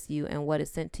never miss you, and what is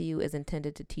sent to you is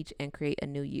intended to teach and create a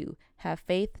new you. Have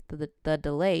faith. The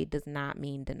delay does not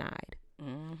mean denied.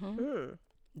 Mm-hmm. Hmm.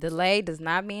 Delay does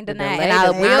not mean The denied. delay And I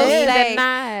does not will mean say,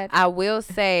 denied. I will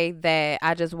say that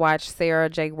I just watched Sarah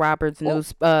J. Roberts' new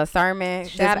sermon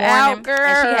Shout this out, morning,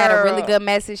 and she had a really girl. good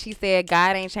message. She said,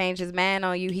 "God ain't changed His mind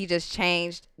on you. He just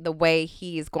changed the way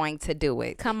He is going to do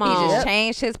it. Come He on. just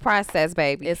changed His process,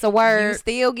 baby. It's a You word.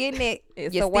 still getting it.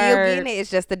 It's You're a still word. getting it.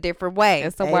 It's just a different way."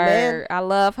 It's a Amen. word. I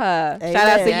love her. Amen. Shout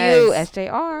out to you, Yes.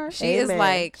 SJR. She is Amen.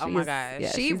 like, oh She my is- gosh,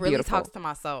 yeah, she she's really beautiful. talks to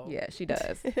my soul. Yeah, she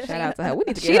does. Shout out to her. We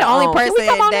need to get She her the only on. Can we person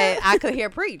come on that there? I could hear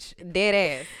preach. Dead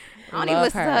ass. I don't even Love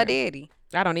listen to her. her daddy.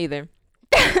 I don't either.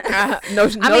 no, I no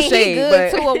mean, shade, he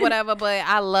good but too or whatever, but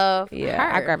I love yeah,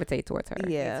 her. I gravitate towards her.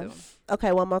 Yeah. Me too.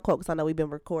 Okay, one more quote because I know we've been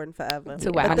recording forever.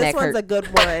 Too But loud. this Neck one's hurt. a good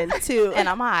one too. And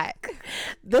I'm hot.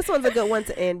 This one's a good one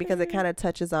to end because it kind of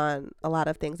touches on a lot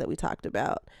of things that we talked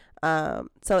about.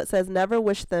 So it says, never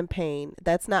wish them pain.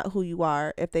 That's not who you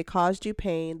are. If they caused you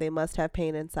pain, they must have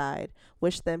pain inside.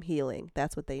 Wish them healing.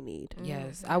 That's what they need.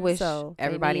 Yes, I wish So,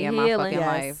 everybody they in need my healing. fucking Yes.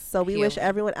 life. So we wish healing.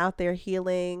 everyone out there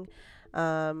healing.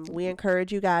 We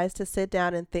encourage you guys to sit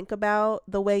down and think about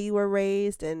the way you were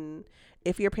raised, and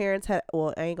if your parents had,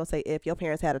 well, I ain't gonna say if your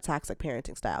parents had a toxic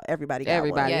parenting style. Everybody got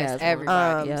Everybody one. Yes, has one.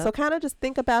 everybody. Yep. So kind of just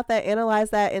think about that,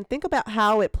 analyze that, and think about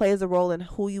how it plays a role in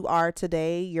who you are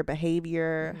today, your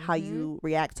behavior, how you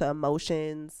react to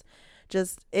emotions.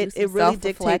 Just it some really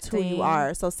dictates who you self-reflecting.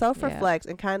 are. So self-reflect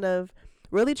and kind of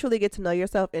really truly get to know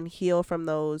yourself and heal from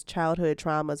those childhood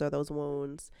traumas or those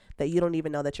wounds that you don't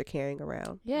even know that you're carrying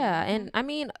around. Yeah, and I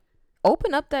mean,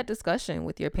 open up that discussion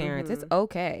with your parents. It's Mhm.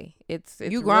 okay. It's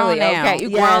You grown really now. Okay. You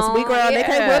Yes, grown. we grown. They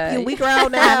can't whip you. We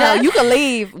grown now. I know you can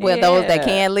leave with those that Yeah.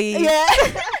 can't leave. Yeah.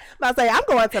 I say I'm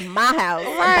going to my house.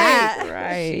 Right. Bye.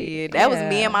 Right. Shit, that was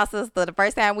me Yeah. and my sister the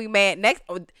first time we met.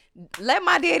 Let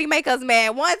my daddy make us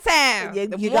mad one time.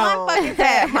 You one gone. fucking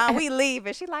time. Mom, we leave.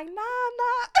 And she like,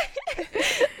 nah.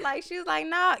 Like, she was like,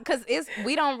 nah. Because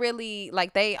we don't really,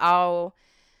 like, they all,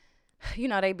 you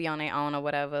know, they be on their own or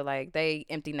whatever. Like, they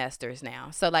empty nesters now.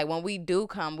 So, like, when we do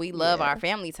come, we love Yeah. our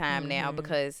family time now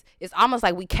because it's almost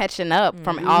like we catching up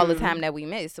from all the time that we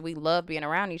missed. So, we love being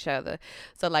around each other.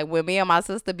 So, like, when me and my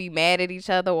sister be mad at each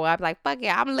other, or I be like, fuck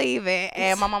it, I'm leaving.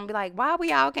 And my mom be like, why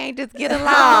we all can't just get along?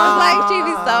 Like, she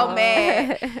be so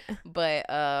mad. But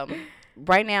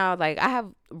right now, like, I have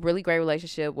a really great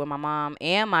relationship with my mom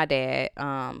and my dad.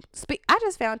 I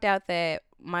just found out that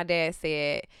my dad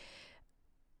said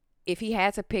if he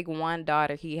had to pick one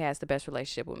daughter, he has the best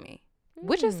relationship with me,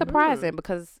 which is surprising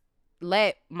because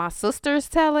let my sisters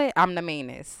tell it, I'm the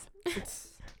meanest.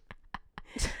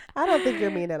 I don't think you're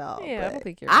mean at all. Yeah, I but don't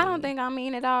think you're. I don't think I'm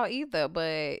mean at all either,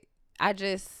 but I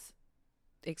just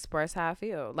express how I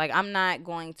feel. Like, I'm not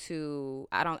going to,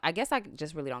 I guess I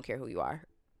just really don't care who you are.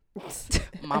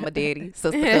 Mama, daddy,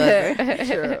 sister, cousin.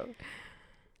 True.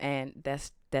 And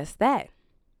that's that.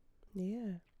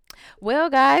 Yeah. Well,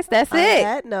 guys, that's On it.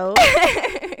 that note,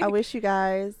 I wish you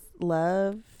guys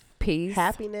love, Peace.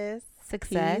 happiness,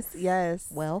 Success. peace, yes,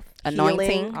 Wealth. Anointing.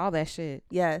 healing, All that shit.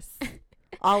 yes,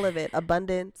 all of it,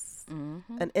 abundance, Mhm.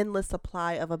 an endless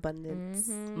supply of abundance,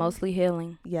 Mostly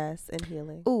healing. yes, and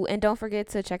healing. Ooh, and don't forget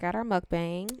to check out our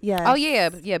mukbang. Yes. Oh, yeah.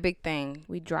 Yeah, big thing.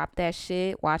 We drop that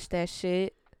shit. Watch that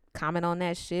shit. Comment on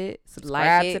that shit. Like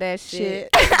Subscribe it. to that shit.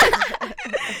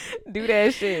 Shit. Do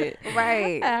that shit.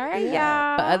 Right. All right, Yeah.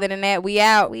 y'all. But other than that, we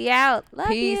out. we out. Love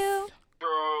Peace. you.